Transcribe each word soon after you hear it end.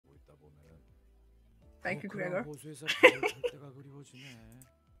Thank you, Gregor. 호수에서 배를 탈 때가 그리워지네.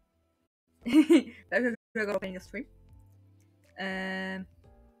 Thank you, Gregor, opening the stream. Let's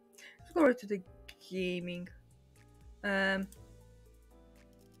go right to the gaming.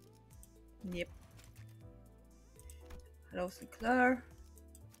 Yep. Hello, Sinclair.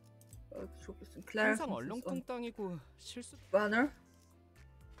 Sinclair. 항상 얼렁뚱땅이고 실수. Banner.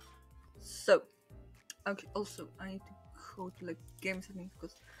 So, okay, also I need to go to like game settings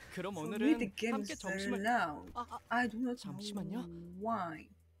because 그럼 for me 오늘은 the game 함께 is very 점심을. loud. I do not 잠시만요. know why.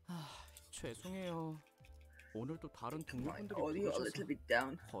 죄송해요. 오늘도 다른 My 동료분들이 audio a 부르셔서 little bit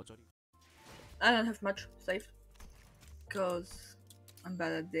down. 거절이. I don't have much saved because I'm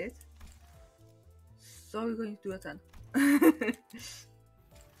bad at this. So we're going to do a 10.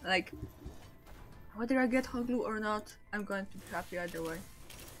 Like, whether I get hot glue or not, I'm going to be happy either way.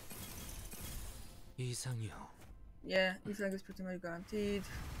 이상이요. Yeah, Isaac is pretty much guaranteed.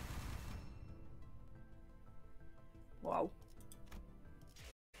 Wow.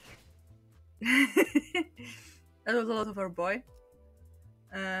 That was a lot of our boy.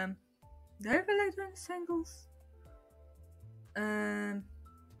 Do I ever like doing singles? Not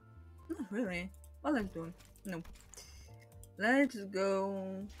really. What am I doing? No. Let's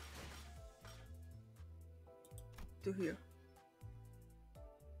go to here.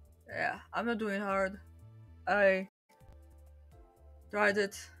 Yeah, I'm not doing hard. I tried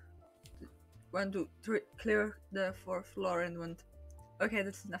it. Went to clear the 4th floor and went, okay,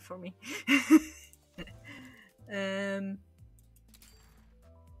 that's enough for me.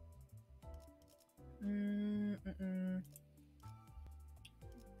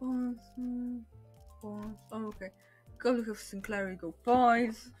 Pause. Oh, okay. Go to have Sinclair, go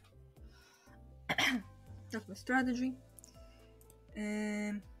poise. That's my strategy.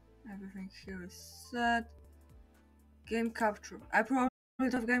 Everything here is set. Game capture. I probably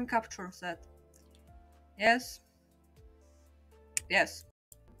have game capture set. Yes. Yes.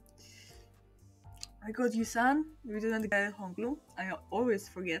 I got Yusan. We didn't get Honglu. I always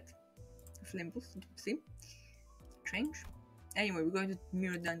forget Flimbus. See? Strange. Anyway, we're going to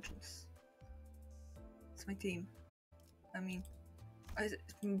Mirror Dungeons. It's my team. I mean,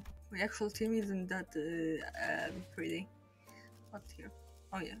 my actual team isn't that pretty. What's here?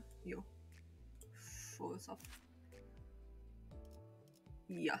 Oh yeah, you. Falls off.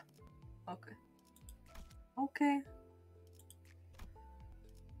 Yeah. Okay. Okay.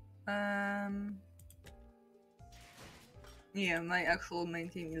 Yeah, my actual main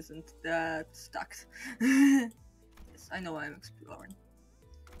team isn't that stacked. Yes, I know I'm exploring.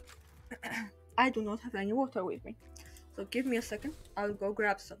 I do not have any water with me, so give me a second. I'll go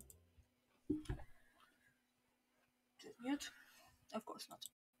grab some. Mute? Of course not.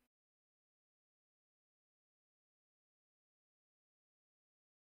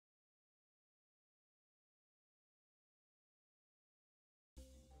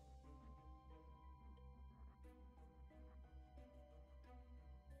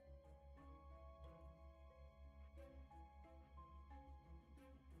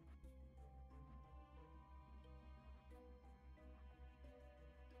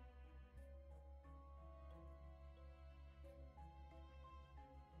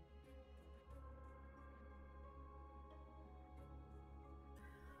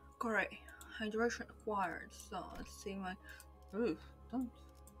 Correct. Hydration acquired. So let's see my. Ooh, don't.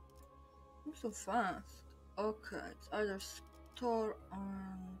 I'm so fast. Okay, it's either store or.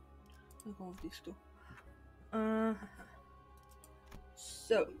 I'll go with these two.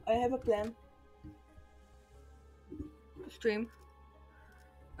 So I have a plan. Stream.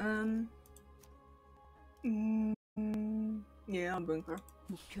 Yeah, I'll bring her.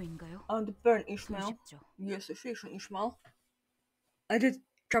 목표인가요? On the burn Ishmael. 손쉽죠. Yes, efficient Ishmael. I did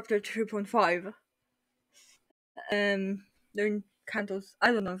chapter 3.5. During Cantos.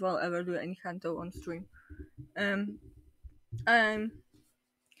 I don't know if I'll ever do any Canto on stream.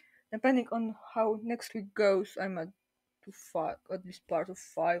 Depending on how next week goes, I'm at least part of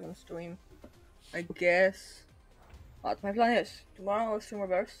 5 on stream, I guess. What my plan is, tomorrow I'll stream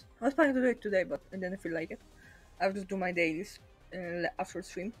reverse. I was planning to do it today, but I didn't feel like it. I'll just do my dailies after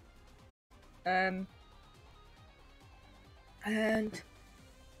stream. And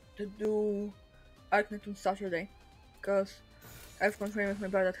to do Arknet on Saturday, because I've confirmed with my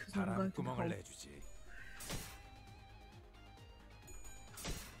brother that he's not going to be home.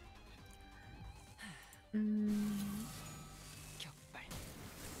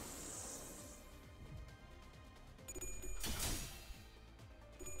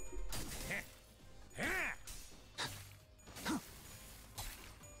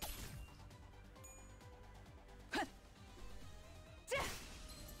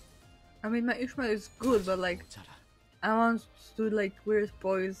 I mean, my Ishmael is good, but like, 모자라. I want to do like weird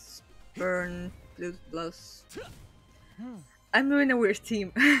boys, burn, plus. I'm doing a weird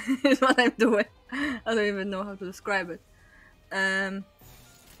team. Is what I'm doing. I don't even know how to describe it.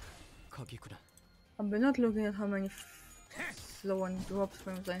 거기구나. I'm not looking at how many slow and drop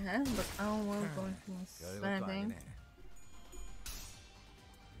frames I have, but I will go into 별것도 setting. 아니네.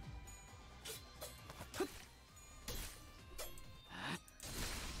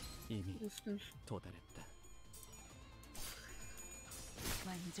 이미 This is 도달했다.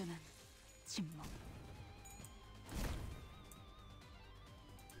 완전한 침묵.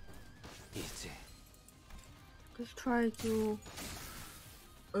 이제 Let's try to.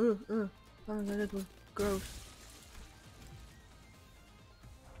 Oh, that was gross.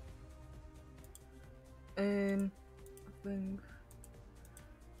 I think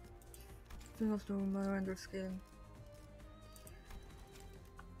of the my render scaling.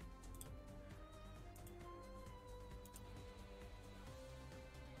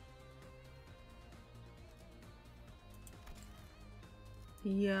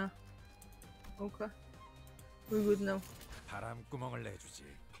 Yeah. Okay. We're good now. 바람구멍을 내주지.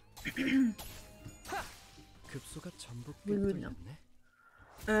 급소가 전부 We would know.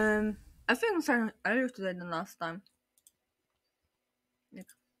 꿰뚫렸네. I think I'm starting earlier today than last time.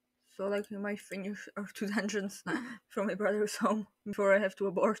 So like we might finish our 2 dungeons from my brother's home before I have to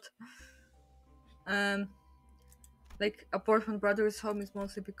abort. Like abort from brother's home is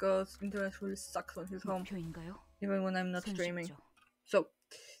mostly because internet really sucks on his home, 목표인가요? even when I'm not streaming. 손쉽죠. So,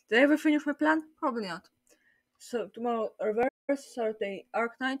 did I ever finish my plan? Probably not. So tomorrow reverse are the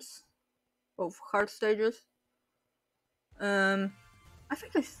Arknights of hard stages. I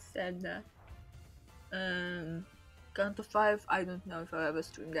think I said that. Canto 5, I don't know if I ever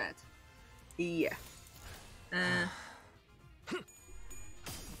streamed that. Yeah.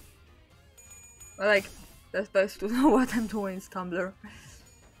 But like, that's best to know what I'm doing is Tumblr.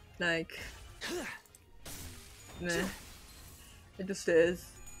 Like, meh. It just is,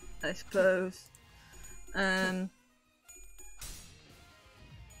 I suppose.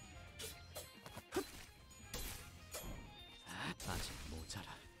 아직 모자라.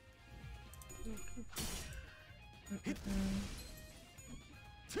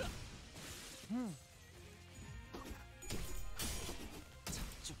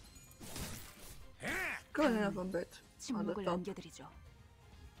 Going up a bit on the 침묵을 top. 남겨드리죠.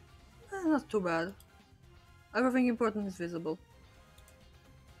 Not too bad. Everything important is visible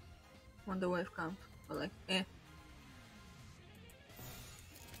on the wave camp, but like,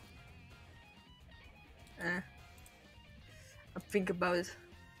 I'll think about it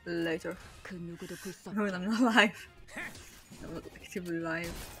later. 그 누구도 볼 수 When 없게 I'm not live. I'm not actively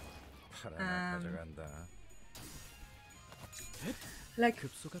live. 바람을 가져간다. Like,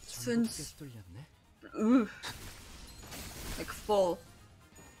 급소가 전부 since 꿰뚫렸네. like fall,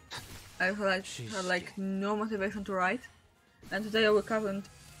 I had like no motivation to write, and today I woke up and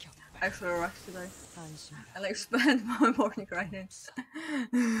actually rushed today. 안심. I like spent my morning writing.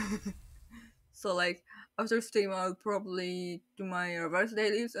 So like after stream I'll probably do my reverse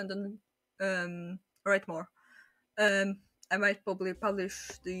dailies and then write more. I might probably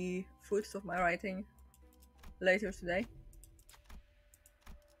publish the fruits of my writing later today.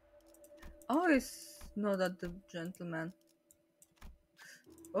 Oh, it's not that the gentleman.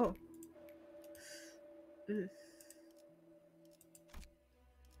 Oh. Ugh.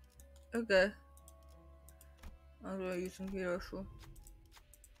 Okay. I'm gonna use some Hiroshu.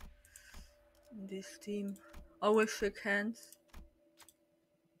 This team. Always shake hands.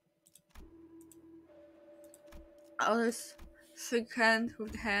 Always shake hand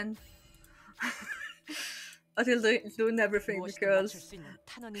with the hand. Until they're doing everything 무엇이든 because 맞출 수 있는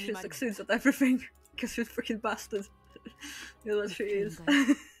탄원이니 she 말입니다. succeeds at everything. Because she's freaking bastard. You know what she is.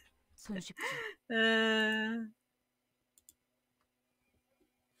 목표인가요? 손쉽죠.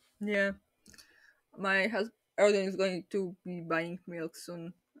 Yeah. My husband Erwin is going to be buying milk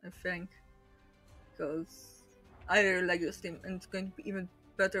soon, I think. Because I really like this team and it's going to be even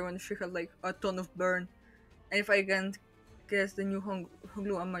better when she has like a ton of burn. And if I can't guess the new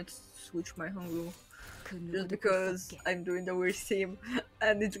Honglu, I might switch my Honglu. 그 Just 누구도 볼 수 because 없게 I'm doing the weird team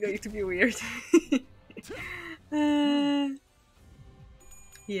and it's going to be weird.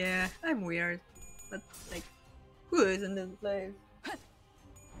 Yeah, I'm weird. But like, who isn't in life?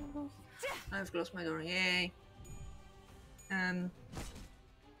 I've closed my door, yay.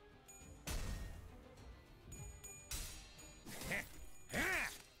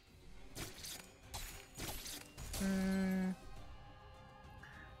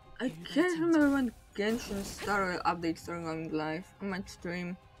 I can't remember when Genshin started updates during going live. I might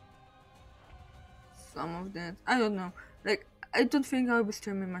stream. some of that. I don't know. Like, I don't think I'll be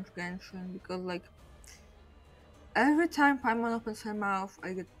streaming much Genshin because, like, every time Paimon opens her mouth,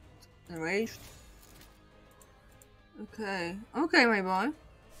 I get enraged. Okay, okay, my boy.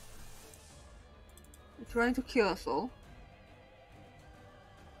 You're trying to kill us all.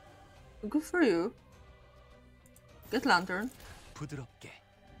 Good for you. Get lantern. 부드럽게.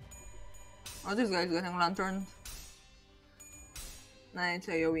 Oh, this guy's getting lantern. Nah, it's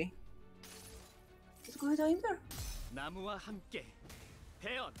a Yowie. Let's go down there. 나무와 함께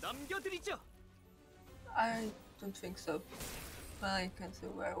베어 넘겨드리죠. I don't think so. I can't see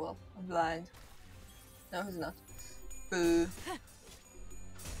very well. I'm blind. No, he's not. Boo.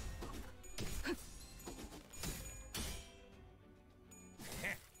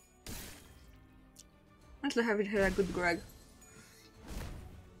 Let's have it here, a good Greg.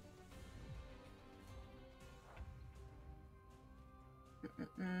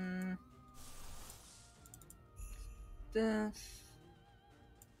 This.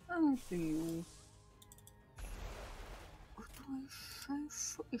 I don't see you. What do I say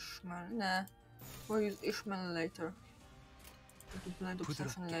for Ishmael? Nah. We'll use Ishmael later. The blind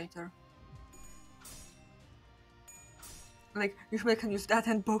obsession later. Like, Ishmael can use that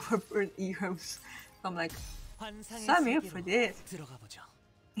and both of her egos. I'm like, sign me up for this. 들어가 보죠.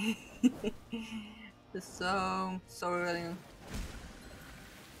 It's so brilliant.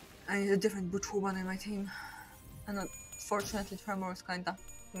 I need a different butch woman in my team. And unfortunately, Tremor is kinda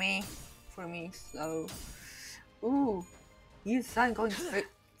meh for me, so. Ooh, he's sign going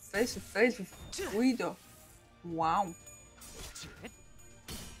face to face with Guido. Wow.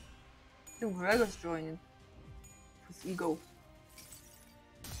 The Gregor's joining. His ego.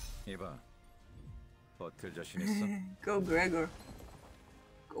 이봐, 버틸 자신 있어? Go Gregor.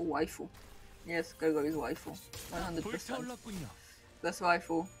 Go waifu. Yes, Gregor is waifu. 100%. 불타올랐군요. That's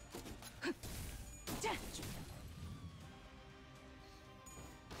waifu.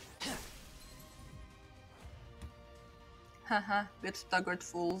 Haha, get staggered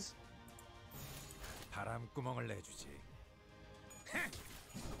fools. 바람구멍을 내주지.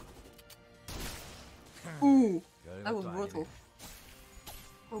 Ooh, that was 별것도 brutal. 아니네.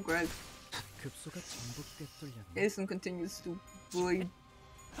 Oh, Greg. 급소가 전부 꿰뚫렸네. Jason continues to bully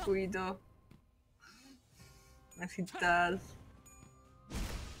Guido. As he does.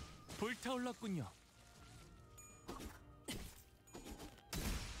 불타올랐군요.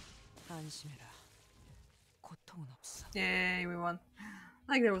 안심해라. 고통은 없어. Yay, we won.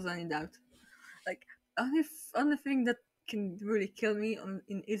 Like there was any doubt. Like, only thing that can really kill me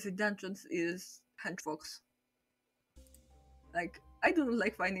in easy dungeons is hedgehogs. Like, I don't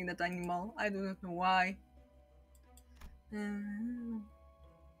like finding that animal. I do not know why. The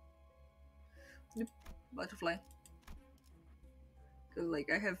butterfly. Because, like,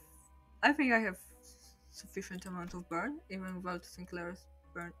 I think I have sufficient amount of burn, even without Sinclair's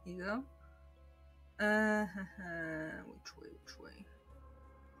burn either. Which way?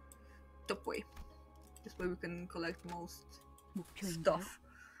 Top way. This way we can collect most stuff.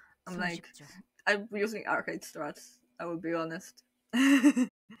 I'm like, I'm using arcade strats, I will be honest.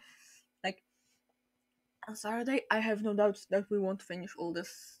 Like, on Saturday, I have no doubts that we won't finish all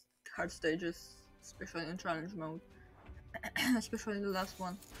these hard stages, especially in challenge mode. Especially the last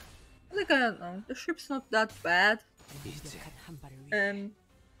one. Like, I don't know, the ship's not that bad.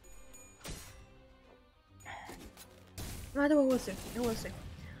 But we'll see, we'll see.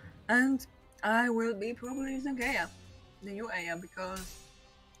 And I will be probably using Aya, the new Aya, because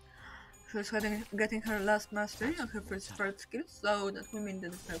she's getting her last mastery on her third skill, so that will mean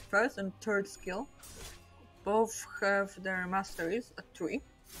that her first and third skill both have their masteries at 3.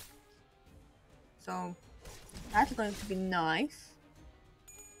 So that's going to be nice.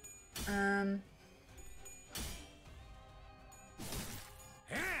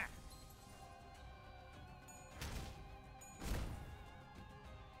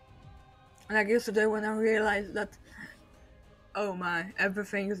 Like yesterday when I realized that, oh my,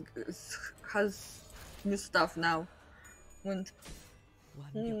 everything has new stuff now. And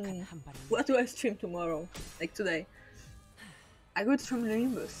what do I stream tomorrow? Like today? I could stream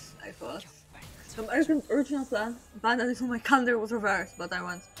Nimbus, I thought. Some original plan that is on my calendar was reversed, but I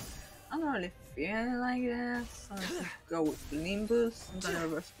went, I don't really feel like this, so I should go with Nimbus and then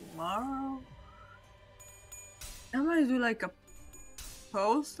reverse tomorrow. Am I do like a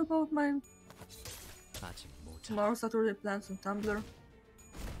post about my tomorrow Saturday plans on Tumblr?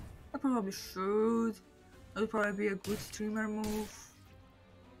 I probably should. That would probably be a good streamer move.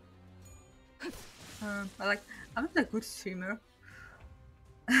 I'm not a good streamer.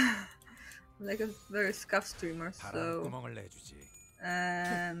 I'm like a very scuff streamer, so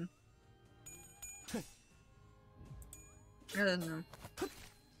don't know.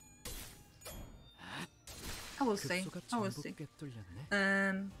 I will see. 급소가 I will 전부 see.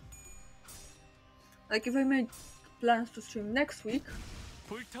 꿰뚫렸네. Like if I make plans to stream next week,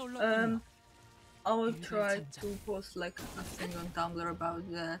 불타올랐군요. I will try to post like a thing on Tumblr about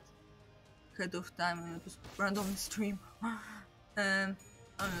that ahead of time and just random stream. I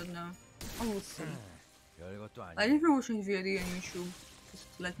don't know. I will see. 별것도 Like 아니야. if you're watching VOD on YouTube, just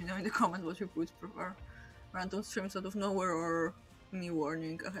let me know in the comments what you would prefer. Random streams out of nowhere or me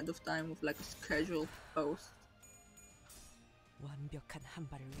warning ahead of time with like a scheduled post. 완벽한 한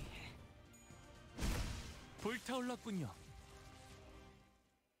발을 위해. 불타올랐군요.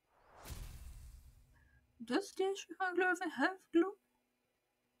 Does the Ancient Glue even have glue?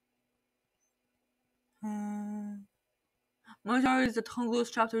 My worry is that Honglu's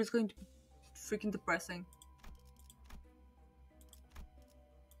chapter is going to be freaking depressing.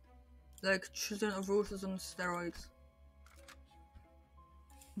 Like Children of Roses on steroids.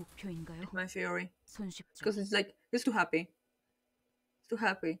 목표인가요? My theory. 손쉽죠. Because it's like, it's too happy. It's too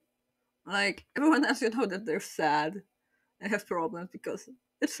happy. Like, everyone else, you know that they're sad and have problems because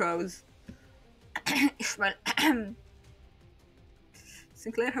it shows. Ishmael.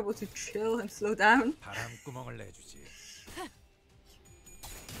 Sinclair, how about you chill and slow down? 바람구멍을 내주지.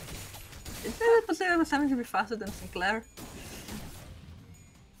 Is it possible for to be faster than Sinclair?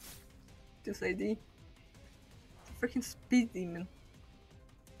 This ID. Freaking speed demon.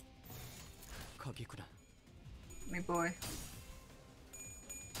 거기구나. My boy.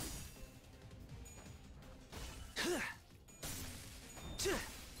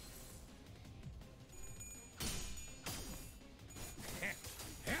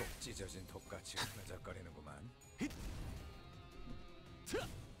 꼭 찢어진 독같이 흐느적거리는구만.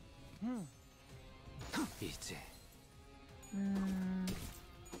 이제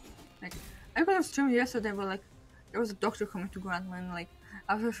Like, I could have streamed yesterday, but like, there was a doctor coming to Grandma, and like,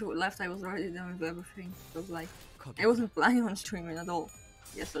 after she left, I was already done with everything. So it was like, I wasn't planning on streaming at all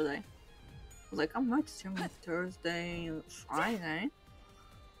yesterday. I was like, I might stream on Thursday and Friday.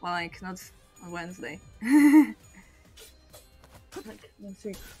 Well, like, not on Wednesday. Like, next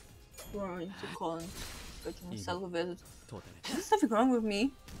week, we're going to call and schedule myself a visit. 도달했다. There's nothing wrong with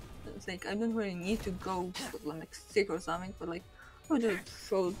me. It's like, I don't really need to go because I'm like sick or something, but like, I would just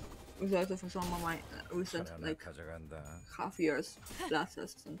show results of some of my recent, 하나만 like, 가져간다. half years blood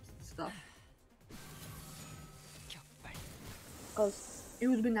tests and stuff. 격발. Because it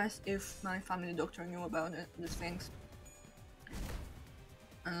would be nice if my family doctor knew about these things.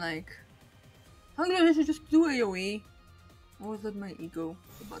 And like, I'm glad I should just do AoE. Or was that my ego?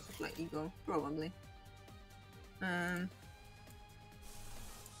 The butterfly ego? Probably.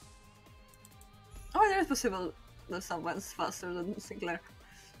 Oh, there's possible that someone's faster than Sinclair.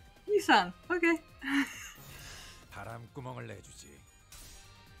 Nissan, okay. 바람구멍을 내주지.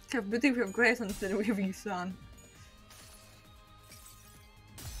 Okay, but if we have Grayson instead we have Nissan.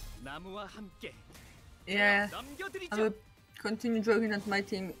 나무와 함께 Yeah, I 남겨드리죠. will continue joking that my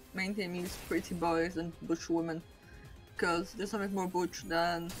main team is pretty boys and butch women. Because there's something more butch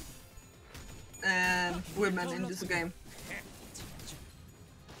than women in this game.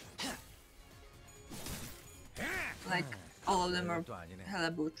 Like, all of them are 별것도 아니네.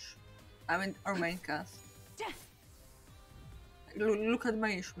 hella butch. I mean, our main cast. Look at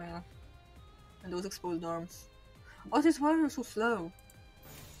my Ishmael. And those exposed arms. Oh, this warrior is so slow.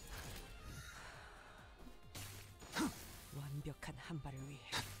 완벽한 한 발을 위해.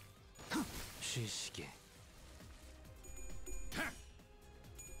 쉬시게.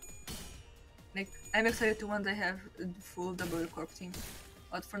 Like, I'm excited to one day have a full double corp team.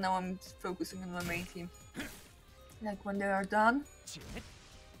 But for now I'm focusing on my main team. Like, when they are done,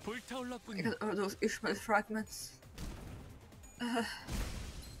 불타올랐군요. because of those Ishmael fragments. Well,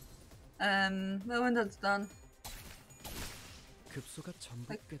 when that's done, 급소가 전부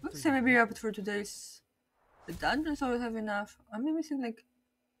like, let's say 꿰뚫렸네. maybe up for today's the dungeons always have enough. I'm maybe missing like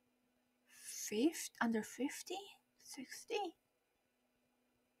 50, under 50, 60.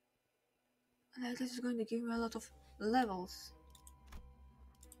 Like, this is going to give me a lot of levels.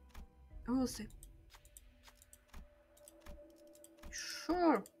 We'll see.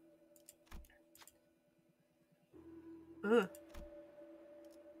 Sure. Ugh.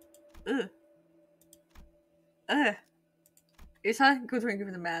 Ugh. Ugh. It's not good drink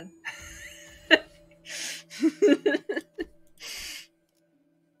with a man.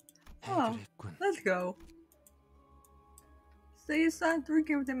 Oh, 해결했군. let's go. So you start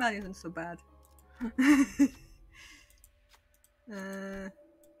drinking with the man isn't so bad.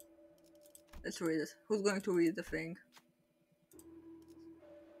 Let's read it. Who's going to read the thing?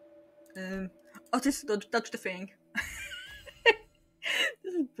 Otis, don't touch the thing.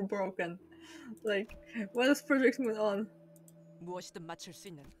 broken. Like, what is Project Moon on 무엇이든 맞출 수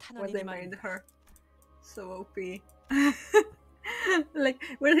있는 when they made 탄원이니만. her so OP? Like,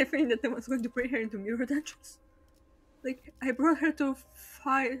 when I think that I was going to bring her into Mirror Dungeons. Like, I brought her to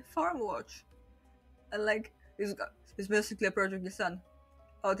Farm Watch. And like, it's basically a Project the Sun.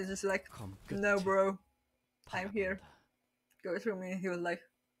 Oh, this is like, no bro, I'm here. Go through me. He was like,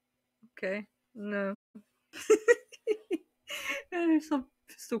 okay, no. And it's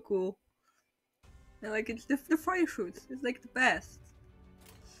so cool. And like, it's the fire shoots. It's like the best.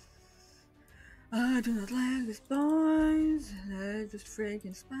 I do not like these boys. They just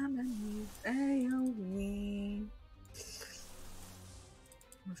freaking spam and move AOE.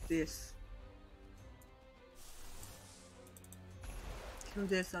 What's this? Throw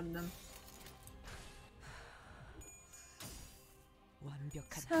this at them.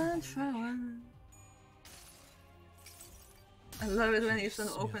 완벽한 한 발을 위해. I love it when Ethan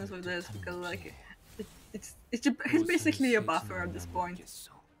opens with this because like it's basically a buffer at this point.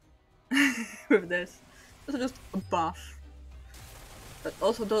 With this, it's just a buff that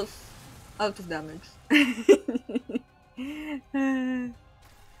also does a lot of damage.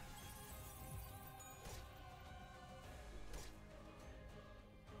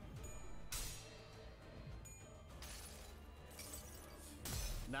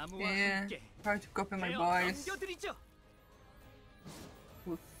 나무와 Yeah, 함께 try to copy my 베어 boys. 넘겨드리죠.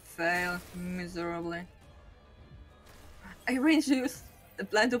 We fail miserably. I arranged to use the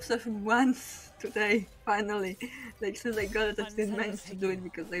blind obsession once today, finally. Like since I got it, I didn't manage to do it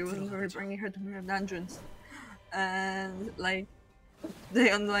because I wasn't really bringing her to Mirror Dungeons. And like,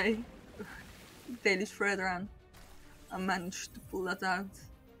 they on my daily thread run, I managed to pull that out.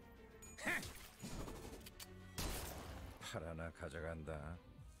 팔 하나 가져간다.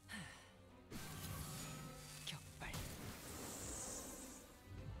 격발.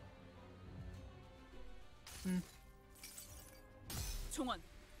 총원,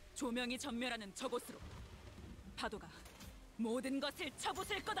 조명이 전멸하는 저곳으로. 파도가 모든 것을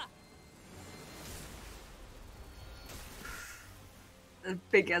쳐부술 거다. The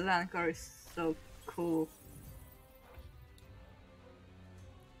big as anchor is so cool.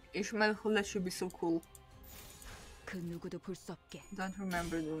 Ishmael, who let you be so cool? 그 누구도 볼 수 없게. Don't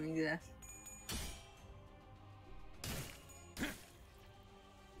remember doing that.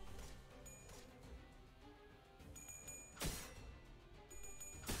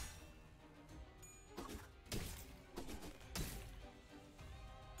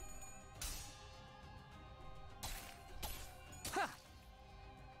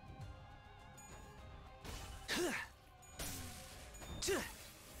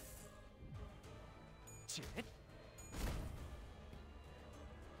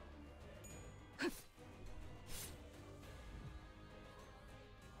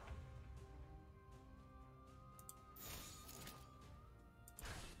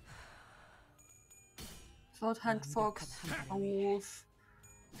 Sword hand fox, a wolf.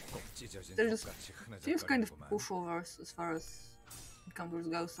 꼭 찢어진 They're just 똑같이 feels kind of 흐느적거리는구만. pushovers as far as encounters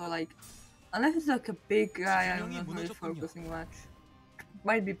go. So like, unless it's like a big guy, I'm not really focusing much.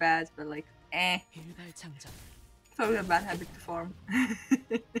 Might be bad, but like, 일발장전. probably a bad habit to form.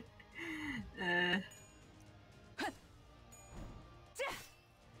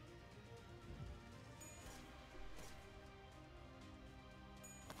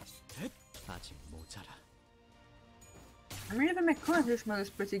 아직 모자라. I mean, even my current Ishmael is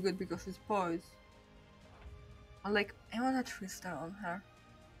pretty good because it's poised. But like, I want a 3-star on her.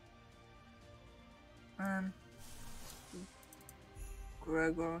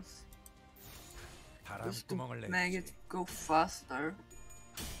 Gregor's. 바람 Just to 구멍을 make 내주지. it go faster.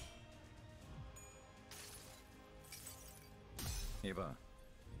 이봐,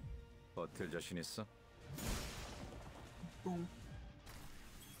 버틸 자신 있어? Boom.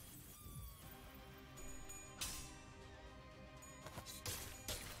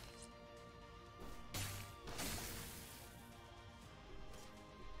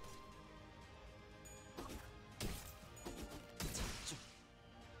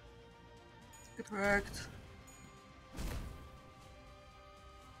 Correct.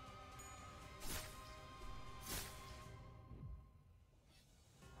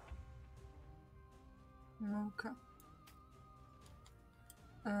 Okay.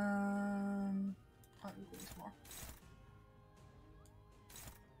 I'm going more.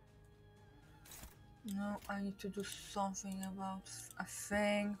 No, I need to do something about a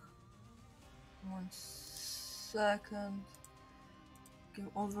thing. 1 second. Game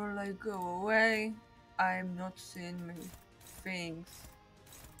overlay, go away. I'm not seeing many things.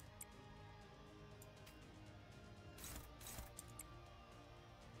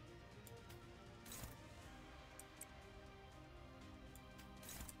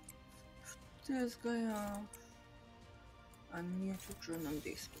 this guy off. I need to turn on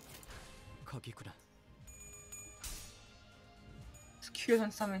this. 거기구나. It's cute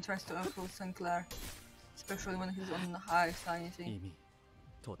when someone tries to approach Sinclair, especially when he's on the high sanity. 이미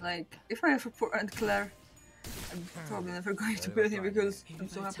도다. Like, if I have a poor Aunt Claire, I'm probably never going to build him because I'm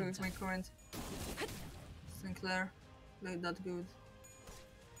so happy with my current Sinclair. Like that good.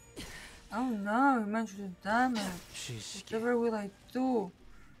 Oh no, he managed to damage. 쉬시게. Whatever will I do?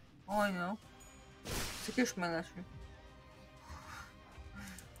 Oh, I know. It's a actually.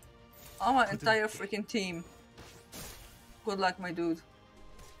 Oh, my entire freaking team. Good luck, my dude.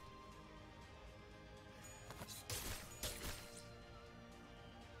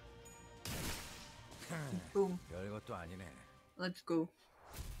 Boom. 별것도 아니네. Let's go.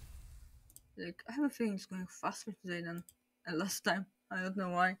 Like, I have a feeling it's going faster today than last time. I don't know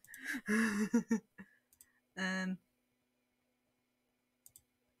why.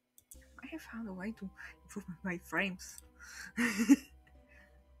 I have found a way to improve my frames.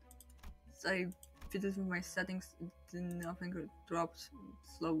 So I did it with my settings, nothing dropped,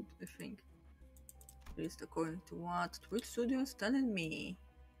 slowed, I think. At least according to what Twitch Studio is telling me.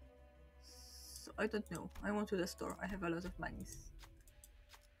 So I don't know. I went to the store. I have a lot of monies.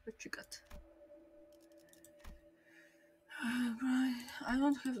 What you got? Right. I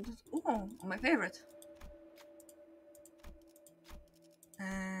don't have that. Oh, my favorite.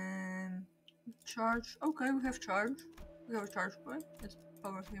 Charge. Okay, we have charge. We have a charge point. Let's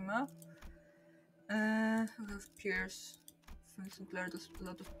power him up. We have Pierce. I think Sinclair does a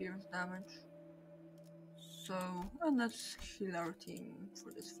lot of Pierce damage. So, and let's heal our team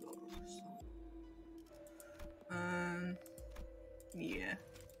for this floor. So, yeah.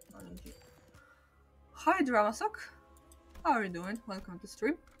 Hi, Dramasock. How are you doing? Welcome to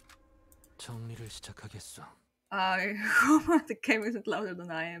stream. 정리를 시작하겠어. I hope the game isn't louder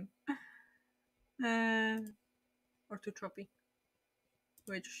than I am. Or too choppy.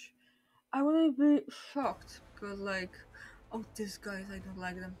 Which I wouldn't be shocked because, like, oh, these guys, I don't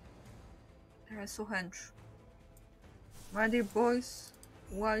like them. They're so hench. My dear boys,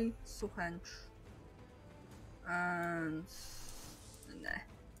 why so hench? And nah.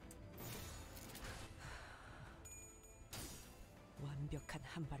 완벽한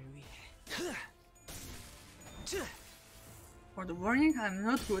한 발을 위해. For the warning, I'm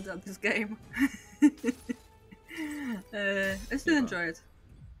not good at this game. I still enjoy it.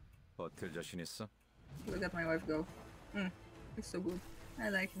 버틸 자신 있어? Look at my wife go. He's so good. I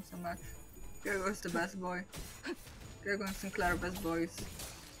like him so much. There goes the best boy. There goes Sinclair, best boys.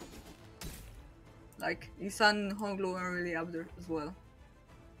 Like, Isan and Honglu are really up there as well.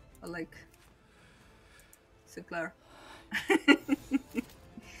 I like Sinclair.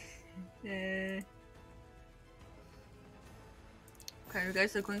 Okay, you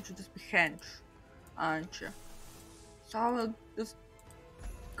guys are going to just be hench, aren't you? So I will just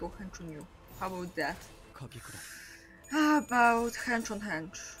go hench on you. How about that? 거기구나. How about hench on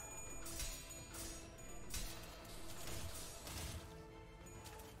hench?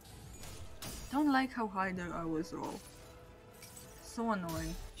 Don't like how high they always roll. So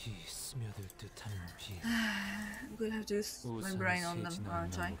annoying. 이 스며들 듯한 비. I'm gonna have to use my brain on them,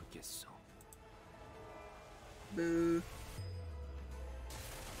 aren't I? 모르겠어. Boo.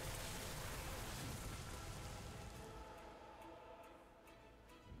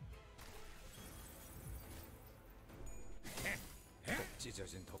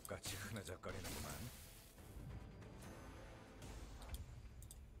 찢어진 독같이 흐느적거리는구만.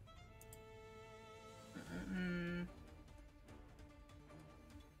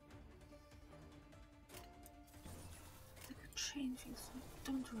 Like changing, so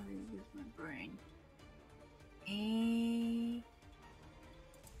don't really use my brain.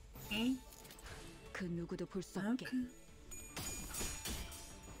 그 누구도 볼 수 없게. Okay.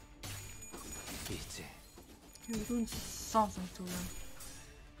 이제 You're doing something to them.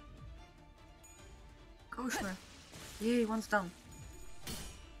 Gosh, man. Yay, one's down.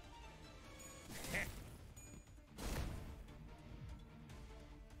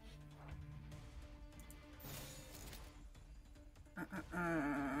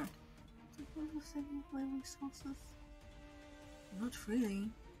 Saving my resources? Not really.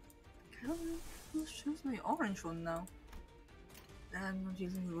 I don't know. Let's choose my orange one now. I'm not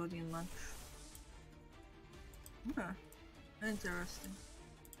using Rodian much. Huh. Interesting.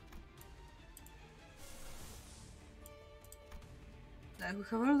 Like, we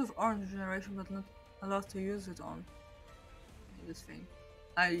have a lot of orange generation, but not a lot to use it on. This thing.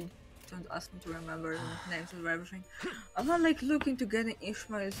 Don't ask me to remember the names of everything. I'm not like looking to get an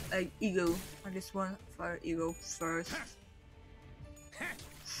Ishmael's eagle, at least one fire eagle first.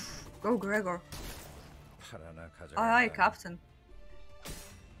 Go, Gregor. 팔 하나 가져가. Aye, Captain.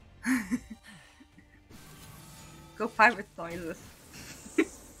 Go pirate noises.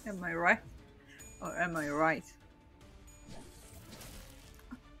 Am I right? Or am I right?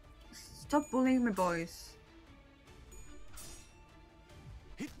 Stop bullying me, boys.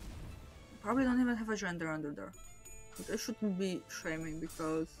 Probably don't even have a gender under there. But I shouldn't be shaming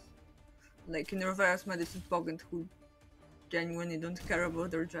because, like, in reverse medicine Bogant who genuinely don't care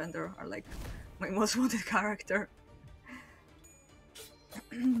about their gender are like my most wanted character.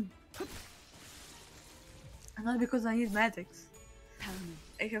 And not because I need medics. 다음은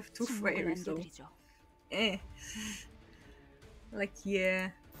I have two 침묵을 fairies, so 안겨드리죠. eh. Like,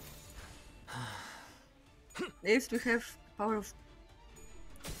 yeah. At least we have power of.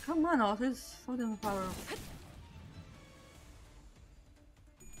 Come on, Otis, show them the power of.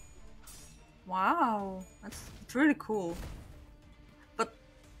 Wow, that's really cool. But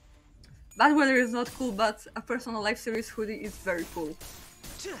bad weather is not cool, but a personal life series hoodie is very cool.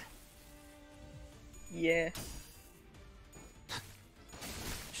 Yeah.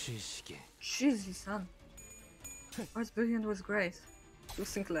 쉬시게. Jesus, son. What's brilliant was great. To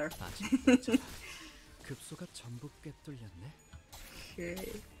Sinclair. 아직 모자라. 급소가 전부 꿰뚫렸네.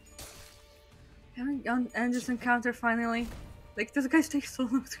 Okay. Having end this encounter finally. Like, those guys take so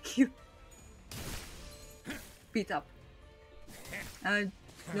long to kill. Beat up. I'm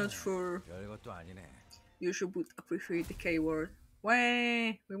not sure 별것도 아니네. you should appreciate the K word.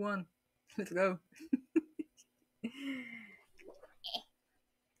 Way, we won. Let's go.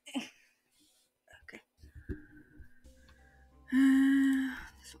 Okay.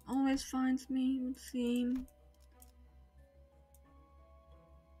 This always finds me, it would seem.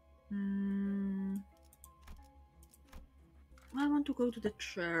 I want to go to the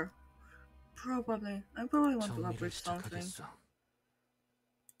chair. Probably. I probably want to 정리를 upgrade something. 시작하겠어.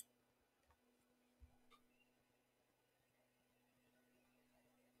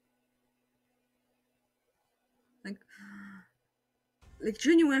 Like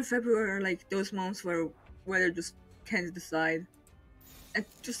January and February are like those months where weather just can't decide. And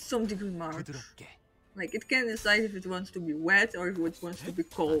just something in March. 부드럽게. Like it can't decide if it wants to be wet or if it wants to be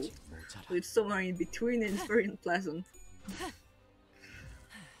cold. 아직 모자라. So it's somewhere in between and it's very unpleasant.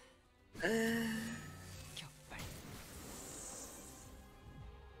 격발.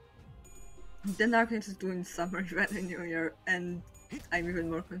 Then Darkness is doing summer event in New Year and I'm even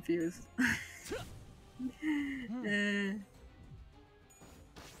more confused.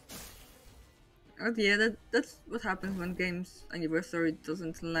 But yeah, that's what happens when games anniversary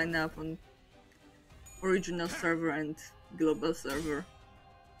doesn't line up on original server and global server.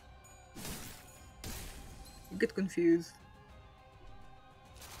 You get confused.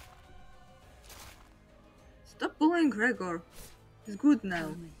 Stop bullying Gregor. He's good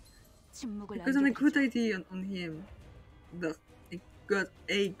now. 다음은 침묵을 Because I'm a good 안겨드리죠. idea on him. But I got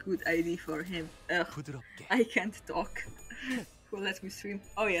a good idea for him. Ugh, 부드럽게. I can't talk. Who let me stream?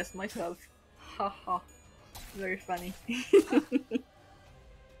 Oh yes, myself. Haha. Very funny.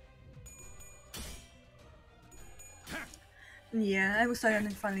 Yeah, I was tired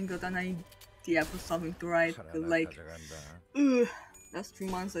and finally got an idea for something to write. 팔 But 하나 like, 가져간다. last 3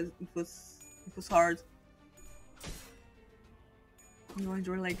 months it was hard. Going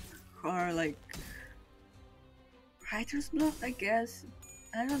through like hard like writer's block, I guess.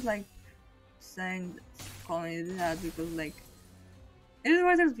 I don't like calling it that because like, is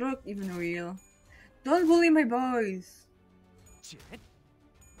writer's block even real? Don't bully my boys.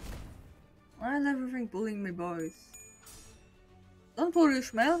 I love everything bullying my boys. Don't bully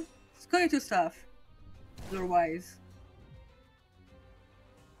Ishmael. It's going to stuff. Otherwise.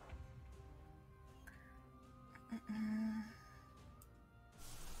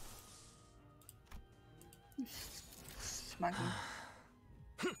 Smack him.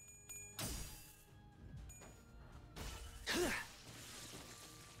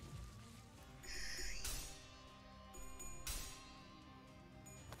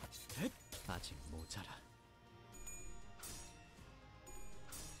 아직 모자라.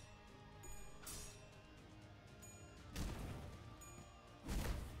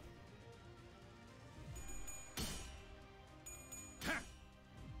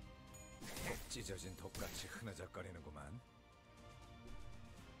 찢어진 독같이 흐느적거리는구만.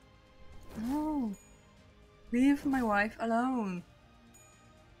 No. Leave my wife alone.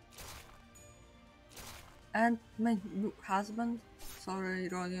 And my new husband. Sorry,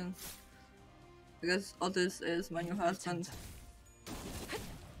 Rodian. Because Otis is my new husband.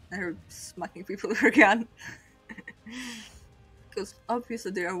 They're smacking people with a gun. Because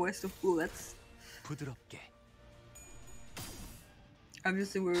obviously they are a waste of bullets. 부드럽게.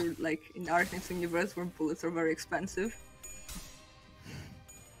 Obviously, we're like in Arctic's universe where bullets are very expensive.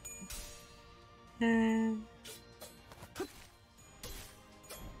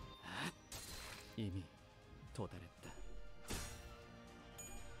 이미 도달했다.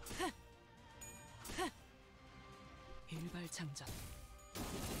 일발장전.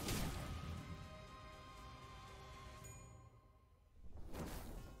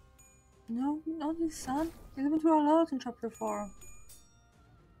 No, not his son. He's been through a lot in chapter 4.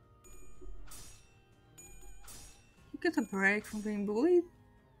 He gets a break from being bullied.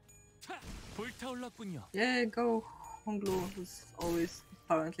 불타올랐군요. Yeah, go Honglu, who's always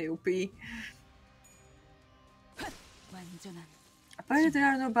apparently OP. 완전한 Apparently there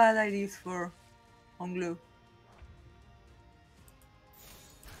are no bad ideas for Honglu.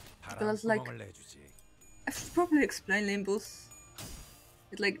 Because like, 바람구멍을 내주지. I should probably explain Limbus.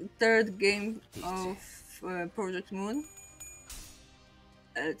 It's like the third game of Project Moon.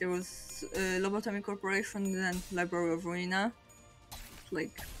 There was Lobotomy Corporation, then Library of Ruina.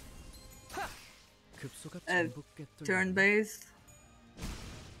 Like 급소가 전부 꿰뚫렸네. turn-based.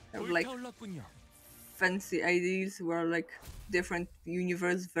 Have like 불타올랐군요. fancy ideas where like different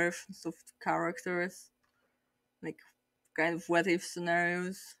universe versions of characters, like kind of what if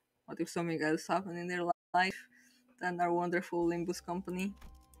scenarios. What if something else happened in their life? Then our wonderful Limbus company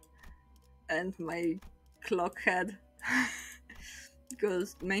and my clock head.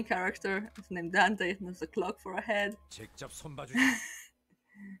 Because the main character is named Dante and has a clock for a head. 직접 손봐주지.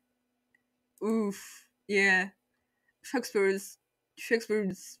 Oof, yeah. Shakespeare is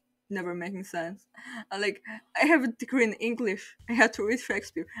never making sense. I have a degree in English. I had to read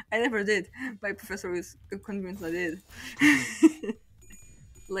Shakespeare. I never did. My professor is convinced I did.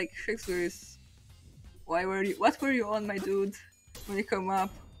 Like Shakespeare is. What were you on, my dude, when you come up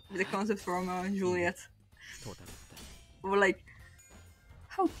with the concept for Romeo and Juliet? 도달했다. Or like,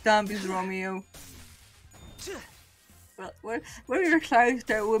 how dumb is Romeo? Well, where you're trying to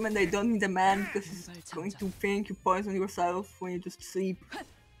tell women they don't need a man because he's going to think you poison yourself when you just sleep.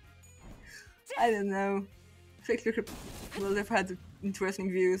 I don't know. Shakespeare will have had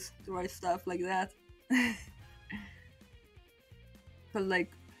interesting views to write stuff like that. But like,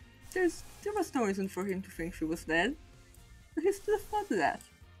 there was no reason for him to think she was dead. But he still thought that.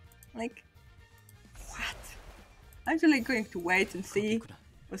 Like, what? Aren't you like going to wait and see? 거기구나.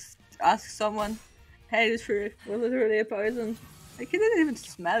 Or ask someone, hey, was it really a poison? Like, he didn't even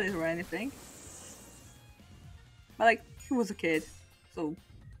smell it or anything. But like, he was a kid, so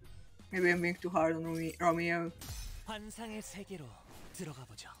maybe I'm being too hard on Romeo. 환상의 세계로 들어가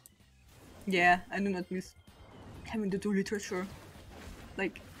보죠. Yeah, I do not miss having to do literature.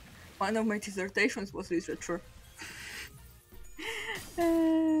 Like, one of my dissertations was literature.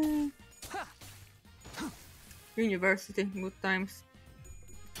 University, good times.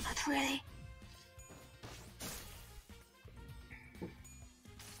 Not really.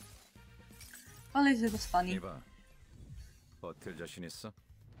 At least it was funny. 이봐. 버틸 자신 있어?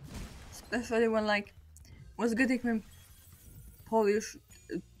 Especially when like was getting my Polish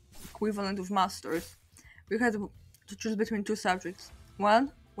equivalent of masters. We had to choose between two subjects.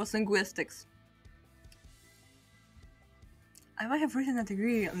 One was linguistics. I might have written a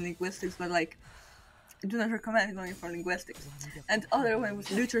degree on linguistics, but like I do not recommend going for linguistics. And other one was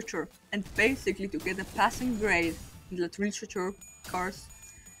literature. And basically to get a passing grade in that literature course,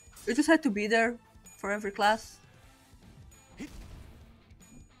 you just had to be there for every class.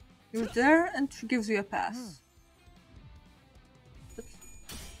 You're there and she gives you a pass. But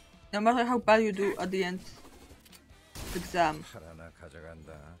no matter how bad you do at the end of the exam. 팔 하나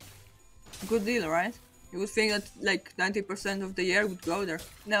가져간다. Good deal, right? You would think that like 90% of the year would go there.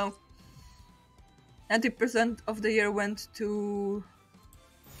 No. 90% of the year went to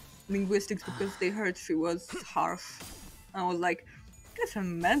linguistics because they heard she was harsh. I was like, that's a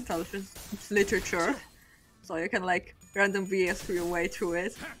mental, it's literature. So you can like random BS your way through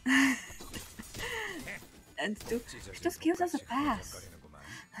it. And she just gives us a pass.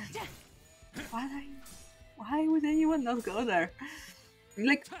 Why would anyone not go there?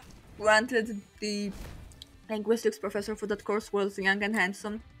 Like, granted, the linguistics professor for that course was young and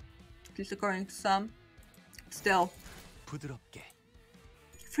handsome, at least according to some. Still, 부드럽게.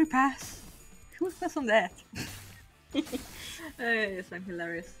 free pass. Who would pass on that? Yes, I'm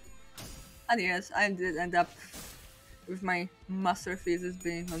hilarious. And yes, I did end up with my master thesis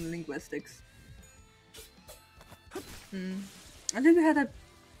being on linguistics. I think we had a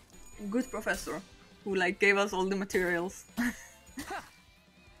good professor who like gave us all the materials.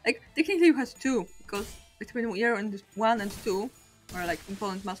 Like technically we had two, because between year and 1 and 2, or like in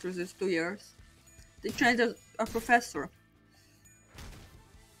Poland masters is 2 years, they changed our professor.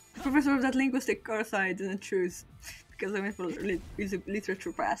 professor of that linguistic course I didn't choose because I went for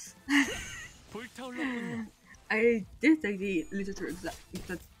literature pass. 불타올랐군요. I did take the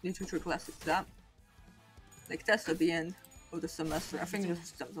literature class exam, like test at the end of the semester. I think it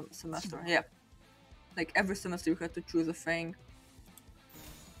was semester. Yeah, like every semester you had to choose a thing.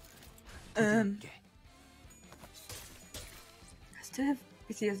 부드럽게. I still have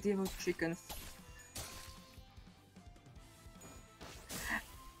PTSD about chickens.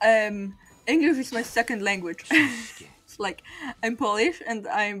 English is my second language. 쉽게. It's like I'm Polish and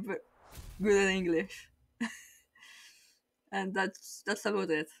I'm good at English, and that's about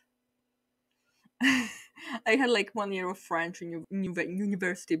it. I had like 1 year of French in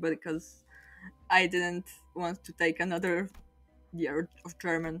university, but because I didn't want to take another year of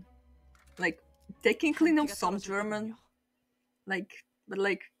German, like technically know some German, like but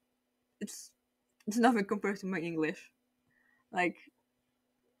like it's nothing compared to my English. Like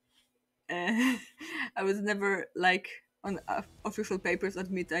I was never like on official papers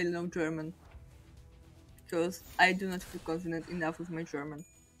admit I know German because I do not feel confident enough with my German.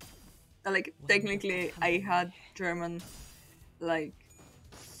 Like technically I had German like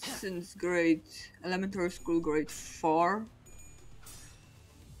since elementary school grade 4.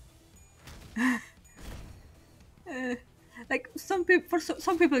 Like some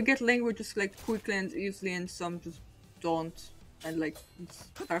people get languages like quickly and easily and some just don't, and like it's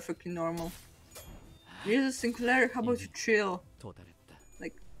perfectly normal. Jesus, Sinclair, how about you chill? 도달했다.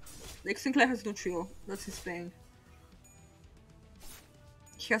 Like Sinclair has no chill. That's his thing.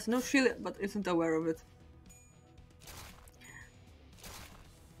 He has no chill, but isn't aware of it.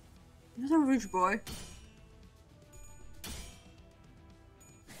 He's a rich boy.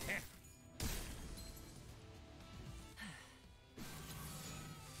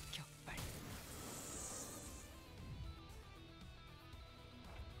 격발.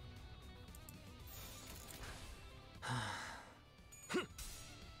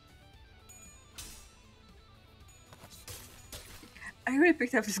 I really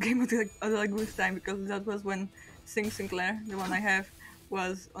picked up this game at a good time because that was when Sinclair, the one I have,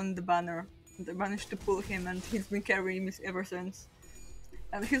 was on the banner. And I managed to pull him and he's been carrying me ever since.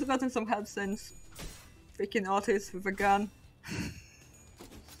 And he's gotten some help since. Freaking autist with a gun.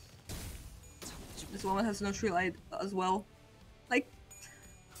 This woman has no shield as well. Like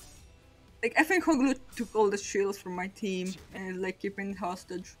I think Hoglu took all the shields from my team and is like keeping it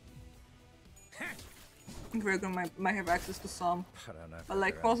hostage. Gregor might have access to some, but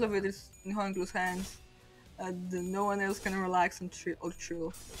like most of it is in Honglu's hands, and no one else can relax and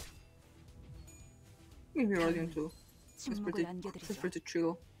chill. Maybe Rodion too. It's pretty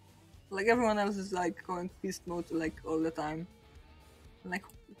chill. Like everyone else is like going beast mode like all the time. Like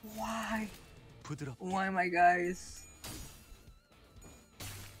why? 부드럽게. Why my guys?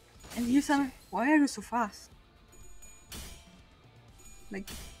 And you son, why are you so fast? Like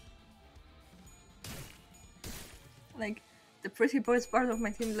the pretty boys part of my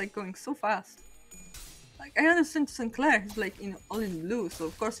team is like going so fast. Like I understand Sinclair, he's like all in blue, so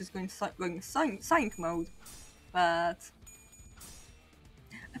of course he's going sync mode. But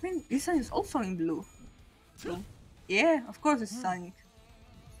I mean Isan is also in blue. So yeah, of course it's sync.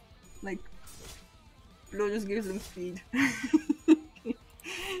 Like blue just gives them speed.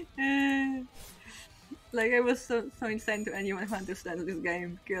 Like I was so insane to anyone who understands this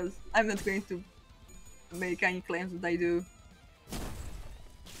game because I'm not going to make any claims that I do.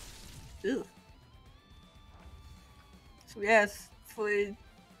 Ugh. So yes, fully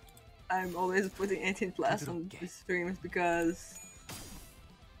I'm always putting 18 plus on these streams because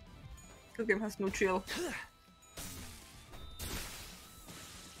this game has no chill.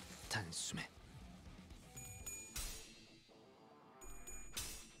 단숨에.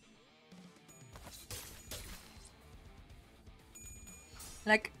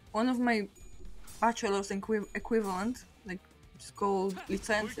 Like one of my bachelor's equivalent, like it's called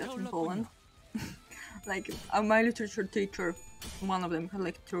licenciat in Poland. Like my literature teacher, one of them had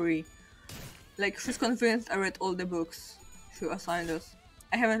like 3. Like she's convinced I read all the books she assigned us.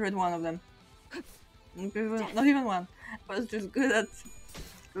 I haven't read one of them. Not even one. I was just good at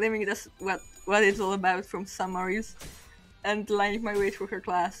gleaming just what it's all about from summaries and lining my way through her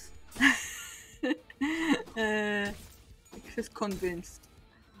class. She's convinced.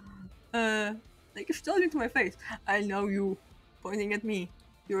 Like she told it to my face. I know you, pointing at me.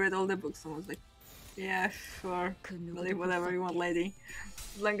 You read all the books. And I was like, yeah, sure. Believe whatever you want, lady.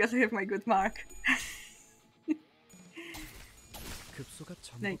 As long as I have my good mark. 급소가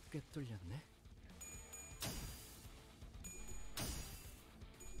전복게 뚫렸네.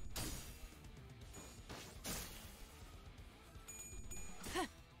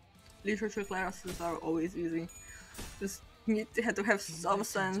 literature classes are always easy. Just need to have some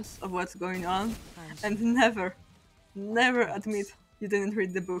sense of what's going on, and never admit you didn't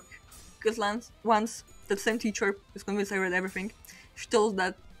read the book. Because once the same teacher is convinced I read everything, she told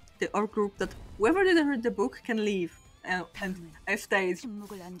that the orc group that whoever didn't read the book can leave, and I stayed.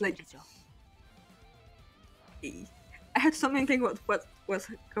 Like, I had some inkling what was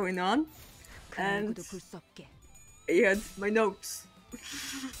going on, and I had my notes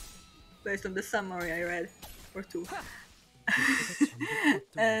based on the summary I read, or two.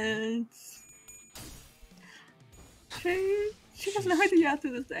 And she has no idea to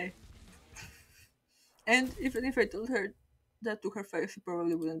this day. And even if I told her that to her face, she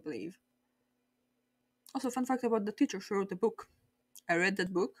probably wouldn't believe. Also, fun fact about the teacher, she wrote the book. I read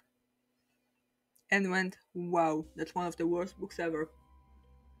that book and went, wow, that's one of the worst books ever.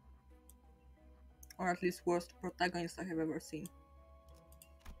 Or at least worst protagonist I have ever seen.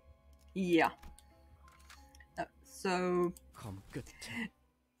 Yeah. So,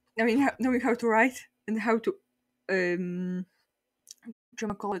 I mean, knowing how to write and how to,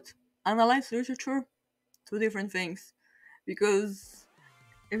 analyze literature, two different things. Because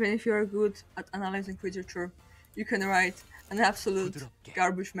even if you are good at analyzing literature, you can write an absolute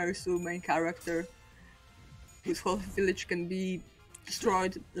garbage Mary Sue main character whose whole village can be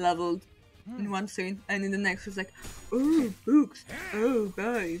destroyed, leveled in one scene, and in the next it's like, oh, books, oh,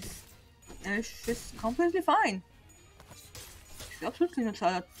 guys. And she's completely fine. She's absolutely not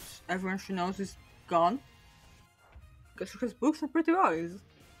sad that everyone she knows is gone. Because her books are pretty wise.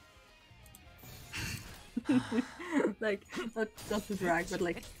 Like, not to drag, but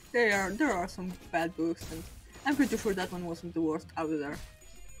like, there are some bad books, and I'm pretty sure that one wasn't the worst out there.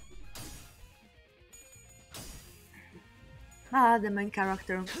 The main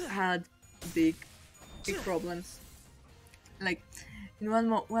character had big problems. Like, in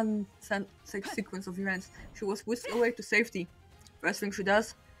one sequence of events, she was whisked away to safety. First thing she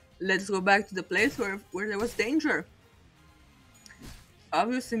does, let's go back to the place where there was danger.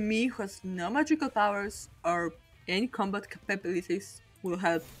 Obviously, me, who has no magical powers or any combat capabilities, will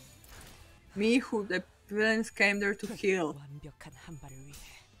help. Me, who the villains came there to kill.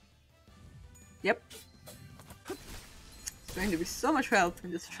 Yep. It's going to be so much help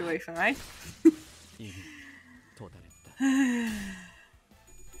in this situation, right?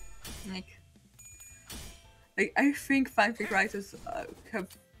 Like, I think fanfic writers have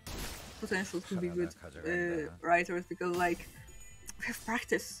potential to be good writers because, like, we have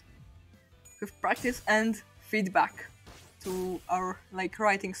practice and feedback to our like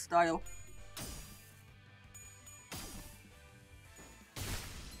writing style.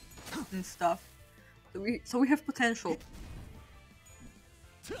 And stuff. So we have potential.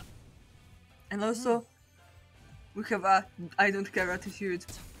 And also we have a I don't care attitude.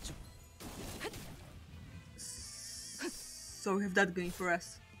 So we have that going for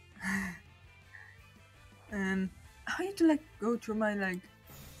us. I need to like go through my like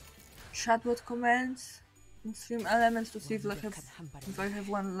chatbot comments and stream elements to see if like if I have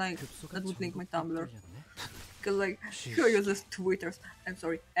one like that would link my Tumblr. Because like who uses Twitter? I'm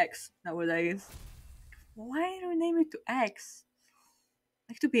sorry, X nowadays. Why do we name it to X?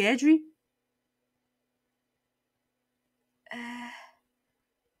 Like to be edgy?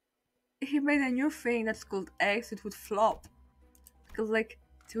 If he made a new thing that's called X, it would flop. Because like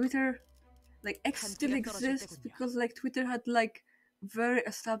Twitter, like X still exists because like Twitter had like very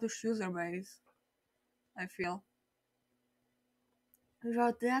established user base. I feel.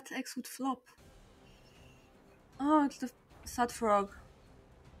 Without that, X would flop. Oh, it's the sad frog.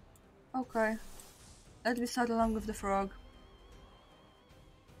 Okay. Let me sad along with the frog.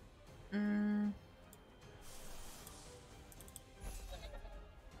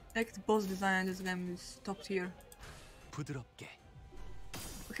 Like the boss design in this game is top tier. 부드럽게.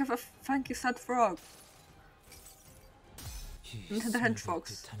 We have a funky sad frog. And the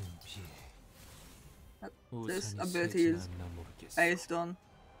hedgehogs. This ability is based on.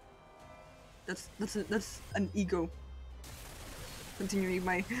 That's an ego. Continuing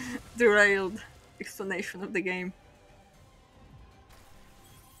my derailed explanation of the game.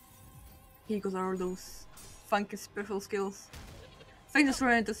 Egos are all those funky special skills. If I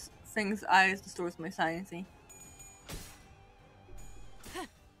destroy into things' eyes, destroys my sanity.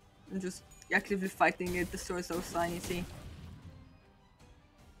 And just actively fighting it destroys our sanity.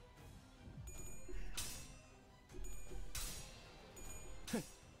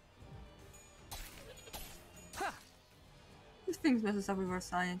 This thing messes up with our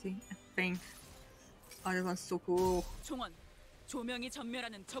sanity, I think. Oh, that one's so cool. 총원, 조명이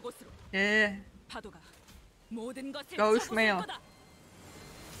전멸하는 저곳으로. Yeah. 파도가 모든 것을 Go, 접어줄 Ishmael. 거다.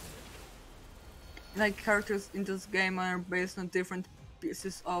 like characters in this game are based on different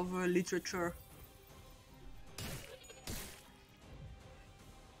pieces of literature.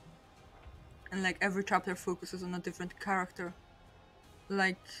 And like every chapter focuses on a different character.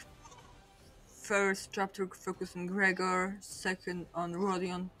 Like first chapter focused on Gregor, second on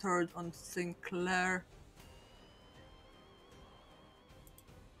Rodion, third on Sinclair.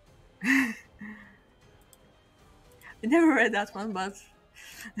 I never read that one, but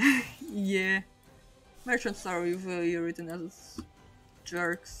yeah. Merchants are usually written as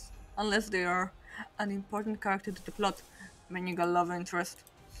jerks, unless they are an important character to the plot, meaning a love interest.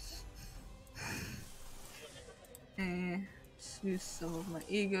 Let's use some of my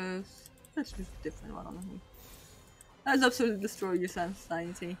egos. Let's use a different one on him. Let's absolutely destroy your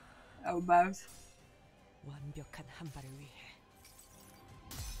sanity. How about? 완벽한 한 발을 위해.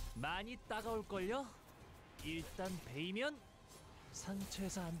 많이 따가울걸요? 일단 베이면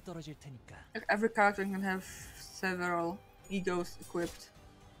상처에서 안 떨어질 테니까. Like every character can have several egos equipped.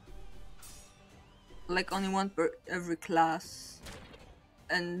 Like only one per every class,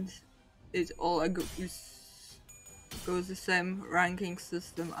 and it all goes the same ranking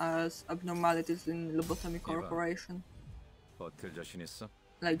system as abnormalities in Lobotomy Corporation. 버틸 자신 있어?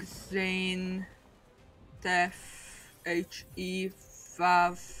 Like Zane, Def, HE,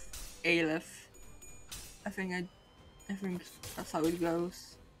 Vav, Aleph. I think that's how it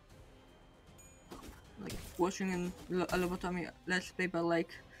goes. Like watching a Lobotomy Let's Play, but like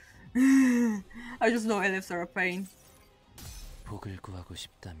I just know Alephs are a pain. 복을 구하고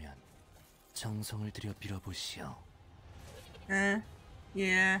싶다면 정성을 들여 빌어보시오.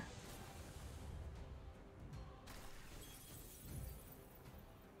 Yeah.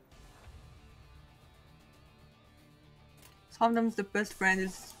 Sometimes the best friend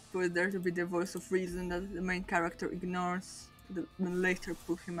is put there to be the voice of reason that the main character ignores, then later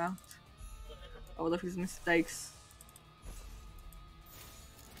pull him out of his mistakes.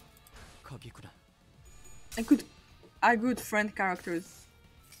 거기구나. A good friend character is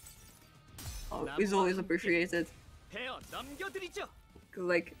always appreciated. Cause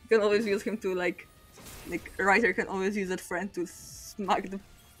like you can always use him to like a writer can always use that friend to smack the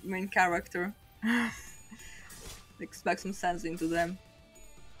main character. Like smack some sense into them.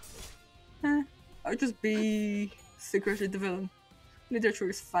 I'll just be secretly the villain. Literature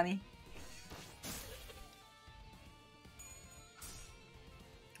is funny.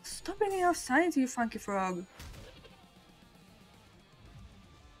 Stop bringing out sanity, you funky frog.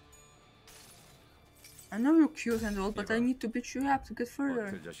 I know you're cute and all, but I need to beat you up to get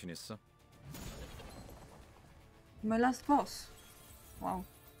further. 버틸 자신 있어? My last boss. Wow.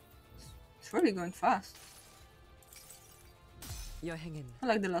 It's really going fast. 여행은 I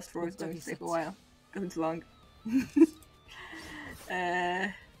like the last floor, it's going to take a while. Because it's long.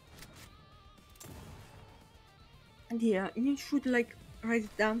 And yeah, you should like write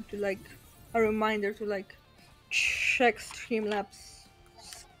it down to like a reminder to like check Streamlabs.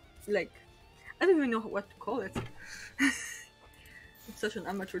 Like, I don't even know what to call it. It's such an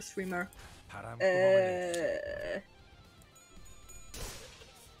amateur streamer.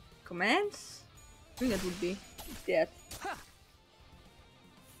 Commands? I think that would be that.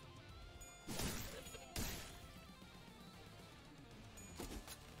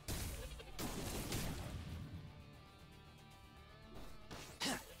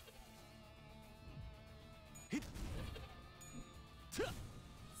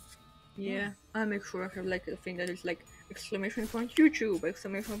 Yeah, I'll make sure I have like a thing that is like exclamation point YouTube,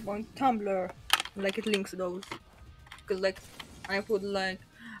 exclamation point Tumblr, like it links those. Because like I put like,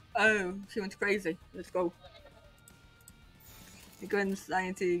 oh, she went crazy, let's go. Because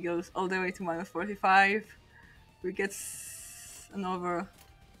sanity goes all the way to -45, we get another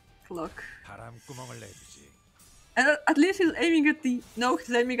clock. 바람구멍을 내주지. And at least he's aiming at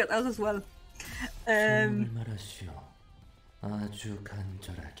he's aiming at us as well. 소원을 말하시오. 아주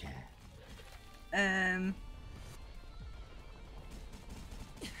간절하게.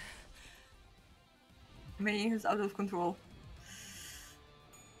 Me is out of control.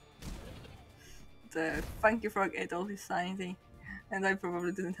 The funky frog ate all his sanity, and I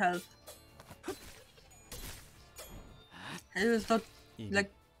probably didn't help. It was not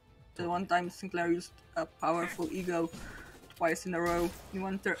like the one time Sinclair used a powerful ego twice in a row in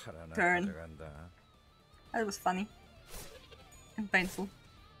one turn. 가져간다. That was funny and painful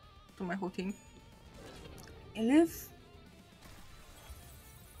to my whole team. Elif.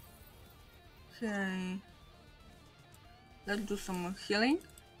 Okay. Let's do some healing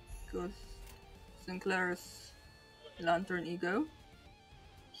because Sinclair's Lantern Ego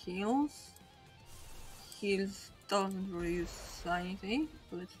heals doesn't really use sanity,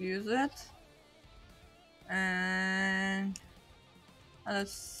 so let's use it. And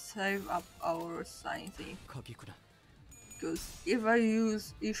let's save up our sanity. 거기구나. Because if I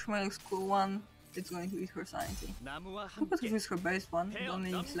use Ishmael's cool one, it's going to eat her sanity. 나무와 I could 함께 use her base one, it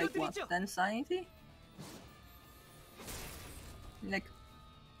only needs like what, 10 sanity? Like,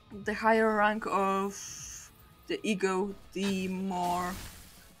 the higher rank of the ego, the more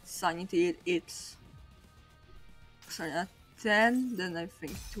sanity it eats. Sorry, not 10, then I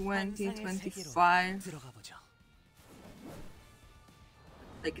think 20, 25. 들어가 보죠.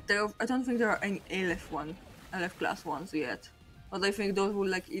 Like, I don't think there are any LF class ones yet. But I think those will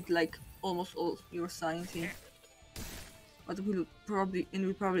like eat like almost all your sanity. But will probably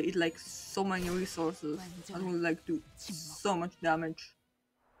eat like so many resources and will like do so much damage.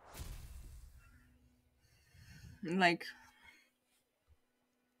 And, like,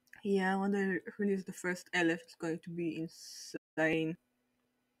 yeah, when they release the first LF, it's going to be insane.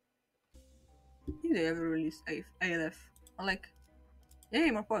 If they ever release ALF, I'm like, yay,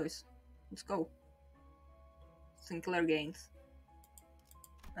 more points. Let's go. Sinclair gains.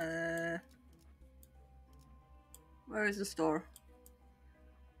 Where is the store?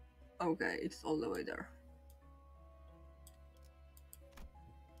 Okay, it's all the way there.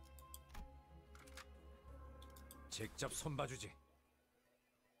 직접 손봐주지.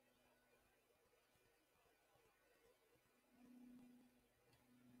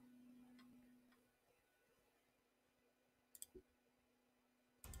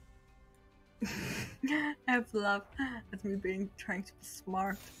 I have to laugh at me trying to be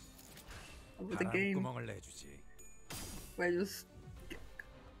smart about the game. 구멍을 내주지. Where I just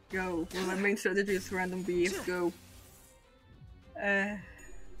go. Well, my main strategy is random BF go.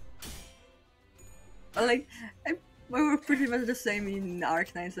 But like, we were pretty much the same in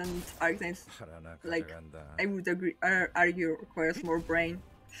Arknights, and Arknights, 하나 like, 가져간다. I would argue requires more brain.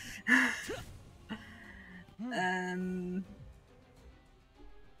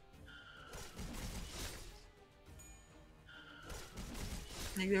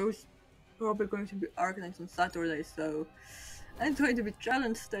 Like, there was probably going to be Arknights on Saturday, so I'm going to be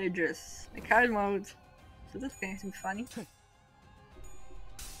challenge stages, like hard mode. So that's going to be funny.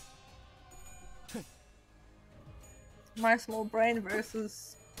 My small brain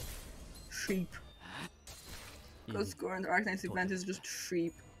versus sheep. Because current Arknight's event is just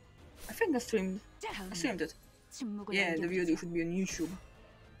sheep. I think I streamed it. Yeah, the VOD should be on YouTube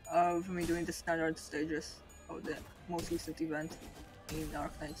of me doing the standard stages of the most recent event in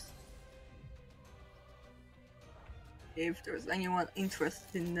Arknights. If there's anyone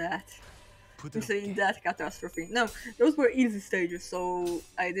interested in that. In that catastrophe. No, those were easy stages, so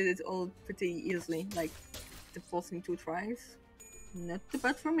I did it all pretty easily. Like, the first in 2 tries. Not too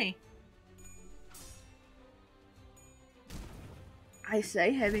bad for me. I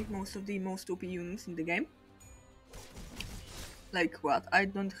say having most of the most OP units in the game. Like what? I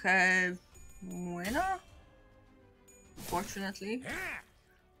don't have Muena? Fortunately.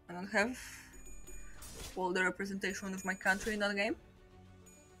 I don't have all the representation of my country in that game.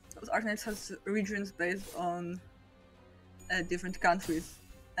 Because Arknights has regions based on different countries,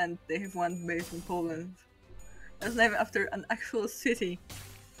 and they have one based in Poland. That's named after an actual city.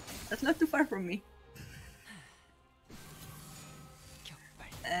 That's not too far from me.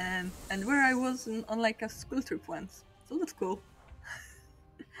 And where I was on like a school trip once, so that's cool.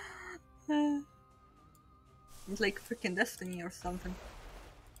 It's like freaking Destiny or something.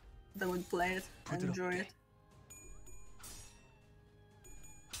 That would play it and enjoy it.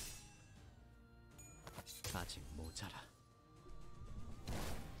 아직 모자라.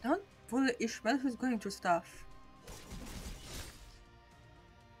 Don't bully Ishmael who's going through stuff.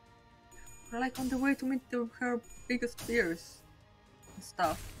 We're like on the way to meet her biggest fears and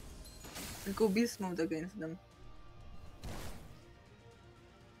stuff. And go beast mode against them.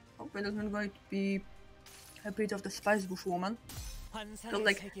 Hope it isn't going to be a bit of the Spice Bush woman. The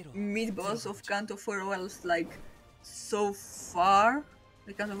like mid-boss of Canto for a while is like so far.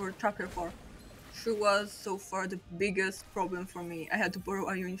 I can't over chapter 4. She was so far the biggest problem for me. I had to borrow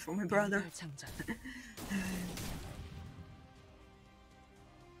a unit from my brother.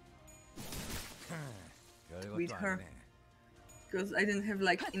 With her. Because I didn't have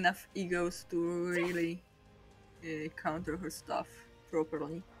like enough egos to really counter her stuff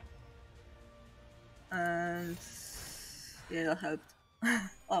properly. And yeah, that helped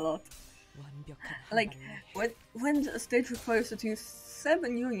a lot. Like, when the stage requires you to use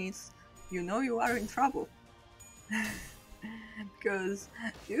 7 units, you know you are in trouble. Because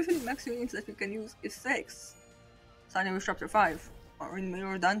usually max units that you can use is 6. Starting with chapter 5, or in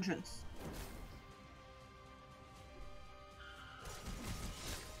mirror dungeons.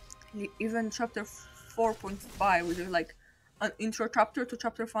 Even chapter 4.5, which is like an intro chapter to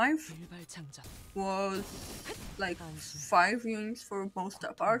chapter 5, 불발창전. was like 5 units for most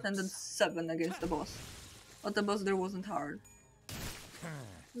part, and then 7 against the boss. But the boss there wasn't hard.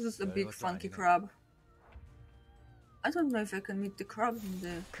 This is a big funky crab. I don't know if I can meet the crab in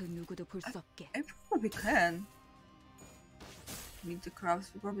the... 그 누구도 볼 수 없게. I probably can. Meet the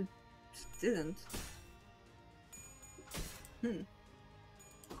crabs, we probably didn't.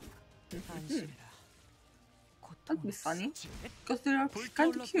 안심해라. That'd be funny. Because they are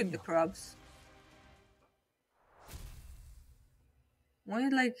kind of cute, the crabs. Why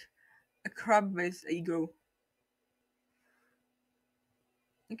like a crab-based ego?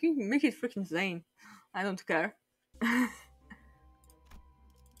 You can make it freaking insane. I don't care. I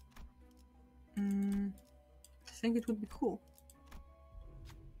think it would be cool.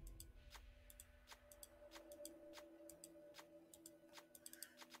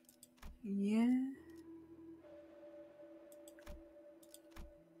 Yeah.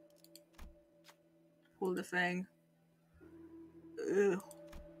 Pull the thing. Ugh.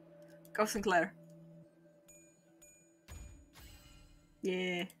 Go Sinclair.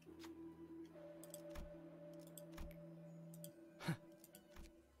 Yeah.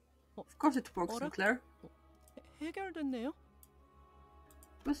 Of course it works, Sinclair. 해결됐네요.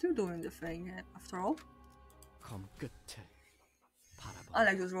 What's you doing the thing, after all? 검 끝을 바라봐. I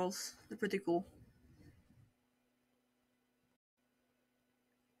like those rolls. They're pretty cool.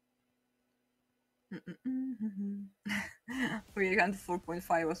 Canto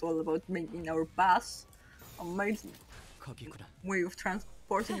 4.5 was all about making our pass amazing 거기구나. way of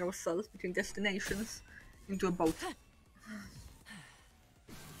transporting ourselves between destinations into a boat.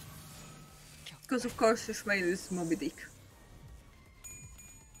 Because of course Ishmael is Moby Dick.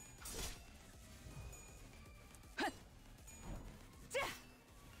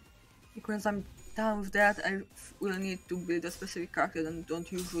 Because I'm done with that, I will need to build a specific character that I don't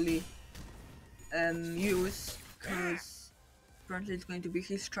usually use, because apparently it's going to be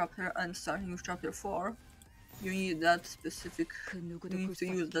his chapter, and starting with chapter 4, you need that specific, you need to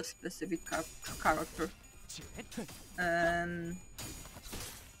use that specific character.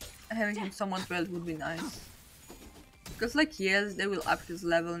 Having him somewhat built would be nice. Because like, yes, they will up his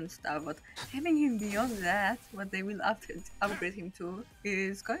level and stuff, but having him beyond that, what they will upgrade him to,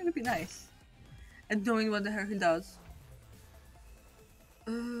 is going to be nice. And knowing what the hell he does.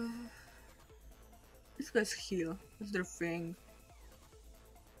 These guys heal. That's their thing.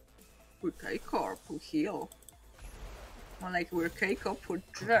 We're K-Corp, who heal. More like we're K-Corp, we're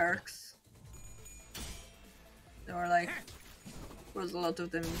jerks. There were like... There was a lot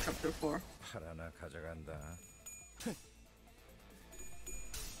of them in chapter 4. 팔 하나 가져간다.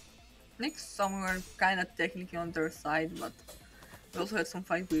 Next, some were kinda technically on their side, but we also had some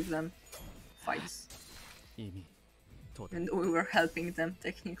fights with them. Fights. 이미 도달. And we were helping them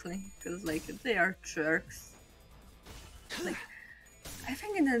technically, because like, they are jerks. Like, I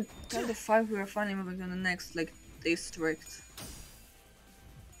think in the chapter 5 we were finally moving to the next, like, district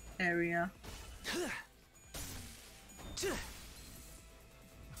area.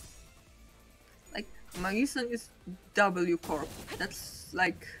 Like, Magison is W Corp. That's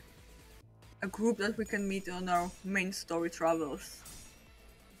like a group that we can meet on our main story travels.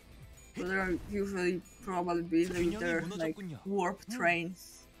 So they are usually probably busy with their like warp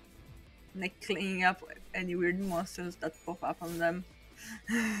trains, like cleaning up any weird monsters that pop up on them.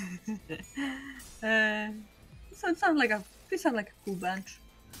 So it sounds like a cool bunch.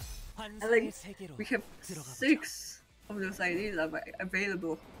 And like, we have 6 of those ideas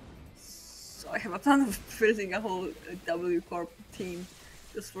available. So I have a ton of building a whole W Corp team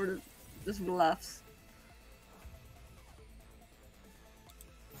just for the laughs.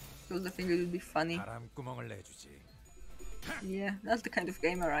 Because I think it would be funny. 바람구멍을 내주지. Yeah, that's the kind of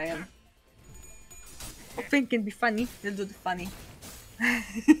gamer I am. I think it can be funny, they'll do the funny.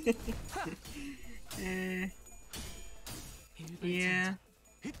 Yeah.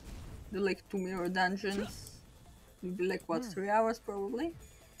 Do like 2 mirror dungeons. It'll be like what, 3 hours probably?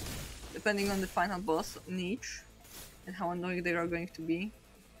 Depending on the final boss in each and how annoying they are going to be.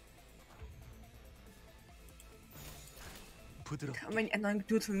 How many annoying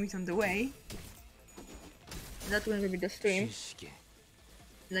dudes we meet on the way. That's going to be the stream.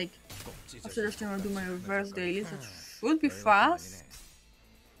 Like, after the stream I'll do my reverse dailies, that should be fast.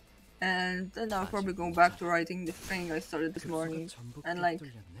 And then I'll probably go back to writing the thing I started this morning. And like,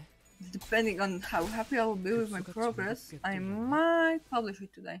 depending on how happy I will be with my progress, I might publish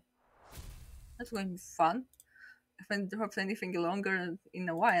it today. That's going to be fun. If I drop anything longer in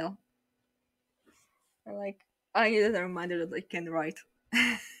a while. Like, I needed a reminder that I can write.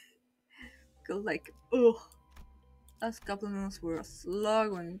 Cause like, ugh, last couple of months were a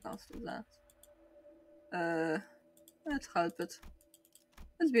slog when it comes to that. Let's help it.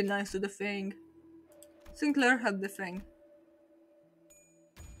 Let's be nice to the thing. Sinclair had the thing.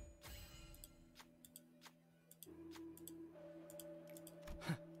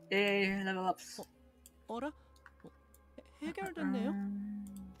 Yay, level ups. 어라? 해결됐네요?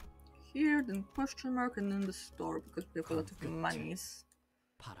 Here, then question mark, and then the store because we have a lot of monies.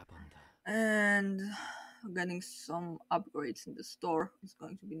 바라본다. And getting some upgrades in the store is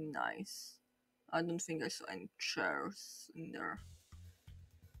going to be nice. I don't think I saw any chairs in there.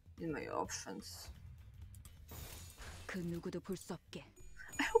 In my options. 그 누구도 볼 수 없게.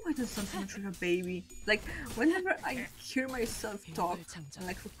 I hope I don't sound so much like a baby. Like, whenever I hear myself talk, and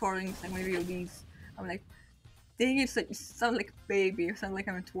like recordings, like my VODs, I'm like, dang it, like, you sound like a baby, you sound like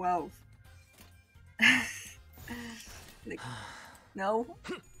I'm 12. Like, no,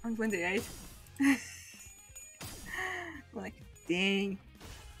 I'm 28. I'm like, dang.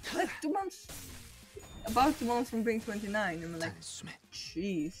 Like 2 months, about 2 months from being 29, I'm like,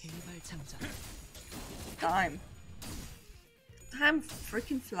 jeez. Time. Time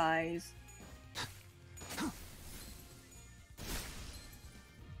freaking flies.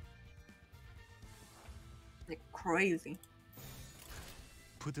 Like crazy.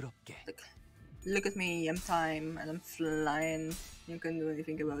 부드럽게. Like, look at me, I'm time and I'm flying. You can't do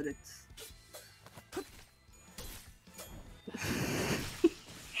anything about it.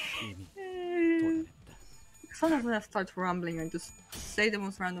 이미 도달했다. Sometimes when I start rambling, I just say the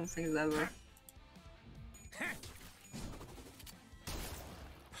most random things ever.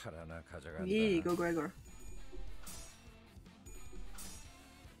 팔 하나 가져간다. Yeah, go Gregor.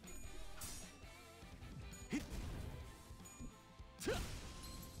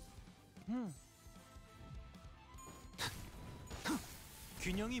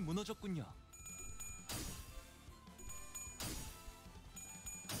 균형이 무너졌군요.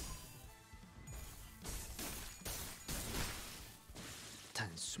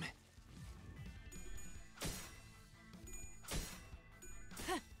 단숨에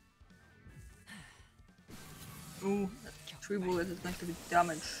Ooh, that 3 bullets is going to be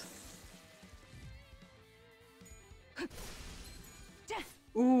damage.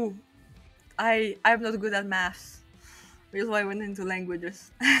 Ooh, I'm not good at maths. That's why I went into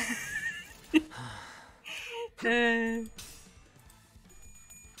languages.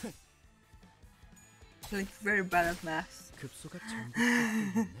 Like very bad at maths. 급소가 전부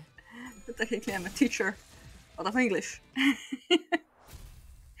있네. But technically I'm a teacher, out of English.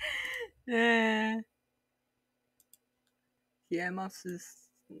 Yeah, maths is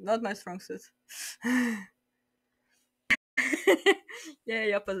not my strong suit. Yeah,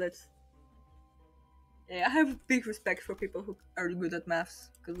 the opposite. Yeah, I have big respect for people who are good at maths,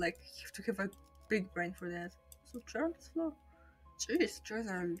 because like you have to have a big brain for that. So chair on this floor. Jeez, chairs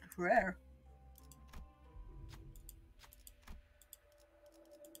are rare.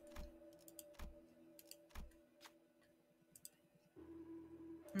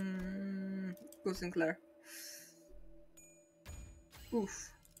 Go Sinclair.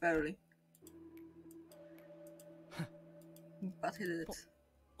 Oof, barely. But he did it.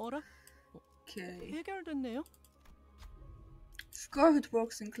 어라? Okay. 해결됐네요? Score hit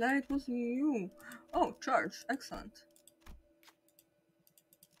work, Sinclair, it was you. Oh, charge, excellent.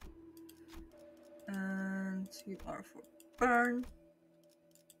 And you are for burn.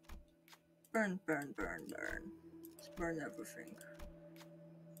 Burn, burn, burn, burn. Let's burn everything.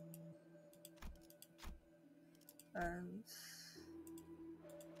 And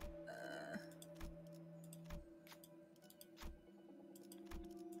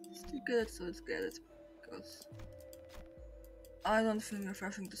still get it, so let's get it. Because I don't think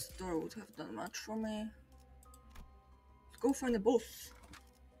refreshing the store would have done much for me. Let's go find the boss.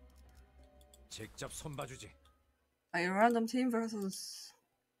 직접 손봐주지. A random team versus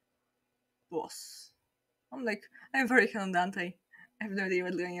boss. I'm very Dante. I have no idea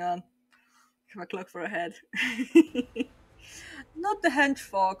what's going on. Have a clock for a head. Not the hench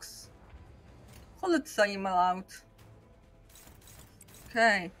fox. Call it animal out.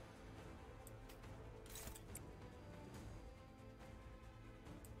 Okay.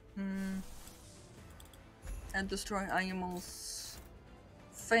 And destroy animals'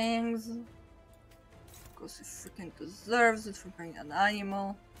 things. Because he freaking deserves it for being an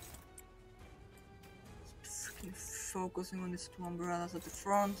animal. Freaking focusing on these 2 umbrellas at the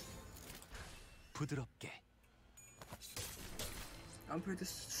front. 부드럽게. I'm pretty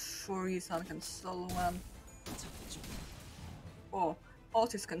sure Isan can solo one. Oh,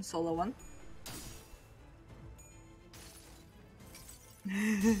 Otis can solo one.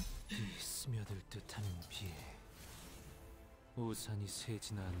 이 스며들 듯한 비. 우산이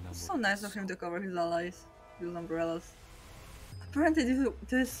새지나 않나 So nice of him to cover his allies, his umbrellas. Apparently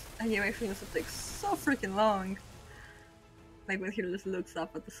this animation used to take so freaking long. Like when he just looks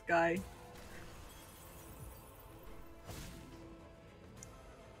up at the sky.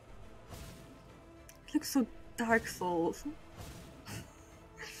 It looks so Dark Souls.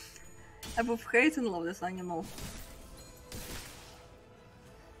 I both hate and love this animal.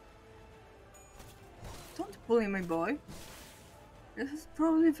 Don't bully my boy. This is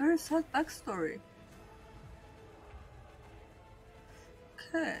probably a very sad backstory.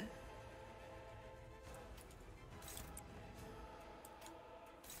 Okay.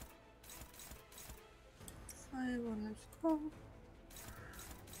 Five, let's go.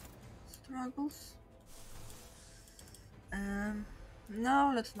 Struggles.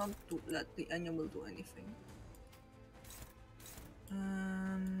 Now let's not let the animal do anything.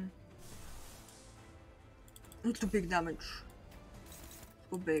 Not too big damage.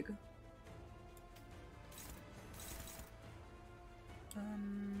 Too big.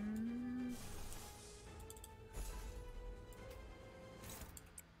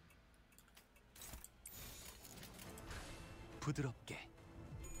 부드럽게.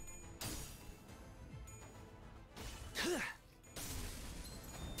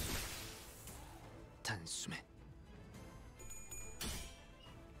 단숨에.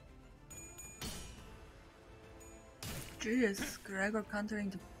 Jeez, Gregor countering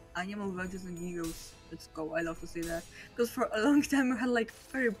the animal wedges and eagles. Let's go, I love to see that. Because for a long time I had like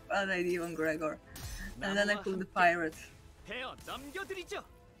very bad idea on Gregor. And then I pulled the pirate. 베어 넘겨드리죠.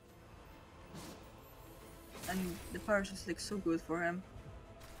 And the pirate was like so good for him.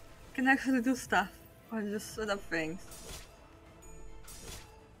 Can actually do stuff. Or just set up things.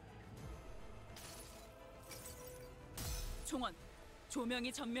 총원,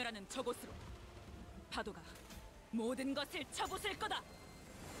 조명이 전멸하는 저곳으로. 파도가 모든 것을 쳐부술 거다.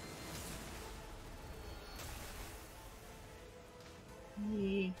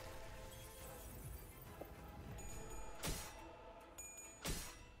 Yeah.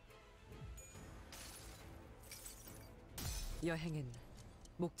 여행은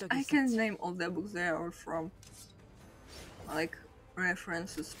목적이 I can name all the books they are from. Like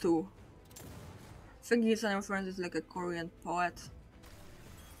references to. I think he's a reference is like a Korean poet.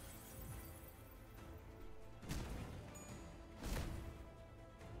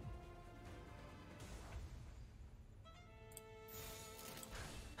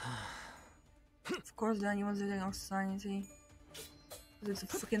 Of course the animals are our sanity. It's a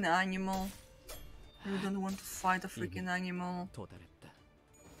freaking animal. You don't want to fight a freaking animal. 도달했다.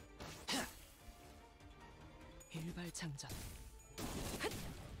 일발장전.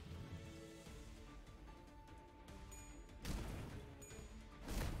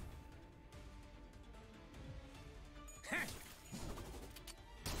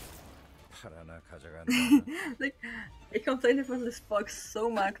 팔 하나 가져간다. Like, I complained about this fox so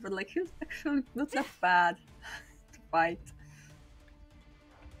much, but like, he's actually not that bad to fight.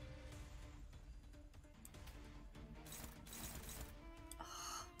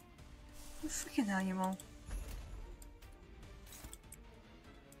 You freaking animal.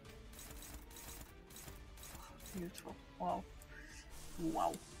 Beautiful. Wow.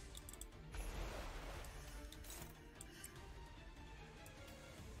 Wow.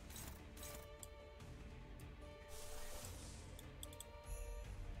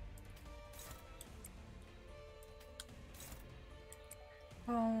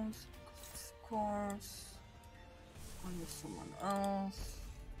 Bones, of course. One with someone else.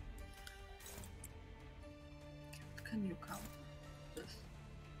 Can you count this?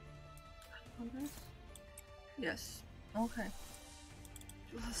 Count this? Yes. Okay.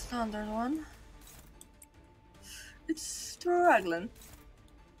 Just a standard one. It's struggling.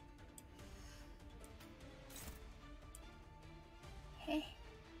 Hey.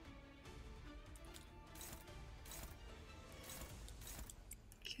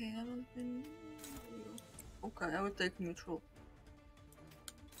 Okay, that one's been. Okay, I would take neutral.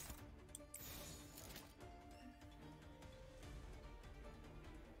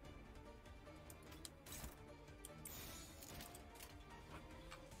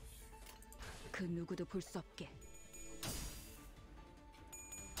 그 누구도 볼 수 없게.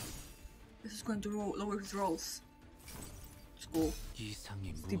 This is going to lower his rolls. Let's go.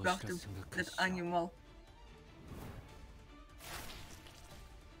 이상이 Debuff 무엇이라 that 생각하시오? animal.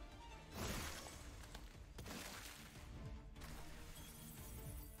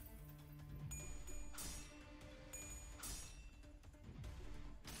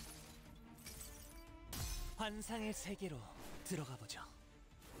 환상의 세계로 들어가 보죠.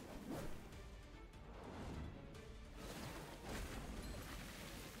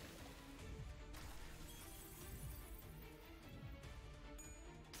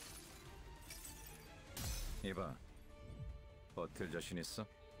 이봐, 버틸 자신 있어?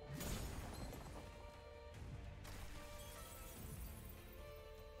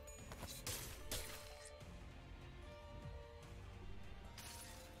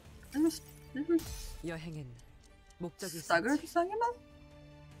 This is 여행엔 목적이 staggered 있었지. Sangyaman?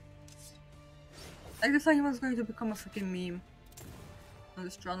 I guess Sangyaman's going to become a freaking meme on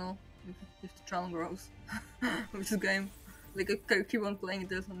this channel if the channel grows with this game. Like I keep on playing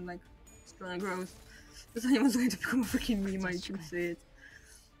this and like this channel grows. This Sangyaman's going to become a freaking meme, I can say it.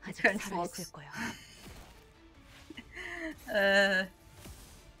 아직 Can't 살아있을 fox. 거야.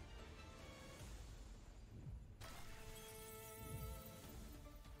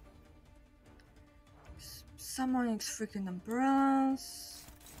 Summoning freaking umbrellas.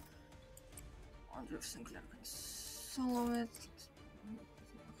 I wonder if Sinclair can solo it.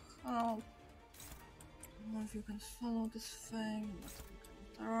 How? I don't know if you can solo this thing, but we can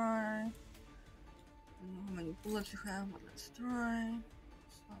try. I don't know how many bullets you have, but let's try.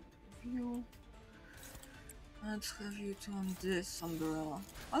 Start review. Let's have you two on this umbrella.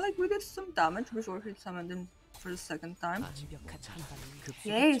 I like we did some damage before he summoned him for the second time. 완벽한 판단을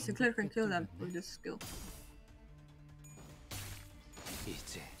위해. Yay, Sinclair can kill them with this skill.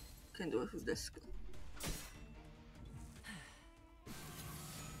 이제 Can do it with this skill.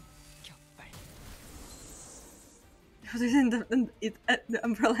 격발. Put it in the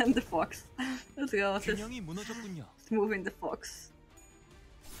umbrella and the fox. Let's go. Let's just 균형이 무너졌군요. move in the fox.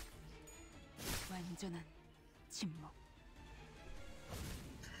 완전한 침묵.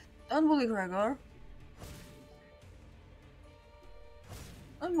 Don't bully Gregor.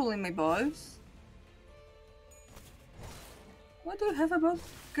 Don't bully my boys. What do you have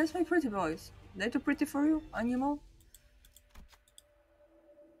against my pretty boys? They too pretty for you, animal?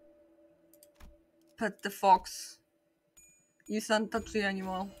 Pet the fox. You can't touch the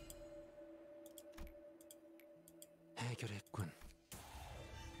animal. 해결했군.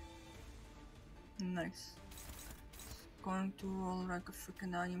 Nice. Going to roll like a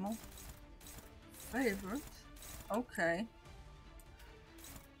freaking animal. Favorite? Okay.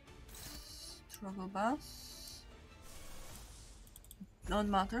 Struggle bass. Don't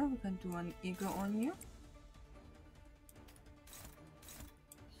matter, we can do an ego on you.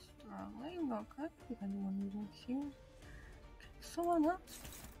 Struggling, okay. We can do an ego here. Can someone else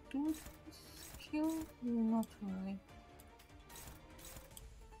do this skill? Not really.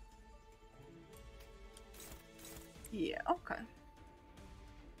 Yeah, okay.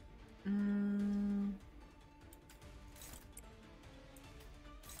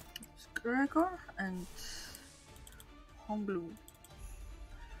 Gregor and Hongblu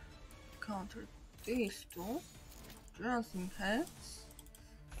counter these two. Just in case.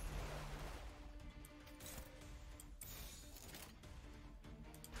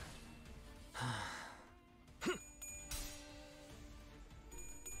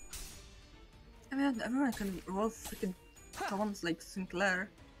 I mean, everyone can roll freaking tons like Sinclair.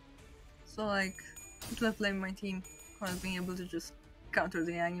 So like, I don't blame my team for not being able to just counter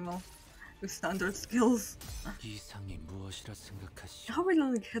the animal with standard skills. 이상이 무엇이라 생각하시오? How we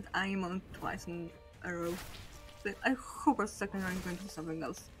only hit animal twice in a row. But I hope our second round is going to be something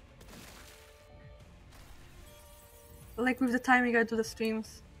else. Like with the timing I do the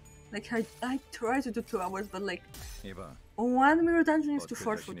streams, like I try to do 2 hours, but like 이봐, one mirror dungeon is Oh, too good,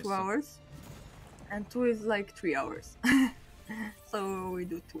 short I for should 2 miss hours, and 2 is like 3 hours. So we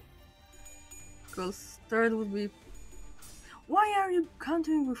do 2. Because third would be, why are you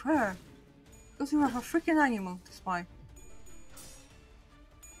countering with her? Because you are a freaking animal to spy.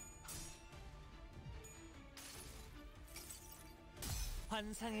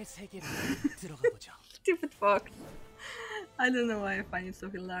 환상의 세계로 들어가 보죠. Stupid fuck. I don't know why I find it so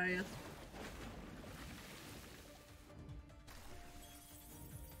hilarious.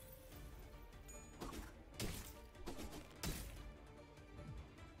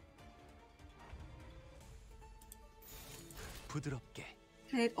 부드럽게.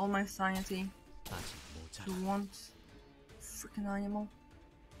 Hate all my sanity 아직 모자라. to want freaking animal.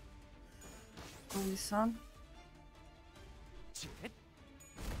 Holy son. 쯧!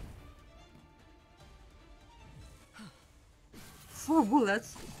 4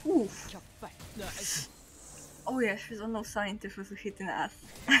 bullets? Oof. 격발. Oh yeah, she's a no scientist with a hitting ass.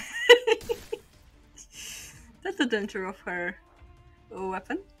 That's the danger of her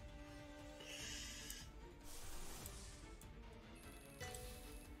weapon.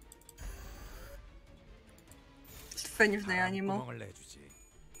 Just finish the animal. 구멍을 내주지.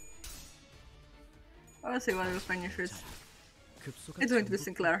 I'll see what will finish it. 급소가 It's going to be 전부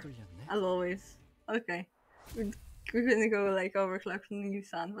Sinclair. 뚫렸네. As always. Okay. We're gonna go like overclock from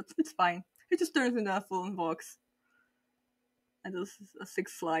Yusan, but it's fine. He just turns into a full box. And does a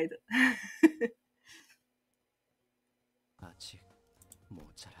 6 slide. 아직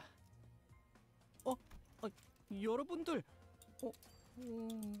모자라. 여러분들,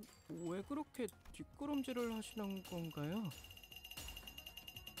 왜 그렇게 뒷걸음질을 하시는 건가요?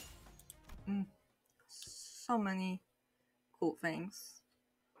 So many cool things.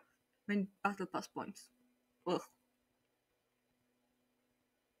 I mean, battle pass points. Ugh.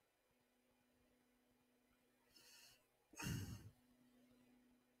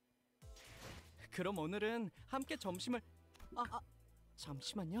 그럼 오늘은 함께 점심을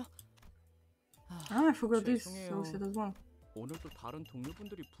잠시만요. I forgot this. 죄송해요. So sad as well. 오늘도 다른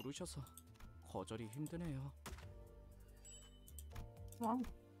동료분들이 부르셔서 거절이 힘드네요. Wow.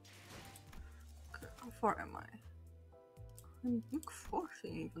 Okay, how far am I? I'm like 40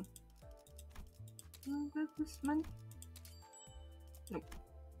 even. Can I get this many? Nope.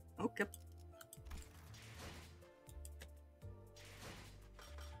 Okay.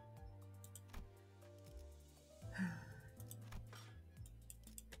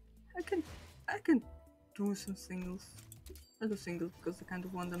 I can do some singles. I do singles because I kind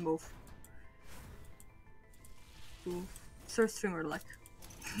of want them both to start streamer like.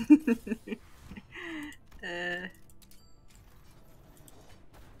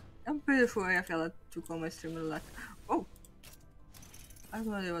 I'm pretty sure I feel like to call my streamer like. Oh! I have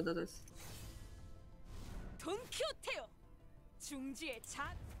no idea what that is. 돈키호테요. 중지의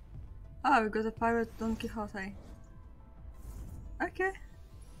잣. Ah, we got a pirate Don Quixote. Okay.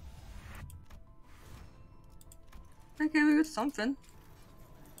 Okay, we got something.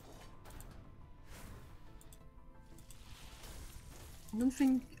 I don't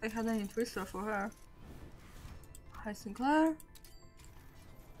think I had any twister for her. Hi Sinclair.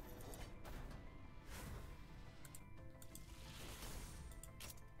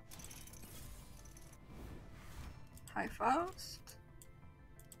 Hi Faust.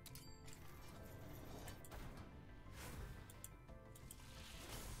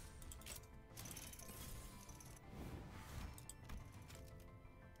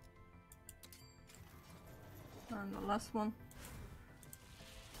 And the last one.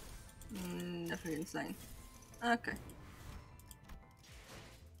 Definitely insane. Okay.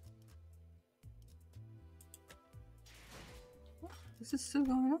 Is it still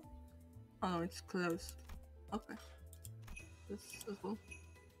going on? Oh no, it's closed. Okay. This as well.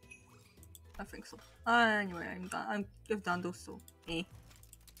 I think so. Anyway, I'm done. I've done those, so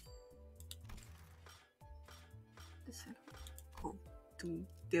This thing. Cool. To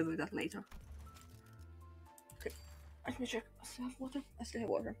deal with that later. Okay. Let me check. I still have water. I still have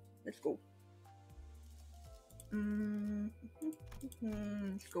water. Let's go.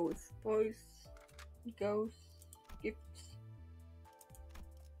 Let's go with boys, ghosts, gifts.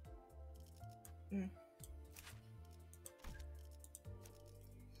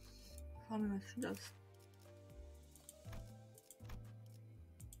 How much does?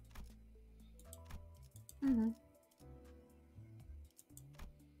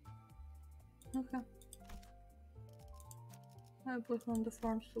 Okay. I put her on the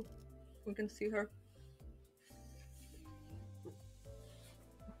farm so we can see her.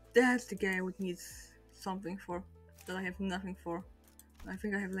 That's the guy I would need something for that I have nothing for. I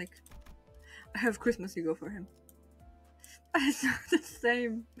think I have Christmas Ego for him. But it's not the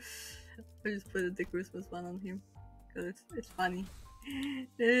same. I just put the Christmas one on him because it's funny.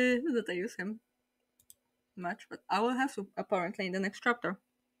 Not that I use him much, but I will have to apparently in the next chapter.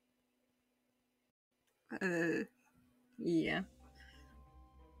 Yeah.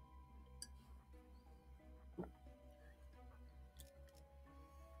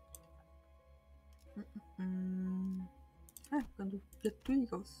 I'm gonna get 2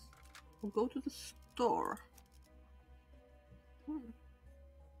 egos. We'll go to the store.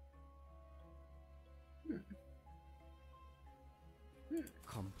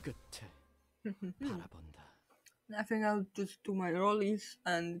 검 끝에 바라본다. I think I'll just do my rollies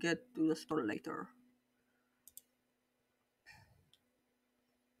and get to the store later.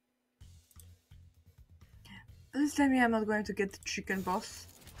 Please tell me I'm not going to get the chicken boss,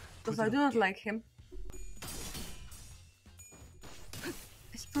 because I do not like him.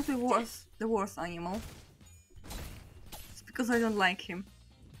 It's probably the worst animal. It's because I don't like him.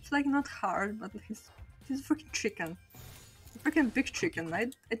 It's like not hard, but he's a freaking chicken. A freaking big chicken.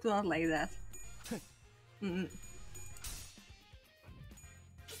 I do not like that.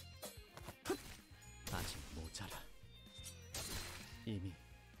 아직 모자라. 이미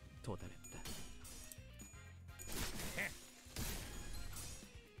도달했다.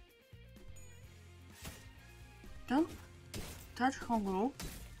 Don't touch Hongru.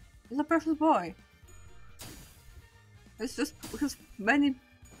 He's a precious boy. It's just because many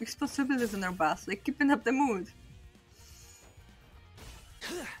responsibilities in our past, like keeping up the mood.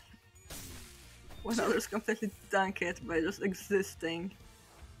 When others completely dunk it by just existing.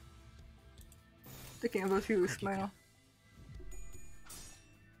 Thinking about you, Ismail.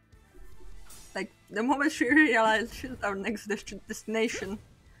 Like, the moment she realized she's our next destination,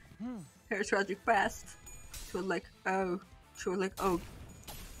 her tragic past, she was like, oh,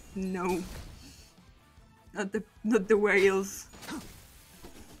 no. Not the whales.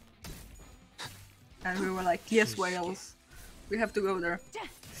 And we were like, yes, whales. We have to go there.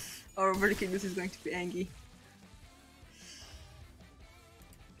 Or Verticus is going to be angry.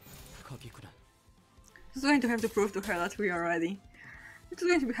 거기구나. Just going to have to prove to her that we are ready. It's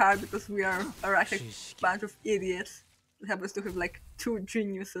going to be hard because we are a racket bunch of idiots that happens to have like 2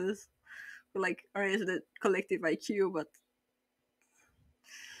 geniuses who like raise the collective IQ, but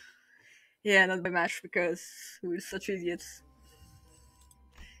yeah, not by much because we're such idiots.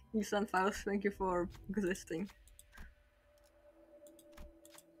 You Sunflower, thank you for existing.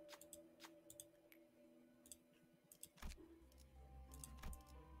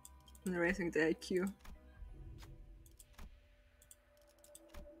 And raising the IQ.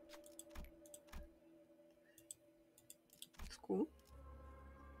 It's cool.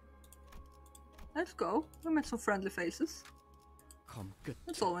 Let's go. We met some friendly faces. 검 끝에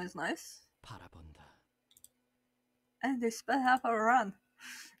That's always nice. 바라본다. And they sped up our run.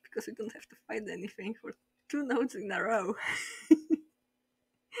 Because we don't have to fight anything for 2 notes in a row.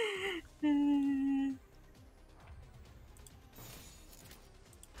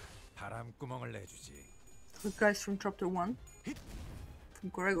 바람구멍을 내주지. The guys from chapter 1.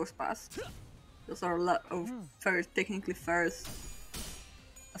 From Corrego's past. Those are a lot of technically first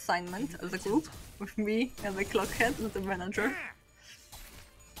assignment as a group. With me and the clockhead as the manager.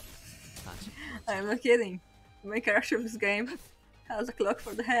 I'm not kidding. The main character of this game has a clock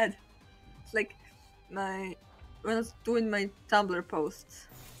for the head. It's like when I was doing my Tumblr posts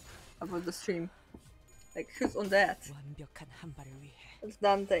about the stream. Like, who's on that? It's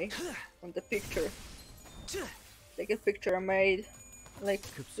Dante on the picture. Take a picture I made, like,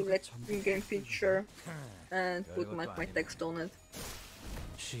 do like in-game picture, and put my text on it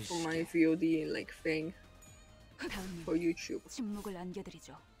for my VOD like thing for YouTube. 침묵을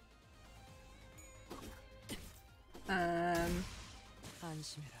안겨드리죠.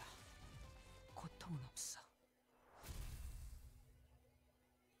 안심해라. 고통은 없어.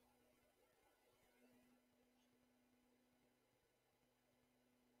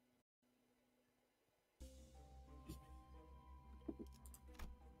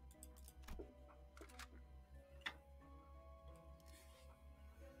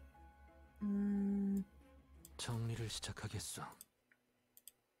 정리를 시작하겠어.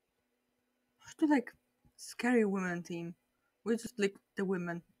 What's the like scary women team? We just like the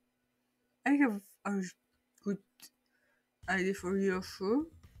women. I have a good idea for Yoshu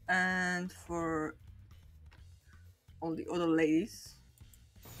and for all the other ladies.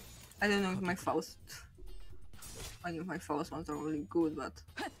 I don't know if my Faust. I know my Faust ones are really good, but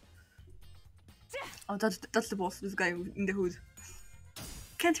oh, that's the boss. This guy in the hood.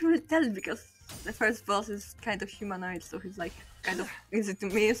 Can't really tell because the first boss is kind of humanoid, so he's like kind of easy to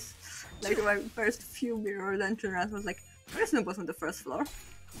miss. Like my first few mirror dungeon runs was like, there's no boss on the first floor.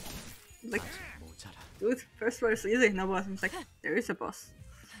 Like, dude, first floor is easy, no boss. It's like, there is a boss.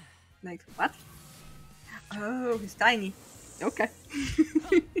 Like, what? Oh, he's tiny. Okay.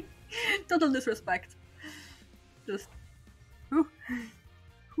 Total disrespect. Just, who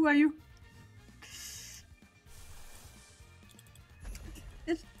are you?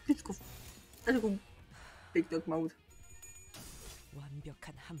 Let's go. Let's go. Big dog mode.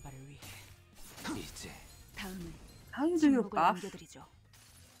 완벽한 한 발을 위해. 이제 다음은 How do you do your 침묵을 buff? 안겨드리죠.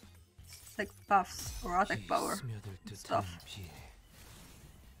 Like buffs or attack power 스며들 듯한 stuff. 비에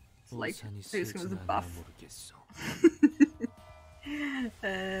It's like 우산이 using the 슬진 buff. 않아 모르겠어.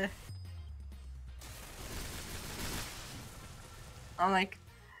 I'm like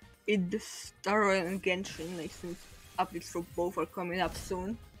in the Star Royal and Genshin, like since updates for both are coming up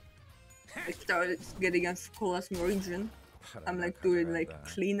soon. I started getting a Colasm region. I'm like doing like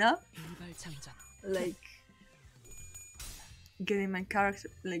cleanup, 일발장전. like getting my character,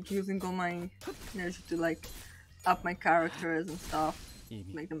 like using all my energy to like up my characters and stuff,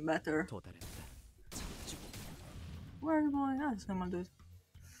 이미 make them better. 도달했다. Where are you going? Ah, it's normal dude.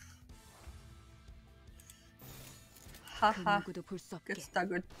 그 Haha, 누구도 볼 수 없게. get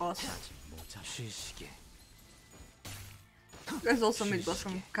staggered boss. 아직 모자라. 쉬시게. There's also mid boss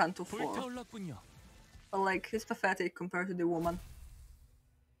from Canto 4. 불타올랐군요. But like, he's pathetic compared to the woman.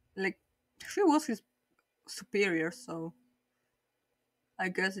 Like, she was his superior, so I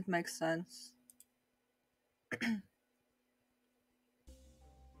guess it makes sense.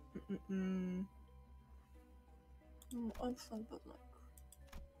 Mm-mm. Also, but like,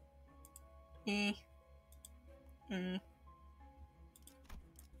 eh, mm.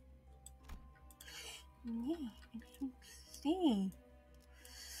 Yeah, I don't see.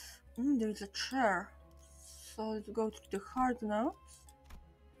 There's a chair. So let's go to the hard notes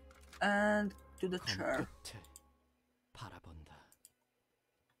and to the 검 chair. 끝을 바라본다.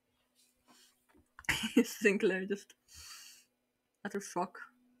 Sinclair just utter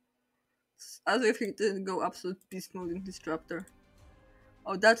shock. As if he didn't go absolute beast mode in this chapter.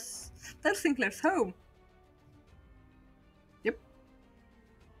 Oh, that's Sinclair's home. Yep.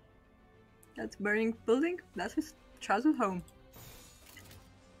 That burning building, that's his childhood home.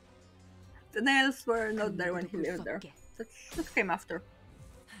 The nails were not there when he lived there. That came after.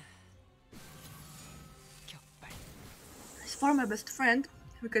 격발. His former best friend,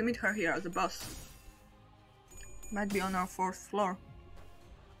 we can meet her here as a boss. Might be on our 4th floor.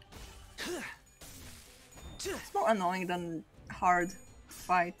 It's more annoying than hard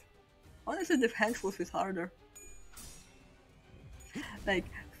fight. Honestly, the henchwolf is harder. Like,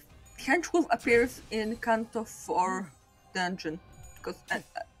 henchwolf appears in Canto 4 dungeon, because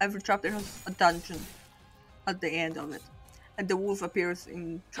every chapter has a dungeon at the end of it, and the wolf appears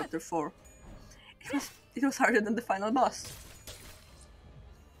in chapter 4. It was harder than the final boss,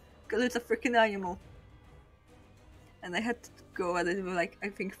 because it's a freaking animal, and I had to go at it with like I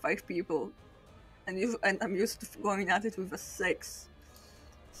think 5 people, and I'm used to going at it with a 6.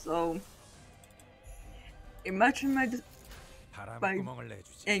 So imagine my 바람구멍을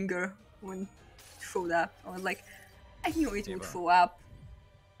내주지. anger when it showed up. I was like, I knew it would show up,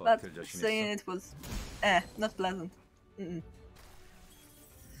 but 버틸 자신 saying 있어? it was not pleasant.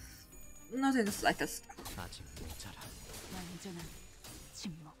 Not in the slightest. 아직 모자라. 완전한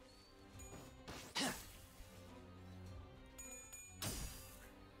침묵.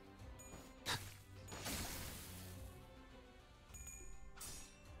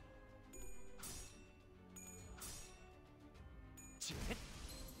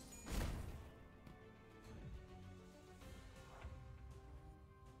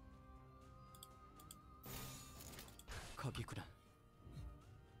 거기구나.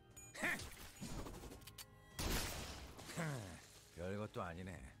 별것도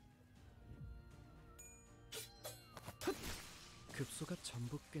아니네. 급소가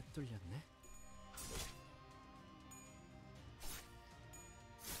전부 꿰뚫렸네.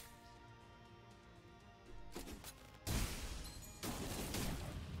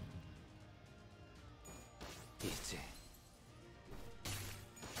 이제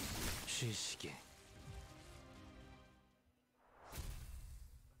쉬시게.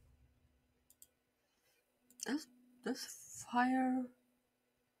 Does fire?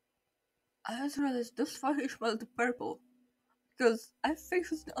 I just realized does fire smell the purple? Because I think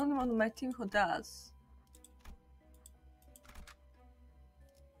he's the only one on my team who does.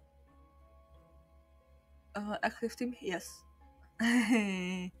 Active team, yes.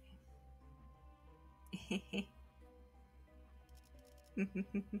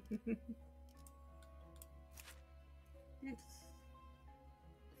 It's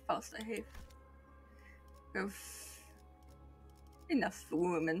fast I have enough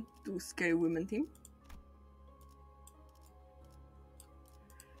women to scare women team.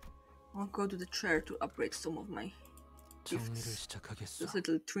 I'll go to the chair to upgrade some of my 정리를 gifts. 시작하겠어. Those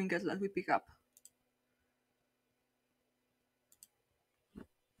little trinkets that we pick up.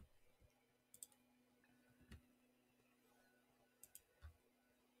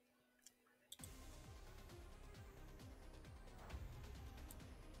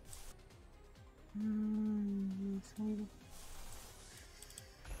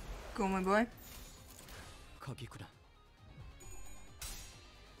 Go, my boy. 거기구나.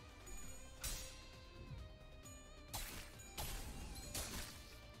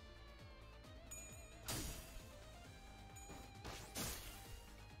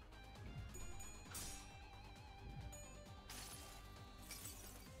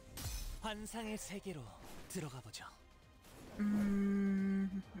 환상의 세계로 들어가 보죠.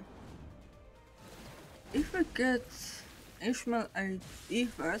 If we get Ishmael ID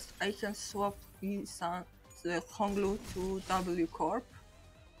first, I can swap the Honglu to W Corp.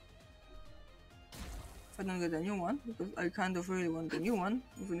 If I don't get a new one, because I kind of really want the new one,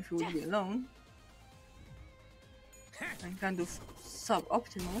 even if it would be alone. I'm kind of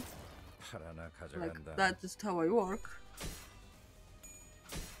suboptimal. 하나 Like, 가져간다. that's just how I work.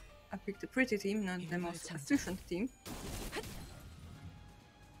 I picked a pretty team, not the most efficient team.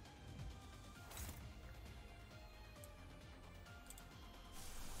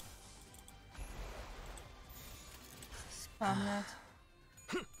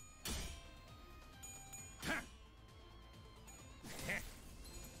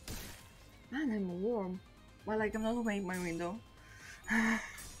 Well, like, I'm not opening my window. I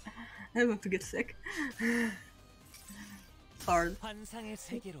don't want to get sick. It's hard. 환상의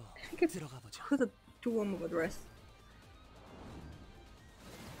세계로 think 들어가 보죠. Put a 2 move address.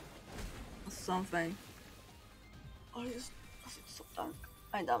 Or something. Or just because it's so dark.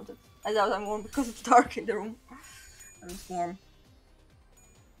 I doubt it. I doubt I'm warm because it's dark in the room. And it's warm.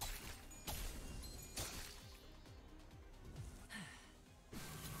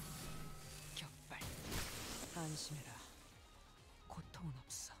 격발. 안심해라. 고통은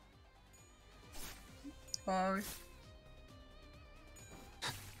없어. Sorry.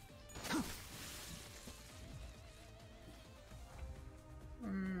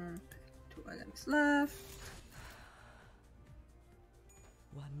 Two enemies left.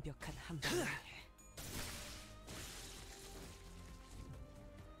 완벽한 한 방을 해.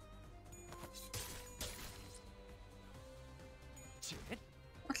 쯧!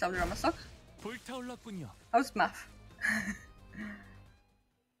 What's up, drama suck? 불타올랐군요. How's math?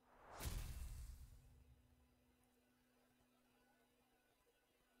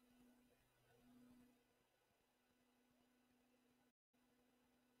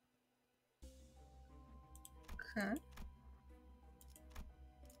 Okay.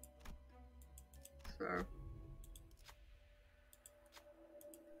 So.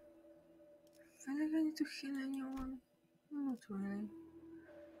 Feel like I need to heal anyone? Not really.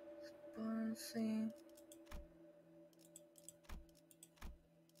 Balancing.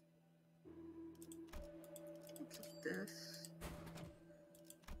 What's this?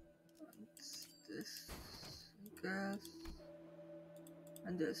 What's this? I guess.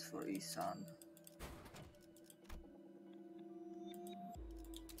 And this for Isan.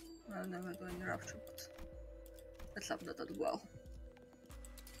 I'll never go in the rapture, but let's have that as well.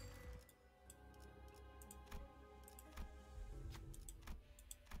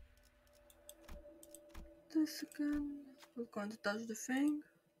 This again. We're going to touch the thing.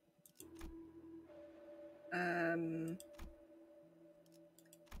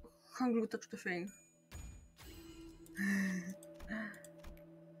 Hungry will touch the thing.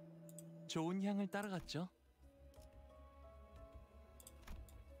 좋은 향을 따라갔죠.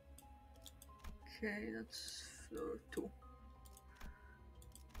 Okay, that's floor 2.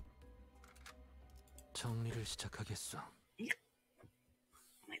 정리를 시작하겠어.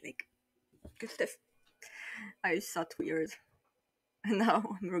 My leg. Get stiff. I sat weird. And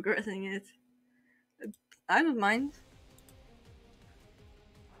now I'm regretting it. I don't mind.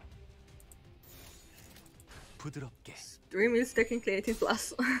 부드럽게. Dream is technically 18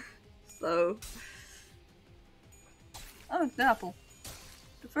 plus. So. Oh, the apple.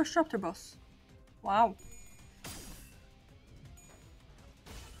 The first chapter boss. Wow.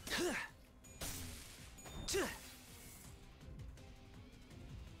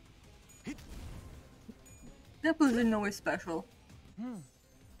 The apple is in no way special.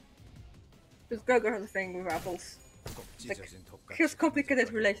 Because Gregor has a thing with apples. 꼭 찢어진 독같이 Here's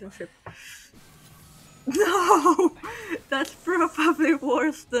complicated relationship. No! That's probably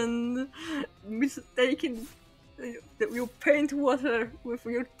worse than mistaking that you paint water with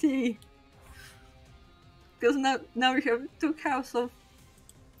your tea. Because now you have 2 cups of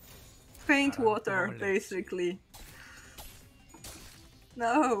paint water, basically.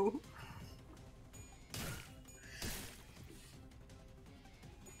 No.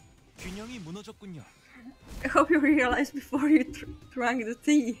 균형이 무너졌군요. I hope you realized before you drank the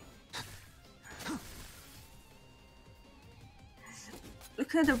tea.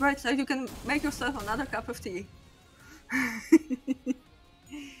 Look at the bright side, you can make yourself another cup of tea.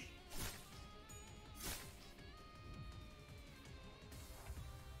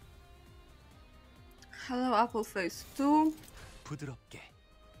 Hello, Apple Face 2. 부드럽게.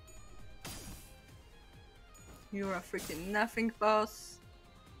 You're a freaking nothing boss.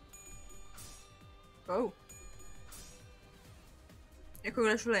 Oh. Yeah,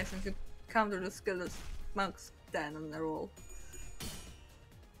 congratulations, you countered the skill as monks 10 on the roll.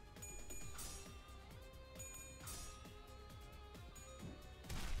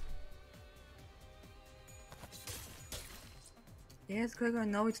 Yes, Gregor, I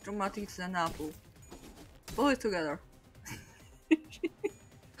know it's dramatic, it's an apple. Pull it together.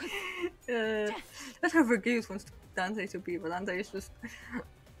 That's how Vergilius wants Dante to be, but Dante is just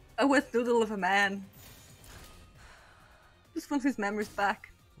a wet noodle of a man. Just wants his memories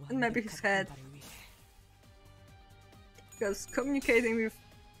back, and maybe his head. Because communicating with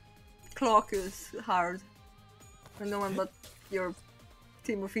Clock is hard, and no one but your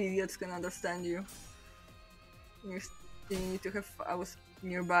team of idiots can understand you. You need to have hours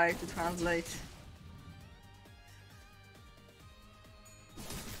nearby to translate.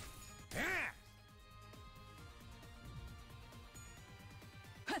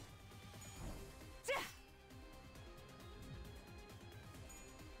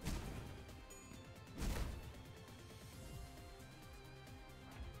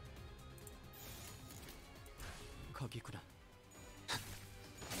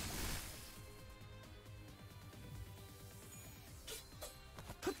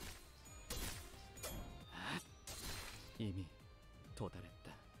 이미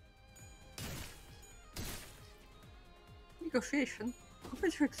도달했다. Negotiation? How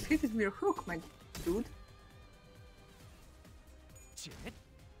much you succeeded with your hook, my dude? 젯.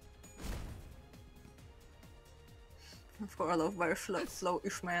 For a love very slow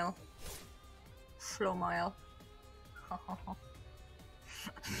Ishmael. Slow mile.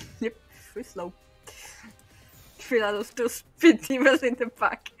 Yep, very slow. 3 out of 2 speed demons in the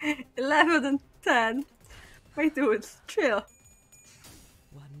pack. 11 and 10. My dudes, chill.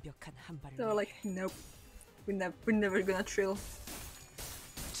 완벽한 한 발을 They were like, nope. We're never gonna chill.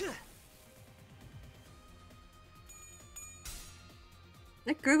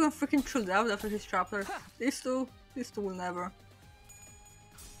 Like, Gergon freaking chilled out after his chapter. These two will never.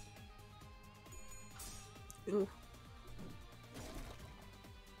 Ew.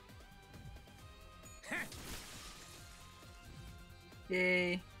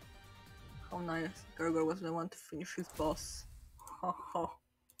 Yay. How nice. Gergon was the one to finish his boss. Ha ha.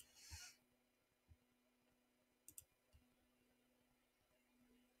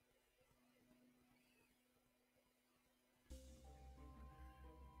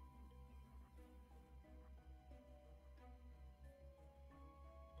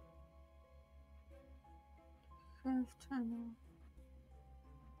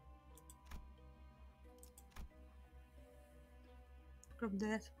 Grab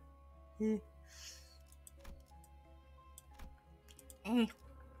that. Yeah.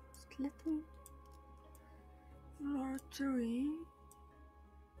 Skeleton. Lottery.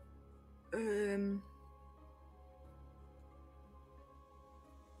 I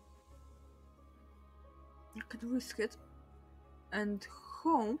could risk it and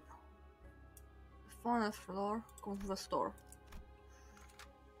hope the finance floor comes with a store.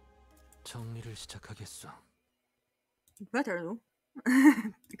 정리를 시작하겠어. Better though,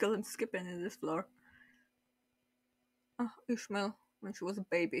 because I'm skipping in this floor. Ah, Ishmael, when she was a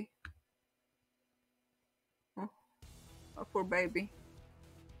baby. Oh, a poor baby.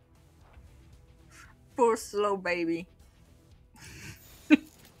 Poor slow baby.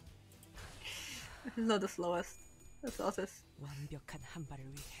 He's not the slowest. The fastest. 완벽한 한 발을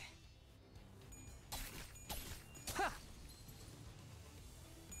위해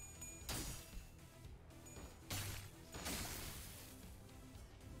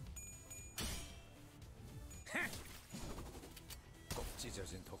꼭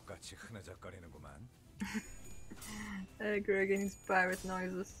찢어진 독같이 흐느적거리는구만. Greg and his pirate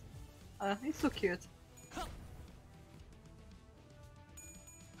noises. He's so cute.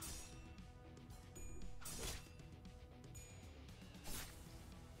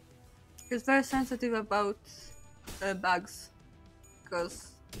 He's very sensitive about bags,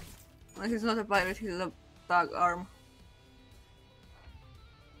 because when he's not a pirate, he's a bag arm.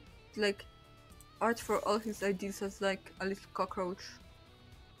 Like, art for all his ideas has like a little cockroach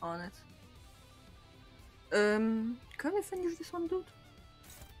on it. Can I finish this one, dude?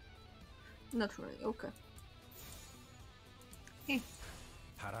 Not really, okay.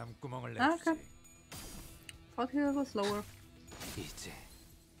 바람구멍을 아, 내주지. okay. Thought he was slower. 이제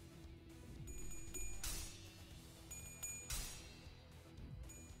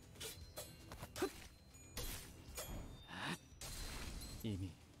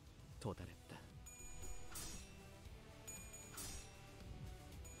이미 도달했다.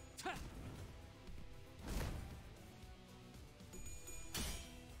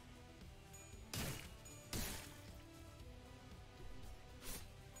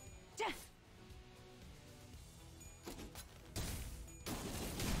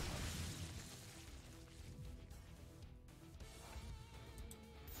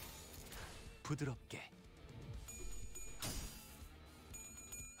 부드럽게.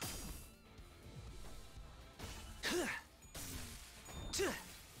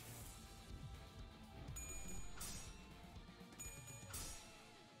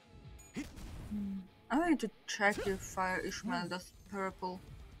 I need to check if Fire Ishmael does purple.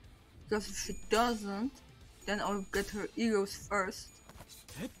 Because if she doesn't, then I'll get her egos first.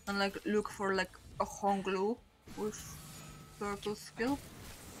 And like look for like a Honglu with purple skill.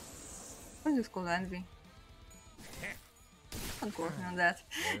 What is this called? Envy. I'm working on that.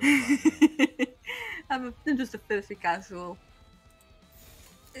 I'm just a filthy casual.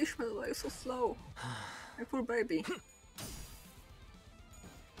 Ishmael, why are you so slow? My poor baby.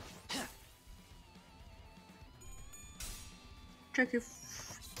 Check if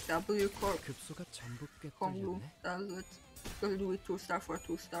W Corp 급소가 전부 Honglu 꿰뚫렸네. does it. Because do it 2-star for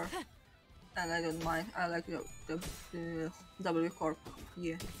 2-star. And I don't mind. I like the W Corp.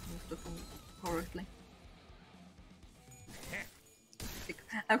 Yeah, most of them correctly.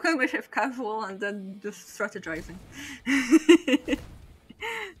 I'm calling myself casual and then just strategizing.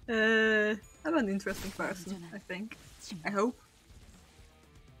 I'm an interesting person, I think. I hope.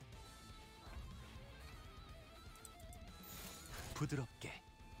 부드럽게.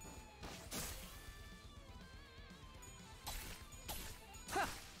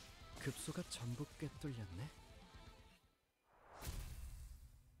 급소가 전부 꿰뚫렸네.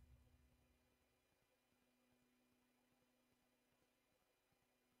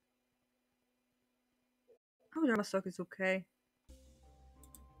 Oh, Yamasak is okay.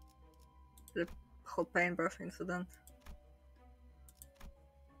 The whole pain breath incident.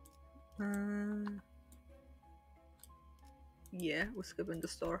 Yeah, we're skipping the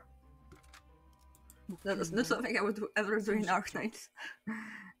store. That's not something I would ever do in Arc Knights.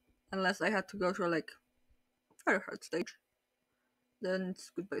 Unless I had to go through like very hard stage. Then it's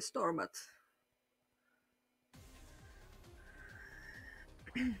goodbye store, but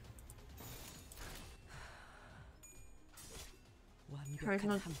he's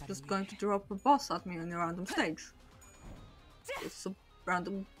not just going to drop a boss at me on a random stage. It's some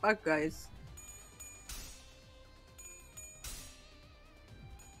random bad guys.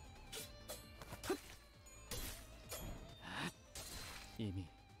 이미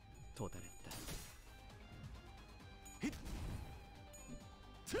도달했다.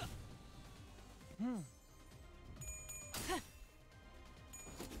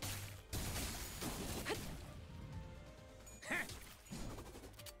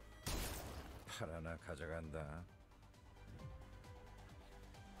 팔 하나 가져간다.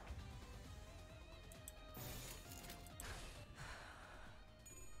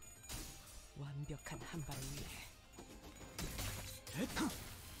 완벽한 한 발을 위해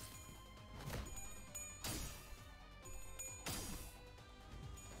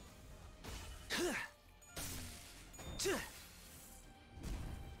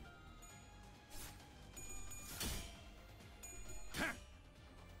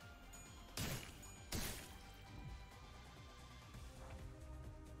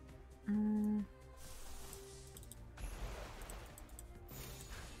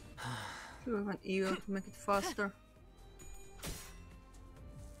We have an eagle to make it faster.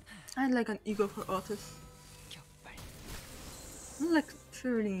 I'd like an eagle for Otis. 격발. I'm like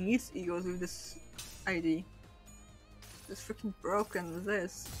truly needs eagles with this ID. It's freaking broken with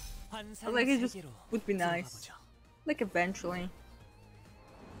this. But like it just would be nice. Like eventually.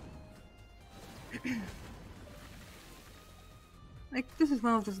 Like this is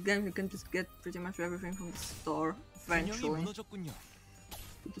one of those games you can just get pretty much everything from the store eventually.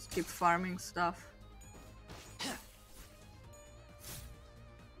 You just keep farming stuff.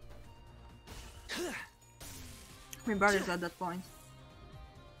 My brother's at that point.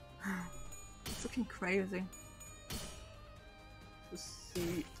 It's freaking crazy. To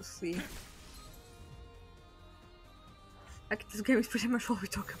see. Like this game is pretty much all we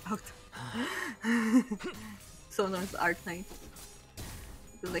talk about. So no, it's Arc Knight.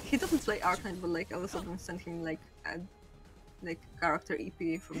 Like he doesn't play Arc Knight, but like I was often send him like a character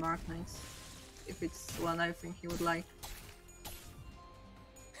EP from Arc Knights if it's one I think he would like.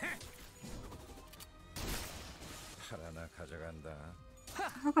 팔 하나 가져간다.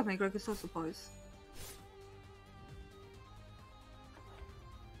 How come my Greg is also poised?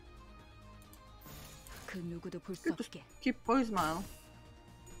 그 누구도 볼 수 Just 없게. keep poismile.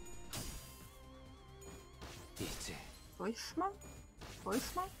 이제 Poismile?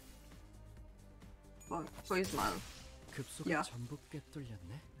 Poismile? Poismile. 급소가 Yeah. 전부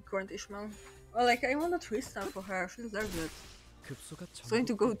꿰뚫렸네. Current Ishmael. Well, like I want a 3-star for her. She's very good. 급소가 It's going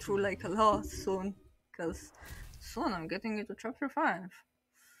to 전부 go through like a lot soon, because soon I'm getting into chapter 5.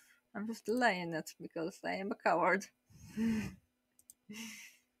 I'm just delaying it because I am a coward.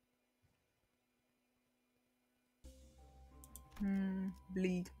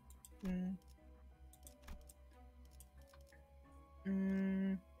 Bleed.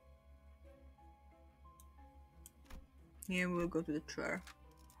 Yeah, we'll go to the chair.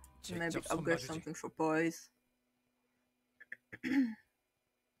 Maybe 직접 upgrade 손봐주지. something for boys.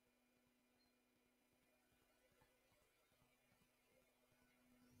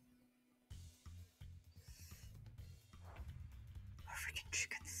 Freaking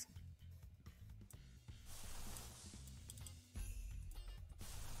chickens.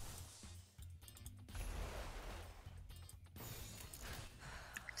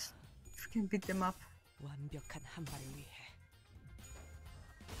 Just freaking beat them up. 완벽한 한 발을 위해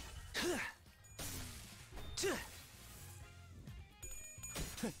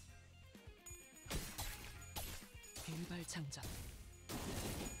일발 장전.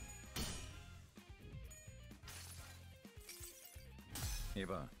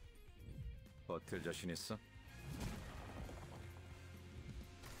 이봐, 버틸 자신 있어?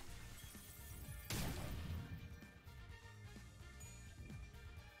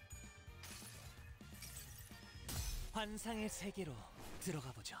 환상의 세계로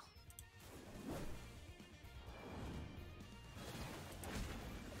들어가 보죠.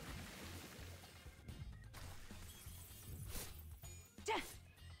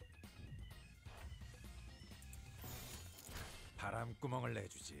 바람구멍을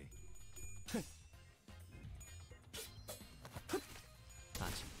내주지.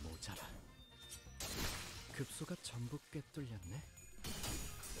 아직 모자라. 급소가 전부 꿰뚫렸네.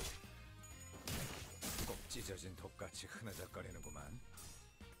 꼭 찢어진 독같이 흐느적거리는구만.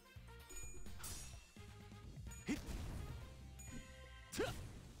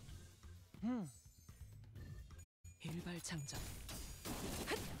 일발장전.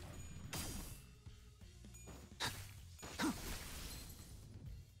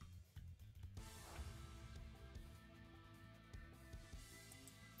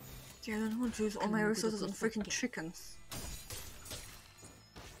 Yeah, I don't want to use all my resources on freaking chickens.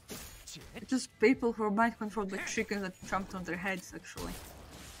 It's just people who are mind controlled by chickens that jumped on their heads, actually.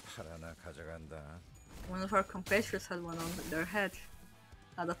 팔 하나 가져간다. One of our compatriots had one on their head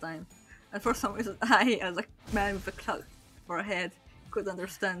at the time. And for some reason, I, as a man with a cloak for a head, could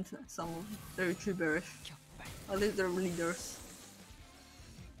understand some of their gibberish. 격발. At least their leaders.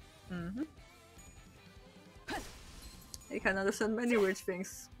 I can understand many weird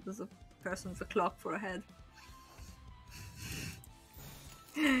things as a person with a clock for a head.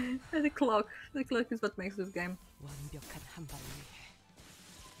 And the clock is what makes this game. 완벽한 한 발을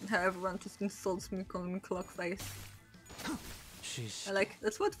위해. How everyone just insults me, calling me clock face. 쉬시.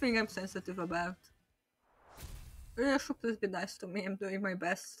 That's one thing I'm sensitive about. Really should please be nice to me, I'm doing my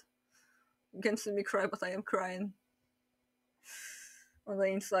best. You can see me cry, but I am crying. On the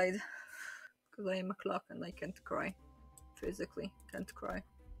inside. Because I am a clock and I can't cry. Physically, can't cry.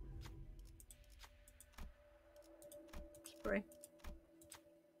 Spray.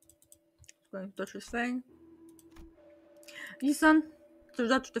 Just going to touch his thing. Ethan, to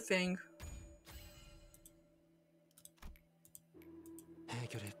touch the thing.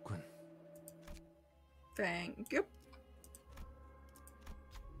 해결했군. Thank you.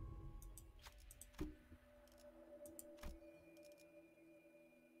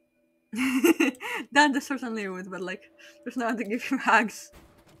 That certainly would, but there's no one to give him hugs.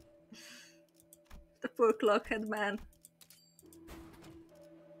 The poor clockhead man.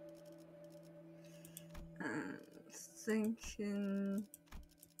 Thinking.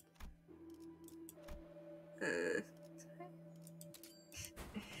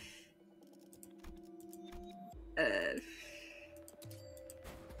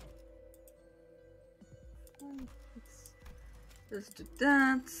 Let's do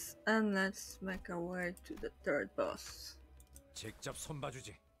that, and let's make our way to the third boss. 직접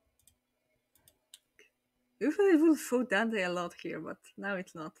손봐주지. Usually it will show Dante a lot here, but now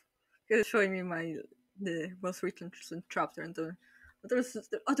it's not. It's showing me the most recent chapter and the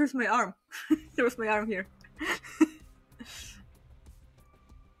there's my arm. There was my arm here.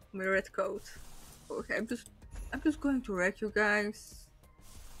 My red coat. Okay, I'm just going to wreck you guys.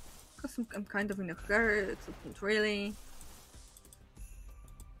 Cause I'm kind of in a hurry, it's not really.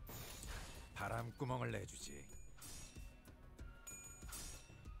 바람구멍을 내주지.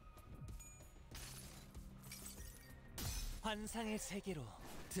 환상의 세계로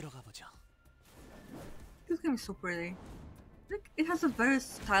들어가 보죠. This game is so pretty. It has a very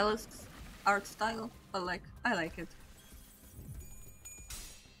stylish art style, but I like it.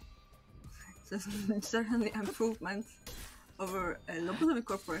 It's certainly improvement over Lobotomy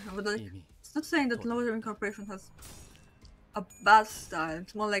Corporation, but it's not saying that Lobotomy Corporation has a bad style.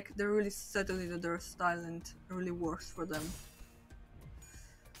 It's more like they're really settled into their style and it really works for them.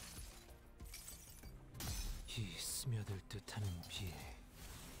 이 스며들 듯한 비.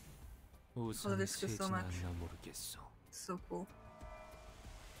 Oh, 우선 this is so 새진 much. 않나 모르겠어. So cool.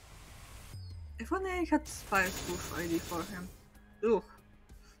 If only I had Spire Push ID for him. Ugh.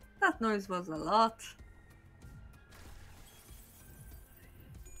 That noise was a lot.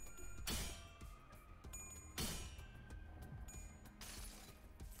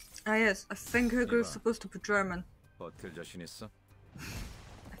 Ah yes, I think Hugo is supposed to be German. 버틸 자신 있어?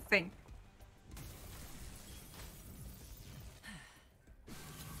 I think.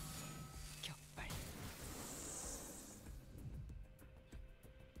 격발.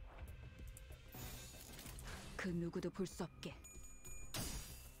 그 누구도 볼 수 없게.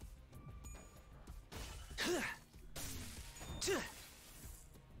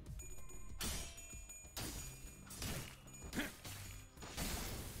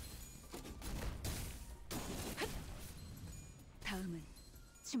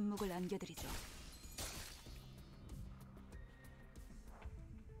 침묵을 안겨드리죠.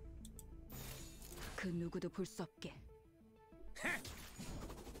 그 누구도 볼 수 없게.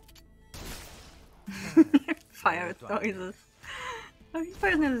 Fire noises. I think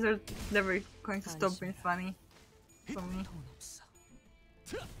fire noises are never going to stop being funny for me. 돈 없어.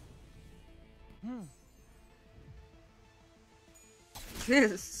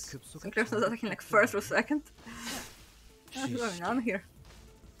 Jesus. Sinclair's not attacking like first or second. What's going on here?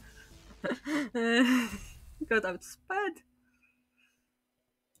 Got outsped.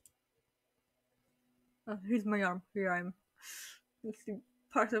 Oh, here's my arm. Here I am. Let's see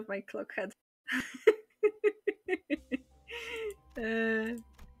part of my clock head.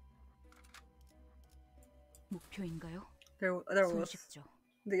 목표인가요? There was 손쉽죠.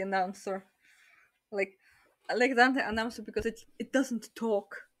 the announcer. Like, I like that announcer because it doesn't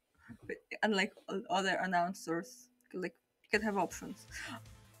talk. Unlike other announcers. Like, you can have options.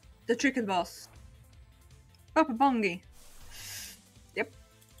 The chicken boss. Papa Bongi. Yep.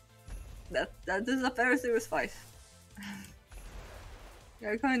 That is a very serious fight.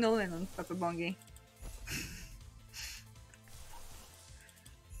 You're going all in on Papa Bongi.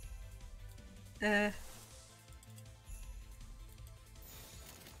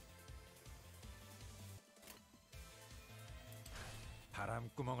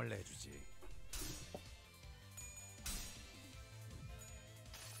 바람구멍을 내주지.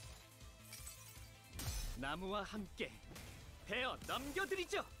 나무와 함께 베어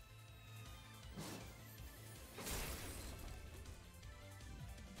넘겨드리죠.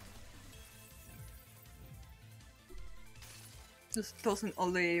 Just tossing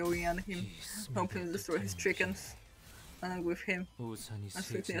all the AoE on him, hoping to destroy his chickens. And I'm with him 우산이 as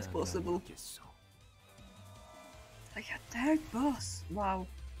quickly 세지 as possible. 않겠소. Like a third boss! Wow.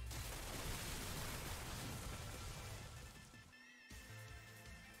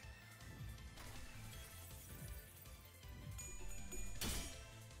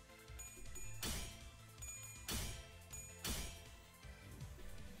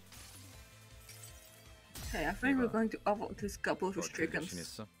 Okay, I think we're going to upload this couple of his 어떻게 chickens. 자신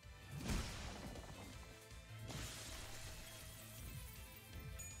있어?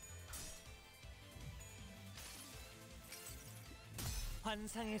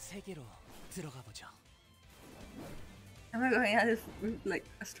 환상의 세계로 들어가 보죠. Am I going at this with like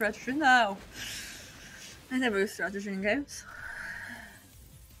a strategy now? I never use strategy in games.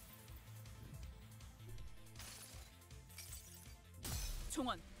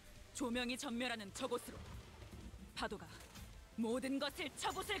 총원, 조명이 전멸하는 저곳으로. 파도가 모든 것을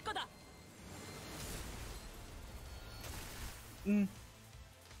쳐부술 거다.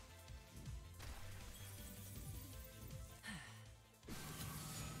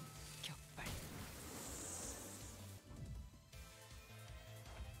 격발.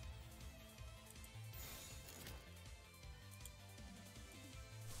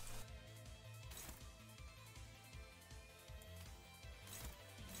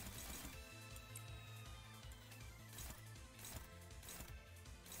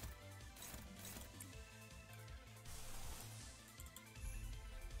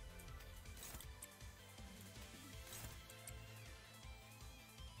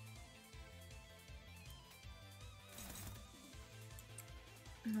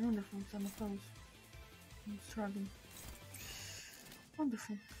 Wonderful, son of those. I'm struggling.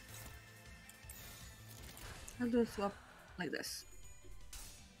 Wonderful. I'll do a swap like this.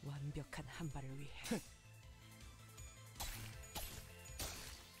 완벽한 한 발을 위해.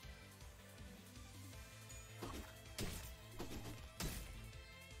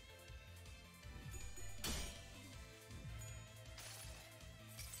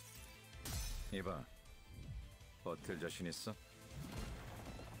 이봐, 버틸 자신 있어?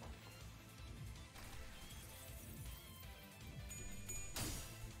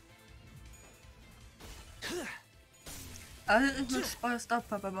 I didn't even spice up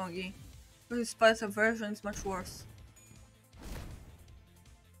Papa Bongi. But his spice up version is much worse.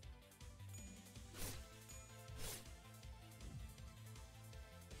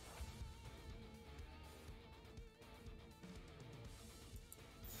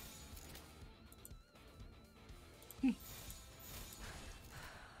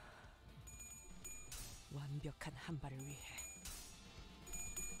 완벽한 한 발을 위해.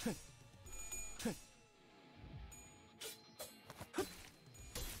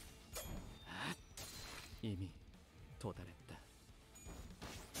 이미 도달했다.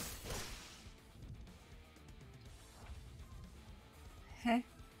 Hey.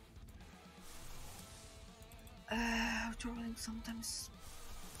 Drawing sometimes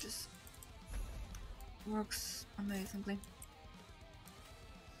just works amazingly.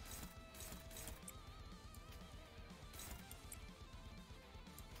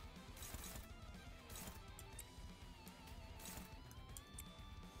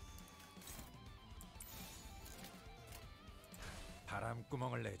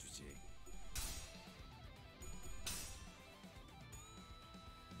 바람구멍을 내주지.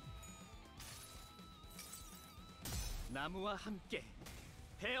 나무와 함께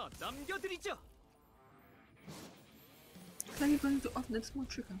베어 넘겨드리죠. Are you going to off that small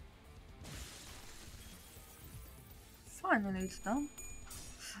chicken? Finally, it's done.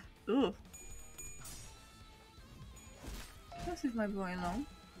 Ugh. Let's leave my boy alone.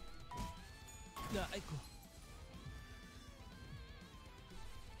 야, 아이고.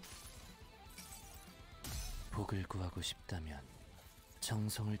 복을 구하고 싶다면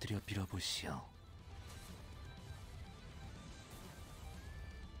정성을 들여 빌어보시오.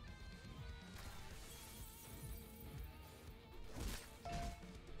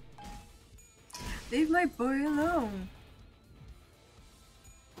 Leave my boy alone.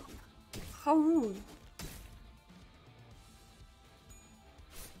 How rude.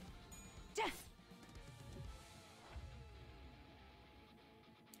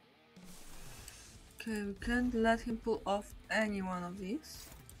 Okay, we can't let him pull off any one of these.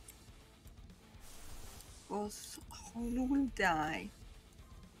 Or Honglu will die.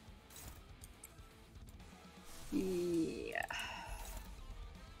 Yeah.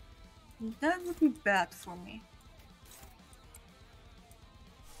 That would be bad for me.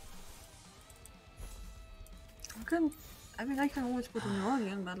 I mean, I can always put an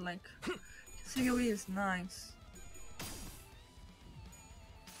Orion, but like, COE is nice.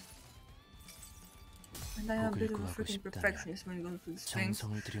 And I am a bit of a freaking perfectionist when it comes to these things.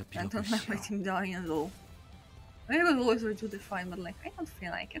 I don't like my team dying at all. I will always redo the fight, but like, I don't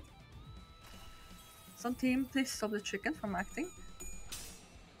feel like it. Some team, please stop the chicken from acting.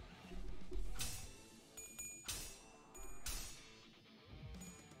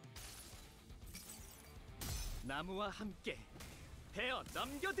 나무와 함께 베어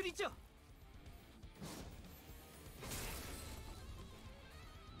넘겨드리죠.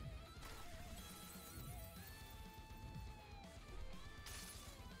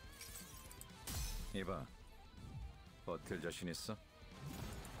 이봐, 버틸 자신 있어?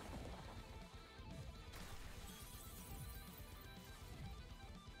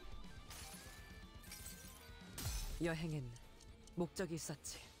 여행엔 목적이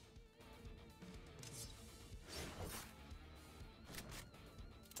있었지.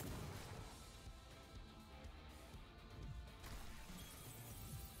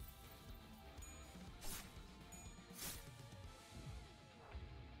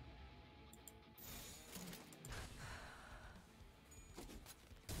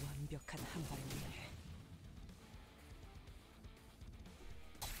 완벽한 한 발을 위해.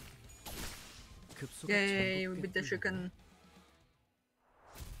 Yay, we beat the chicken.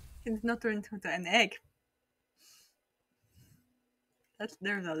 He did not turn into an egg.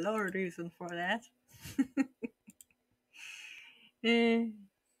 There's a lot of reason for that. It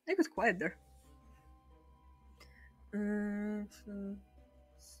was quiet there. So,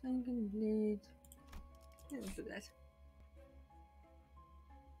 second bleed. Let's do that.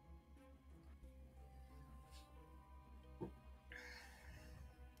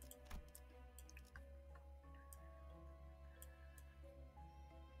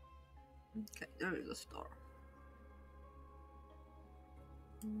 Okay, there is a star.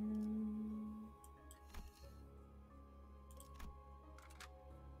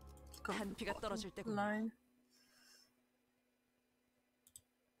 한피가 떨어질 때군. Line.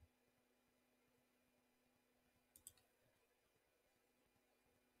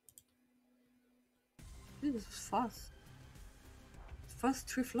 This is fast. First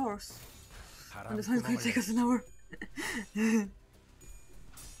 3 floors. And this one's gonna take us an hour.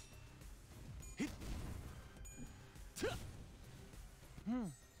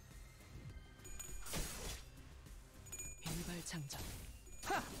 일발장전.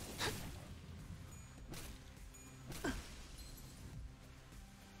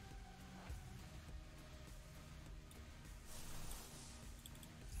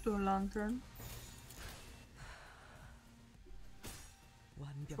 To a lantern.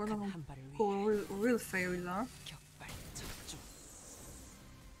 For 완벽한 the 한 발을 위해. who real fairies are. 격발 적중.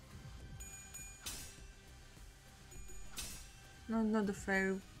 Not the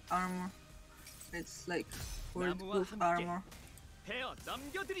fairy armor. It's like bulletproof armor. 베어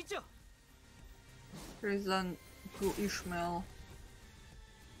넘겨드리죠. There is a blue Ishmael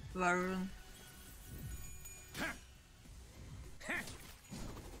version.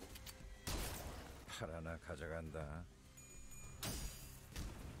 팔 하나 가져간다.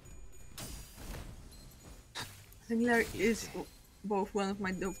 Singler is both one of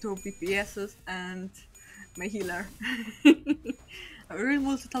my top DPSs and my healer. A real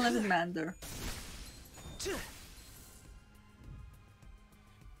multi-talented man there.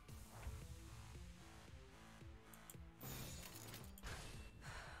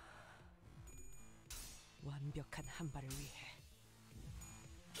 완벽한 한 발을 위해.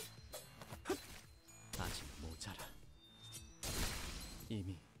 아직 모자라.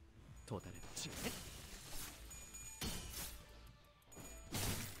 이미 도달했지.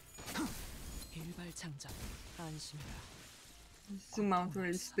 일발 장전. 안심해라. Zoom out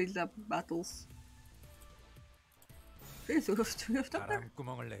really speeds up battles. Really, so you have that there?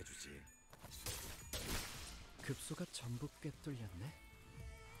 바람구멍을 내주지. 급소가 전부 꿰뚫렸네.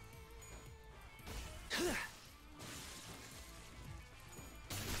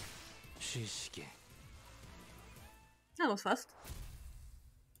 쉬시게. That was fast.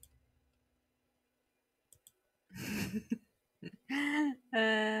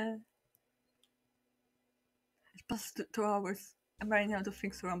 It passed 2 hours. I'm running out of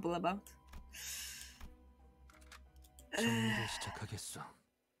things to rumble about. 정리를 시작하겠어.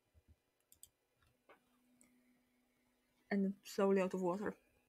 And slowly out of water.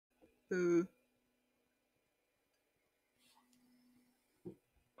 Boo.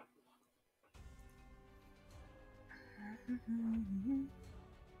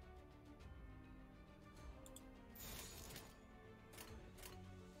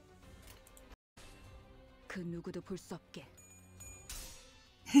 그 누구도 볼 수 없게.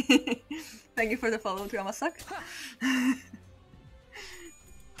 Thank you for the follow, Yamasak.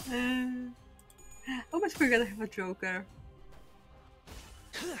 I almost forget I have a Joker.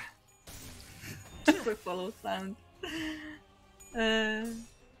 Quick follow sound.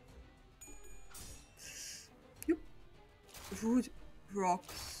 Yep. Wood,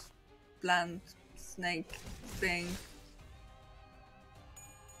 rocks, plant, snake, thing.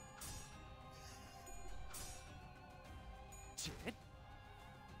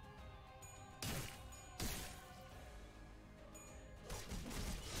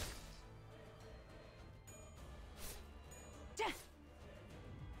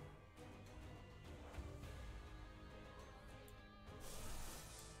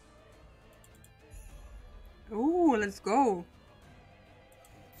 Ooh, let's go.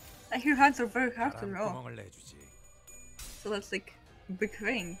 I hear hands are very hard to draw. 바람구멍을 내주지. So that's like a big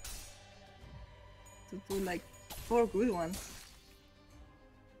thing. To do like 4 good ones.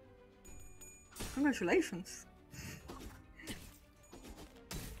 Congratulations.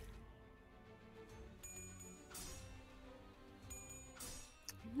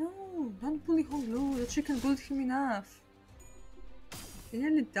 No, don't bully Honglu. The chicken bullied him enough. He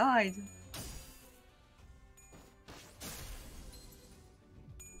nearly died.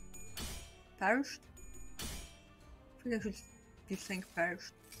 Perished? I think I should be saying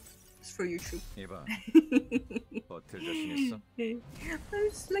perished. It's for YouTube. 이봐. 버틸 자신 있어? Well,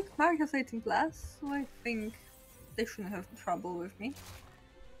 it's like Mark has 18 plus, so I think they shouldn't have trouble with me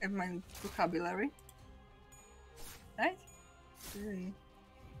and my vocabulary. Right? I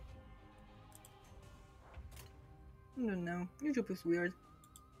don't know. YouTube is weird.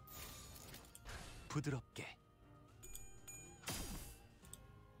 부드럽게.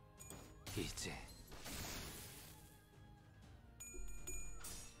 이제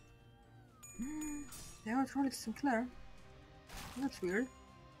They are totally Sinclair. That's weird.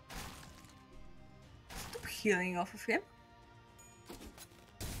 Stop healing off of him.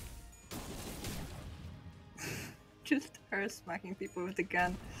 Just her smacking people with the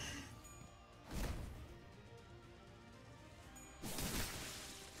gun.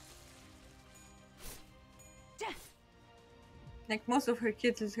 Like most of her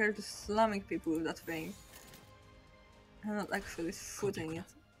kids is her just slamming people with that thing. I'm not actually shooting it.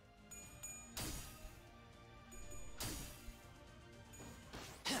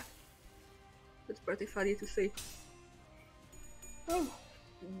 That's pretty funny to see. Oh,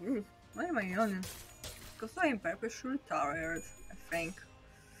 why am I yawning? Because I am perpetually tired, I think.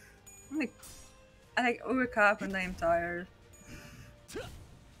 I wake up and I am tired.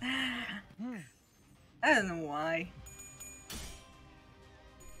 I don't know why.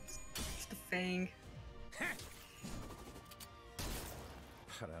 It's the thing.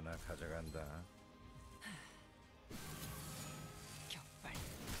 팔 하나 가져간다. 격발.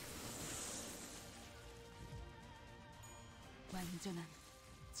 완전한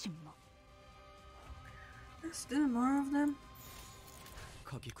침묵. There's still more of them.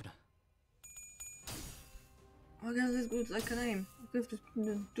 거기구나. I guess it's good like a name. Give the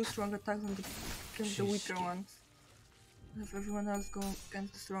 2 strong attacks and against the weaker ones. If everyone else go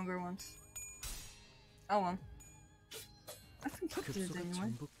against the stronger ones. Oh well. I think he did 급소가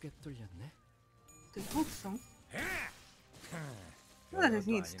anyway. 전부 꿰뚫렸네. They hope so. Well, that it 별것도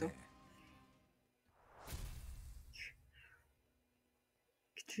needs to. 아니네.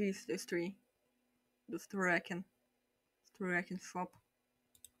 Jeez, there's 3. That's the reckon. It's the reckon shop.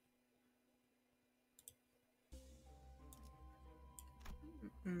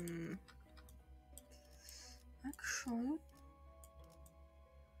 Actually,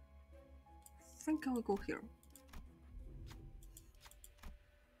 I think I will go here.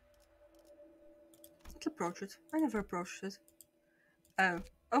 Let's approach it. I never approached it. Oh,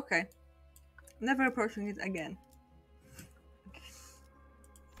 okay. Never approaching it again.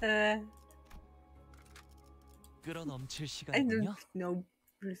 끌어넘칠 I 시간이군요. don't know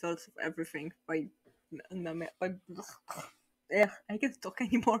results of everything by yeah, I can't talk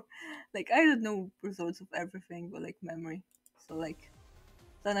anymore. Like I don't know results of everything but like memory. So like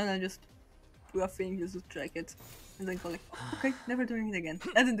then I'm gonna just do a thing just to check it. And then go like, oh, okay, never doing it again.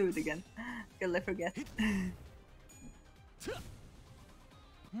 I didn't do it again. Because I forget.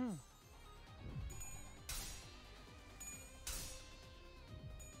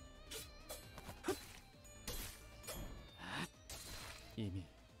 이미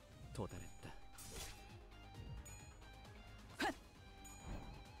도달했다.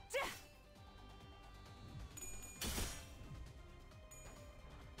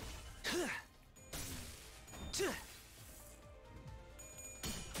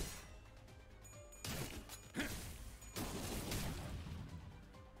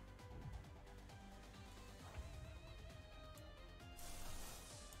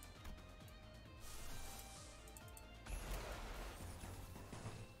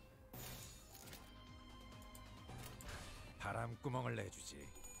 바람구멍을 내주지.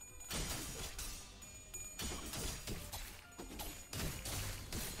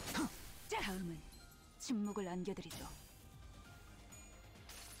 다음은 침묵을 안겨드리죠.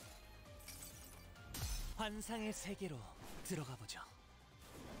 환상의 세계로 들어가 보죠.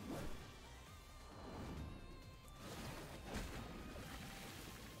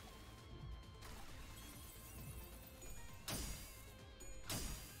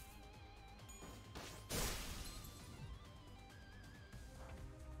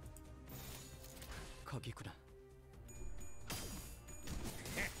 거기구나.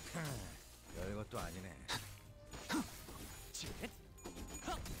 별것도 아니네.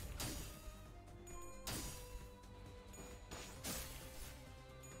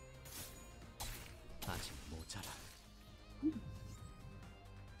 아직 모자라.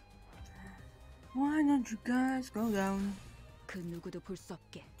 Why don't you guys go down? 그 누구도 볼 수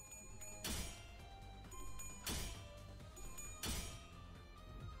없게.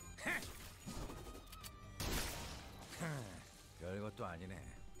 별것도 아니네.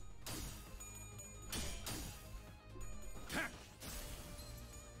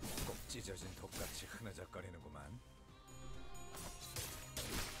 꼭 찢어진 독같이 흐느적거리는구만.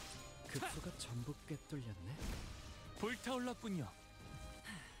 급수가 전부 꿰뚫렸네. 불타올랐군요.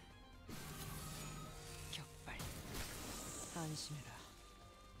 격발. 안심해라.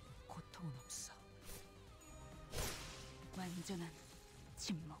 고통은 없어. 완전한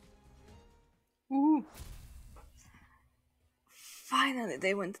침묵. Ooh. Finally,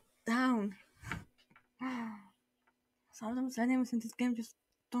 they went down. Sometimes enemies in this game just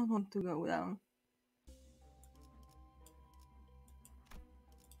don't want to go down.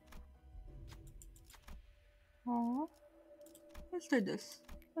 Oh, let's do this.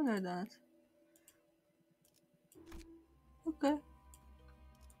 I've never done it. Okay.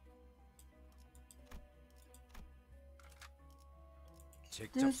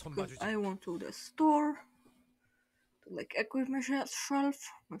 직접 This because 손봐주지. I want to the store to like equip my shelf. I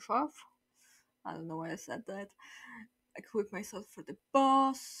don't know why I said that. Equip myself for the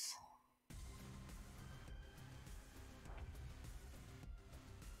boss.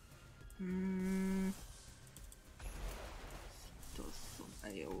 Toss some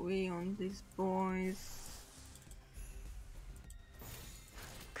AoE on these boys.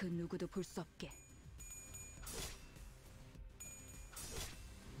 그 누구도 볼 수 없게.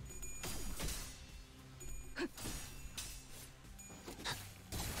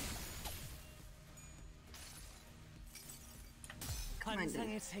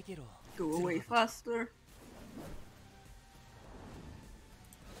 환상의 세계로 Go away 들어가 보죠. faster.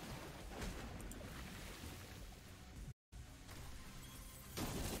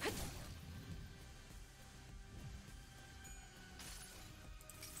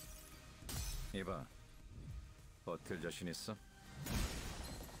 이봐, 버틸 자신 있어?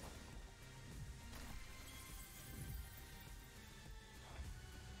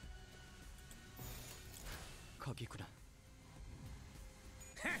 거기구나.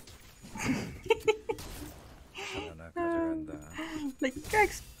 하나 가져간다. Like,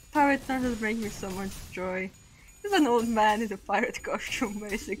 Greg's pirate dances bring me so much joy. He's an old man in a pirate costume,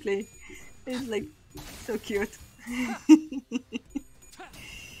 basically. He's like so cute.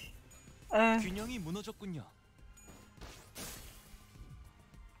 균형이 무너졌군요.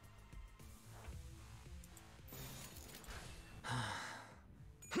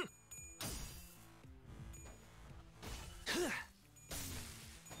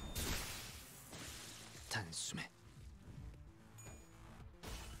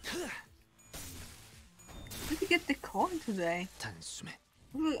 coin today. 단숨에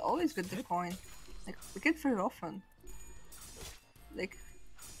We always get the coin. Like, we get very often. Like,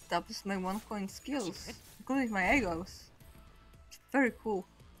 that was my 1 coin skills. Including my egos. It's very cool.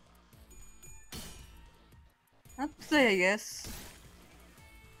 Not today, I guess.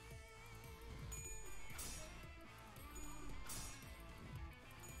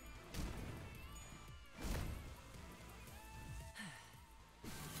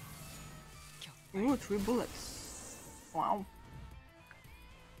 Ooh, 3 bullets. Wow.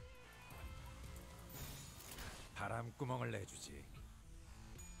 바람구멍을 내주지.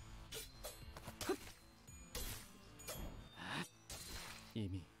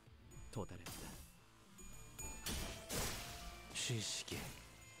 이미 도달했다. 쉬시게.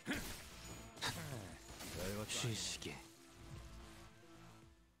 쉬시게.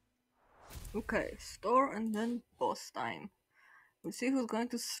 Okay, store and then boss time. We'll see who's going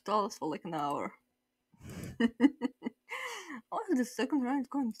to stall us for like an hour. Oh, the second round is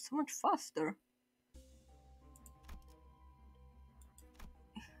going so much faster.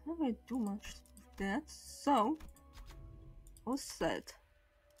 I don't really do much of that, so what's that?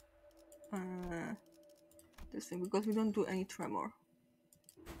 This thing, because we don't do any tremor.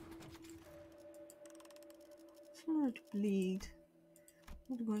 It's not to bleed.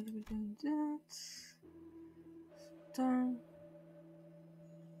 Not going to be doing that. Turn.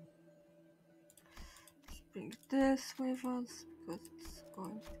 Let's bring this with us because it's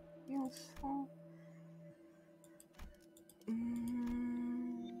going to be useful.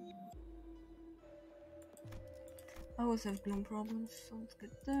 I always have gloom problems, so let's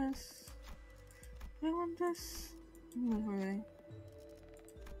get this. Do I want this? Not really.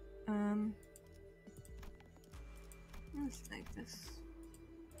 Let's take this.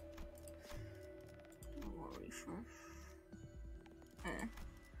 More refresh.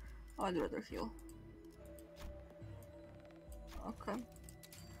 I'd rather heal. Okay.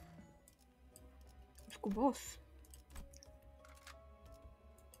 Let's go, boss.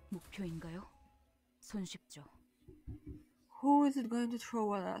 목표인가요? 손쉽죠. Who is it going to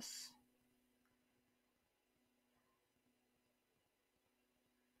throw at us?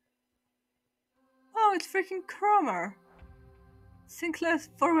 Oh, it's freaking Cromer! Sinclair's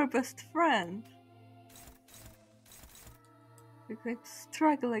former best friend. We're going to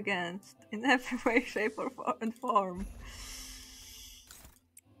struggle against in every way, shape, or form.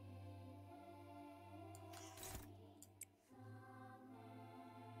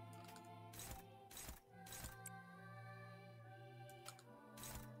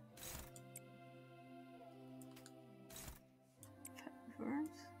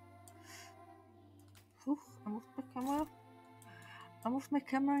 Oof, I moved my camera. I moved my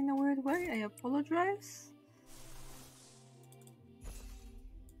camera in a weird way. I apologize.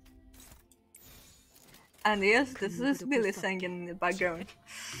 And yes, this is Billy singing in the background.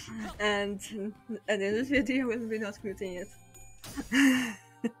 And in this video, we'll be not muting it.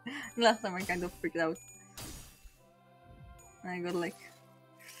 Last time I kind of freaked out. I got like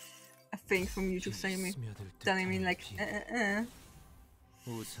a thing from YouTube telling me like,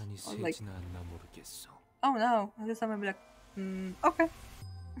 우산이 like, 새지나 않나 모르겠어. oh no, and this time I'll be like, okay.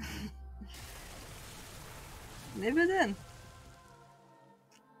 Leave it in.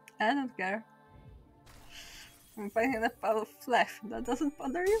 I don't care. I'm fighting a pile of flesh. That doesn't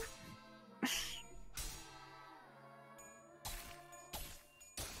bother you?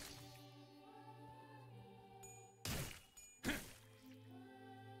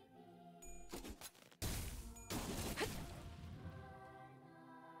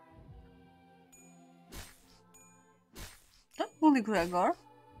 Bully Gregor?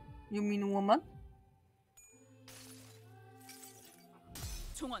 You mean woman?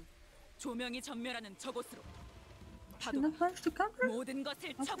 총원, 조명이 전멸하는 저곳으로. Did not manage to counter? 모든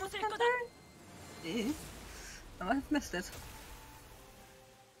것을 Not 잡으실 counter? 거다. I might have missed it.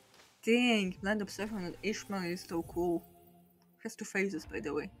 Dang, Blind Observer and Ishmael is so cool. Has 2 phases, by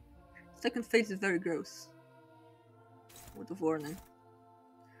the way. Second phase is very gross. Word of warning.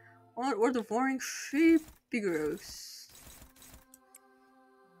 Word of warning, should be gross.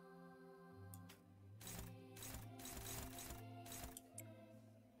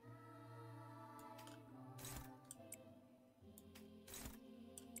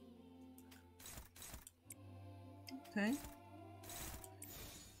 Okay.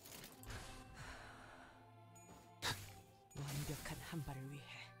 완벽한 한 발을 위해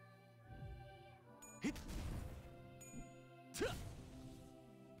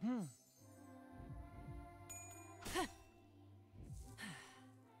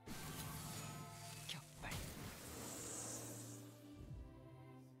격발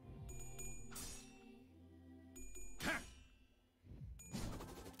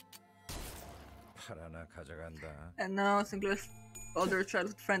칼 하나 가져간다. And now Sinclair's other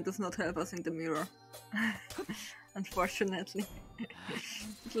childhood friend does not help us in the mirror. Unfortunately.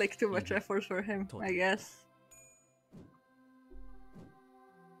 It's like too much effort for him, I guess.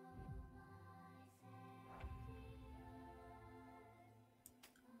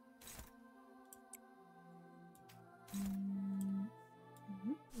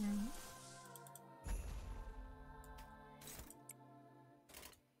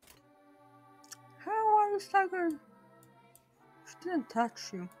 How are you, Stagger? She didn't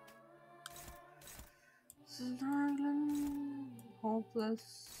touch you. Struggling,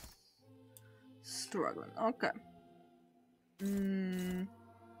 hopeless, struggling. Okay.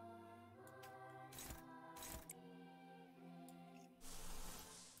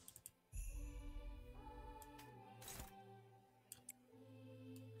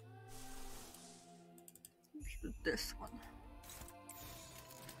 Let's do this one.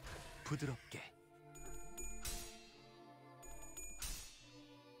 부드럽게.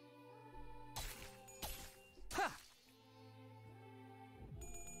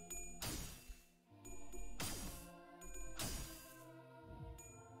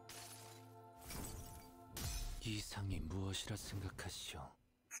 이상이 무엇이라 생각하시오?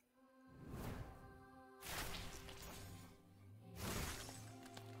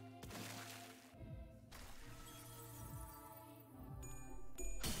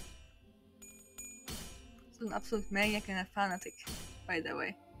 She's an absolute maniac and a fanatic, by the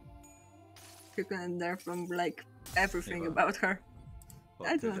way. You can learn from like everything Eva, about her.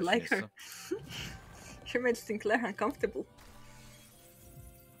 I 어때, don't like her. 자신 있어? She made Sinclair uncomfortable.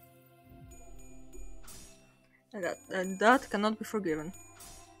 And that cannot be forgiven.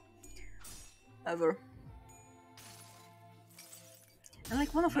 Ever. And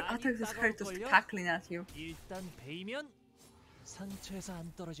like one of her attacks is her just cackling at you. 일단 베이면 상처에서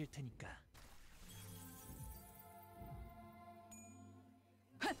안 떨어질 테니까.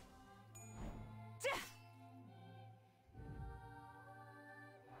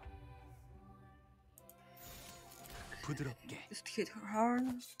 부드럽게. Just hit her hard.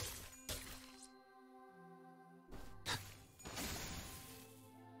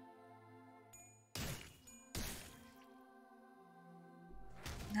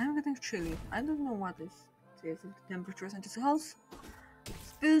 Now I'm getting chilly. I don't know what is. Is it the temperature in this house?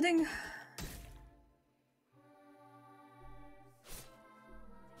 This building?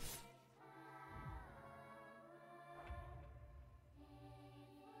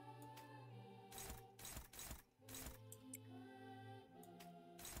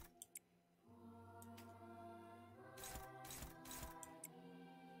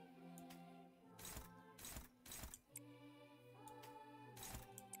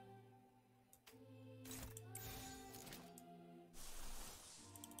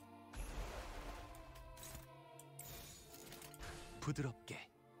 부드럽게.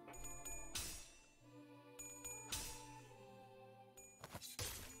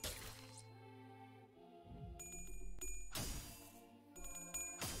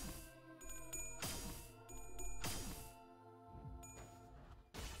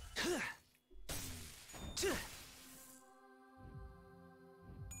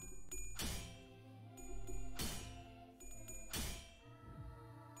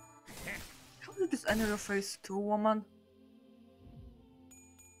 How did this enter your face too, woman?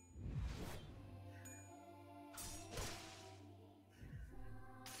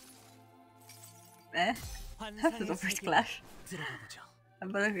 That was a first clash. 들어가보죠.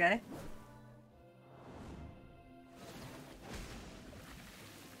 But okay.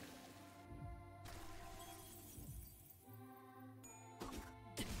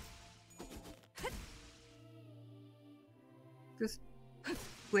 Just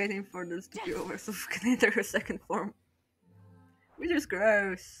waiting for this to be over so we can enter her second form. Which is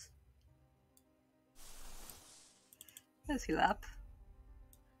gross. Let's heal up.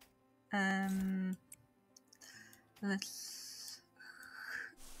 Let's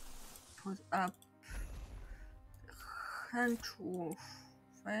put up Canto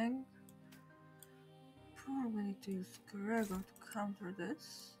thing. Probably need to use Gregor to counter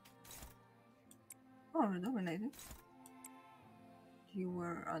this. Oh, we're dominating. You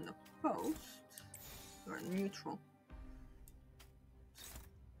were unopposed. You are neutral.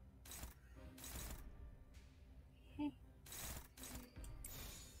 It's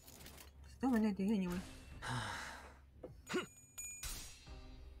dominating anyway.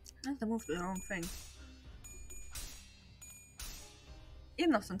 That's the move to the wrong thing.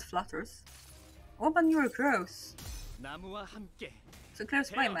 Innocent flutters. Open your gross. 나무와 함께 So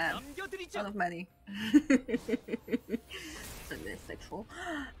Claire's my man. 남겨드리죠. One of many. So sexual.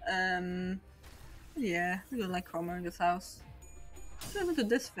 Yeah, we don't like Cromer in this house. What happened to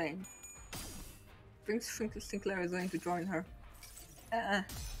this thing? Thinks Sinclair is going to join her.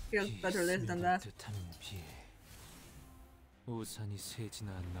 He has better list than that. 뜻하는 비에 우산이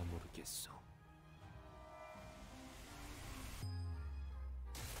새지나 않나 모르겠소.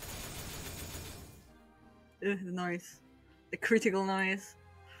 Ugh, the noise. The critical noise.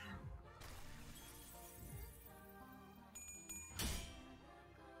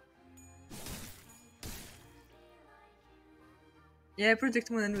 Yeah, Project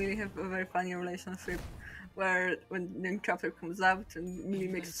Moon and Willy have a very funny relationship where when the new chapter comes out and Willy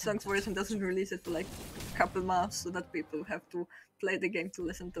makes a song for it and doesn't release it for like a couple months so that people have to play the game to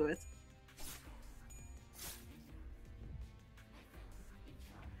listen to it.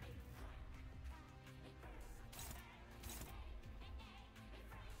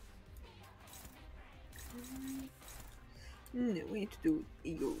 No, we need to do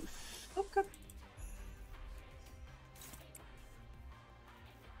egos. Okay.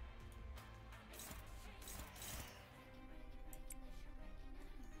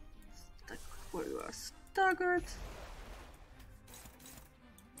 Where you are staggered.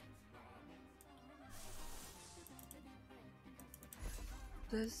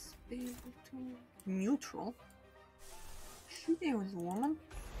 This be able to neutral. Shooting with a woman.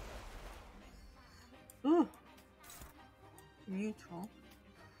 Ugh. Neutral.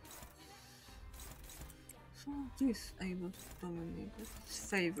 So this able to dominate. It's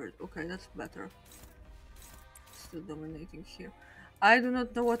favored. Okay, that's better. Still dominating here. I do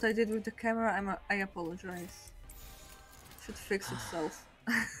not know what I did with the camera. I apologize. Should fix itself.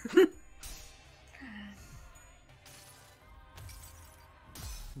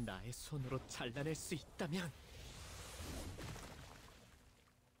 나의 손으로 잘라낼 수 있다면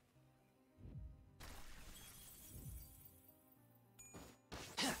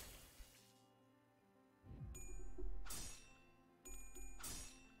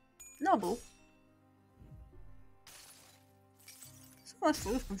Noble. So much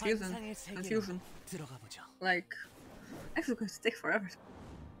full of 환상의 세계로 confusion. 들어가 보죠. Like, actually, going to take forever to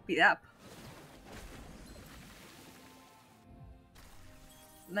beat up.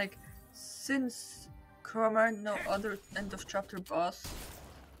 Like, since Cromer, no other end of chapter boss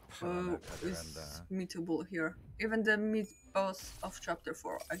is meetable here. Even the meet boss of chapter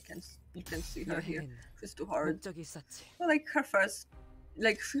 4, you can see her here. 여행엔 She's too hard. 목적이 있었지. Well, like her first,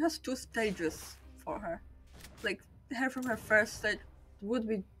 like she has 2 stages for her. Like her from her first stage would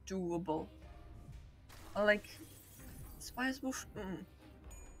be doable. Or like Spice Bush.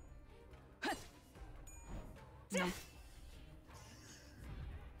 No.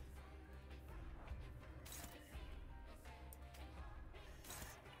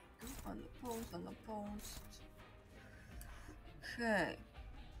 Unopposed. Okay.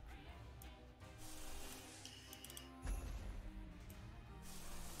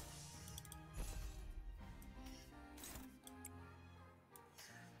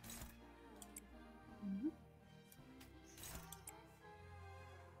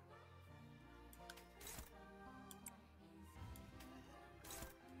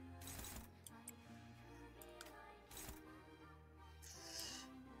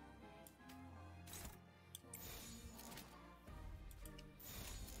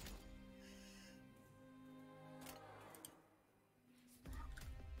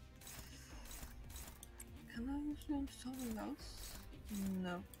 Can I use it into something else?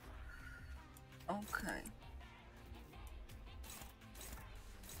 No. Okay.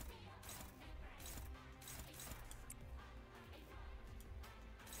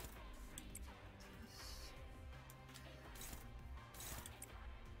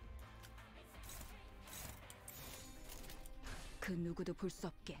 그 누구도 볼 수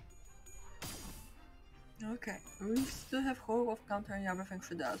없게. Okay. We still have hope of countering everything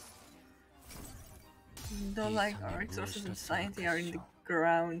she does. Though like our resources and sanity are in the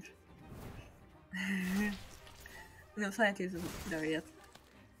ground. No, sanity isn't there yet.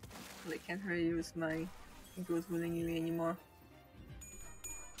 I can't really use my egos willingly anymore.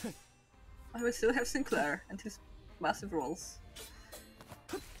 I will still have Sinclair and his massive rolls.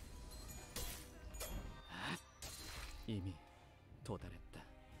 이미 도달했다.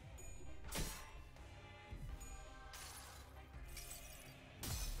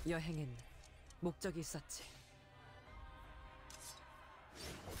 여행엔 목적이 있었지.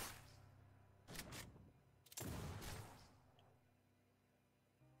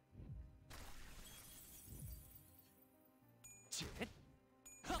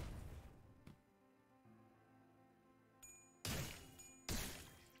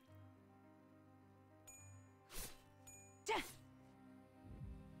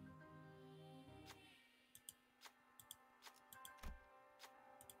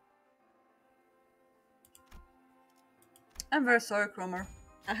 I'm very sorry, Cromer.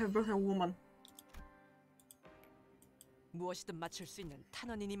 I have brought a woman. 무엇이든 맞출 수 있는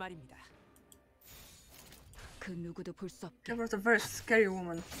탄원이니 말입니다. 그 누구도 볼 수 없게 I brought a very scary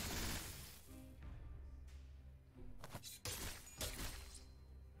woman.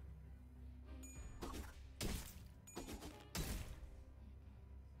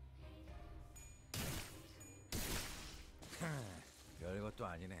 별것도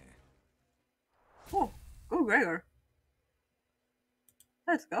아니네. Oh, go Gregor.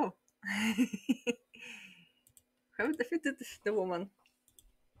 Let's go. Have defeated the woman.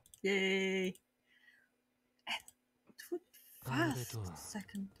 Yay. It would fast 아무래도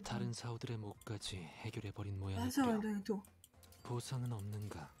second. 다른 사우들의 목까지 해결해버린 That's how I'm 모양이죠. doing too. 보상은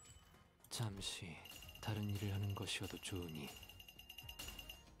없는가? 잠시 다른 일을 하는 것이어도 좋으니.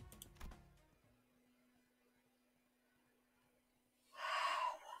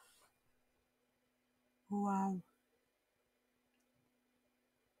 Wow.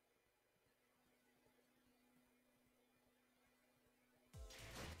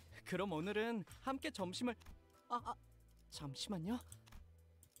 그럼 오늘은 함께 점심을 잠시만요.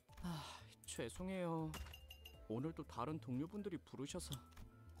 죄송해요. 오늘도 다른 동료분들이 부르셔서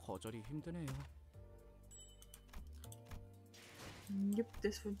거절이 힘드네요. Yep,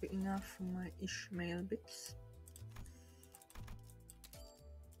 this would be enough for my Ishmael bits.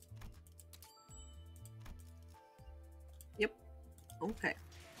 Yep. Okay.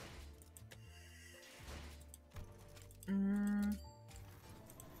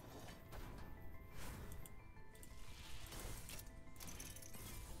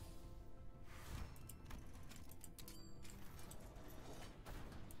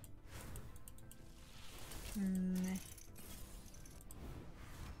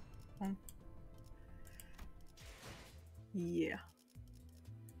 Yeah.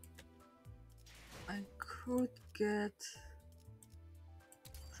 I could get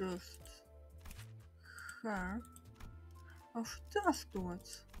just her. Oh, she does do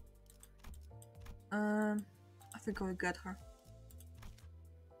it. I think I'll get her.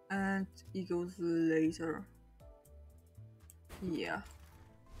 And he goes later. Yeah.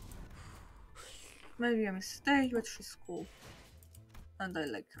 Maybe a mistake, but she's cool. And I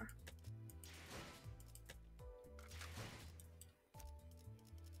like her.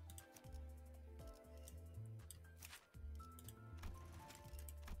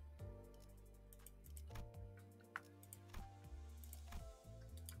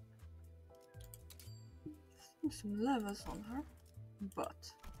 Some levels on her,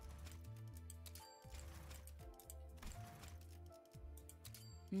 but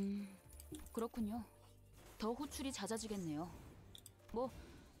그렇군요. 더 호출이 잦아지겠네요. 뭐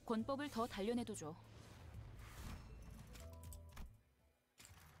권법을 더 단련해두죠.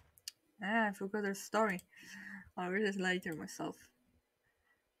 I forgot her story. I'll read it later myself.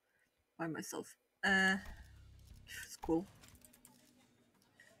 By myself. It's cool.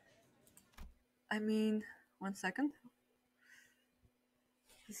 I mean, 1 second.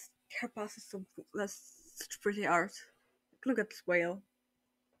 This carapace is so cool. That's such pretty art. Look at this whale.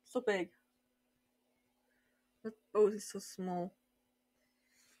 So big. That boat is so small.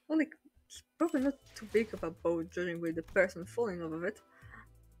 Well, like, it's probably not too big of a boat, judging by the person falling off of it.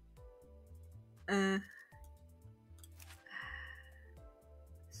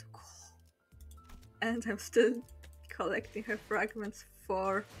 So cool. And I'm still collecting her fragments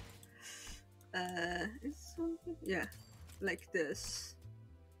for is something, yeah, like this,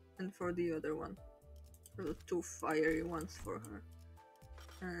 and for the other one, for the 2 fiery ones for her,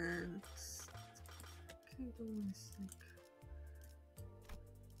 and okay, the one is like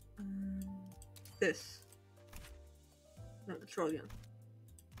this, no, the Trollian.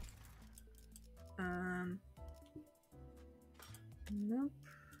 Nope.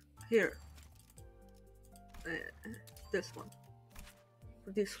 Here. This one.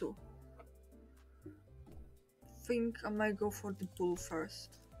 For these 2. Think I might go for the bull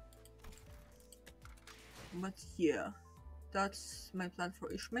first. But yeah, that's my plan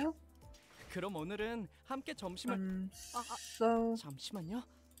for Ishmael. 그럼 오늘은 함께 점심을 So 잠시만요.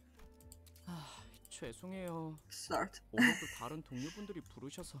 죄송해요. start. 오늘도 다른 동료분들이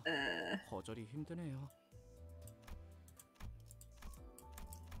부르셔서 거절이 힘드네요.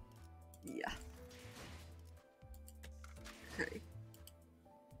 Yeah. Okay.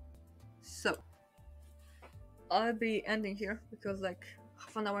 So I'll be ending here because like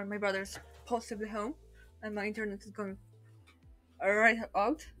half an hour my brother's possibly home and my internet is going right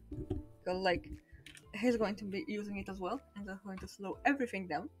out. Because like he's going to be using it as well and that's going to slow everything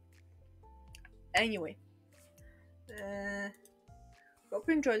down. Anyway. Hope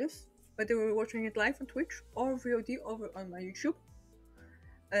you enjoyed this. whether you're watching it live on Twitch or VOD over on my YouTube.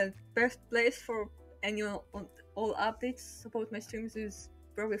 Best place for anyone on all updates about my streams is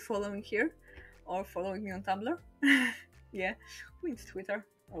probably following here or following me on Tumblr. Yeah, who needs Twitter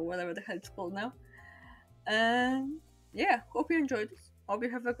or whatever the hell it's called now. And yeah, hope you enjoyed this. Hope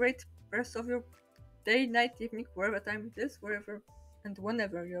you have a great rest of your day, night, evening, wherever time it is, wherever and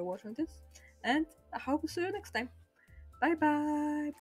whenever you're watching this. And I hope to see you next time. Bye bye.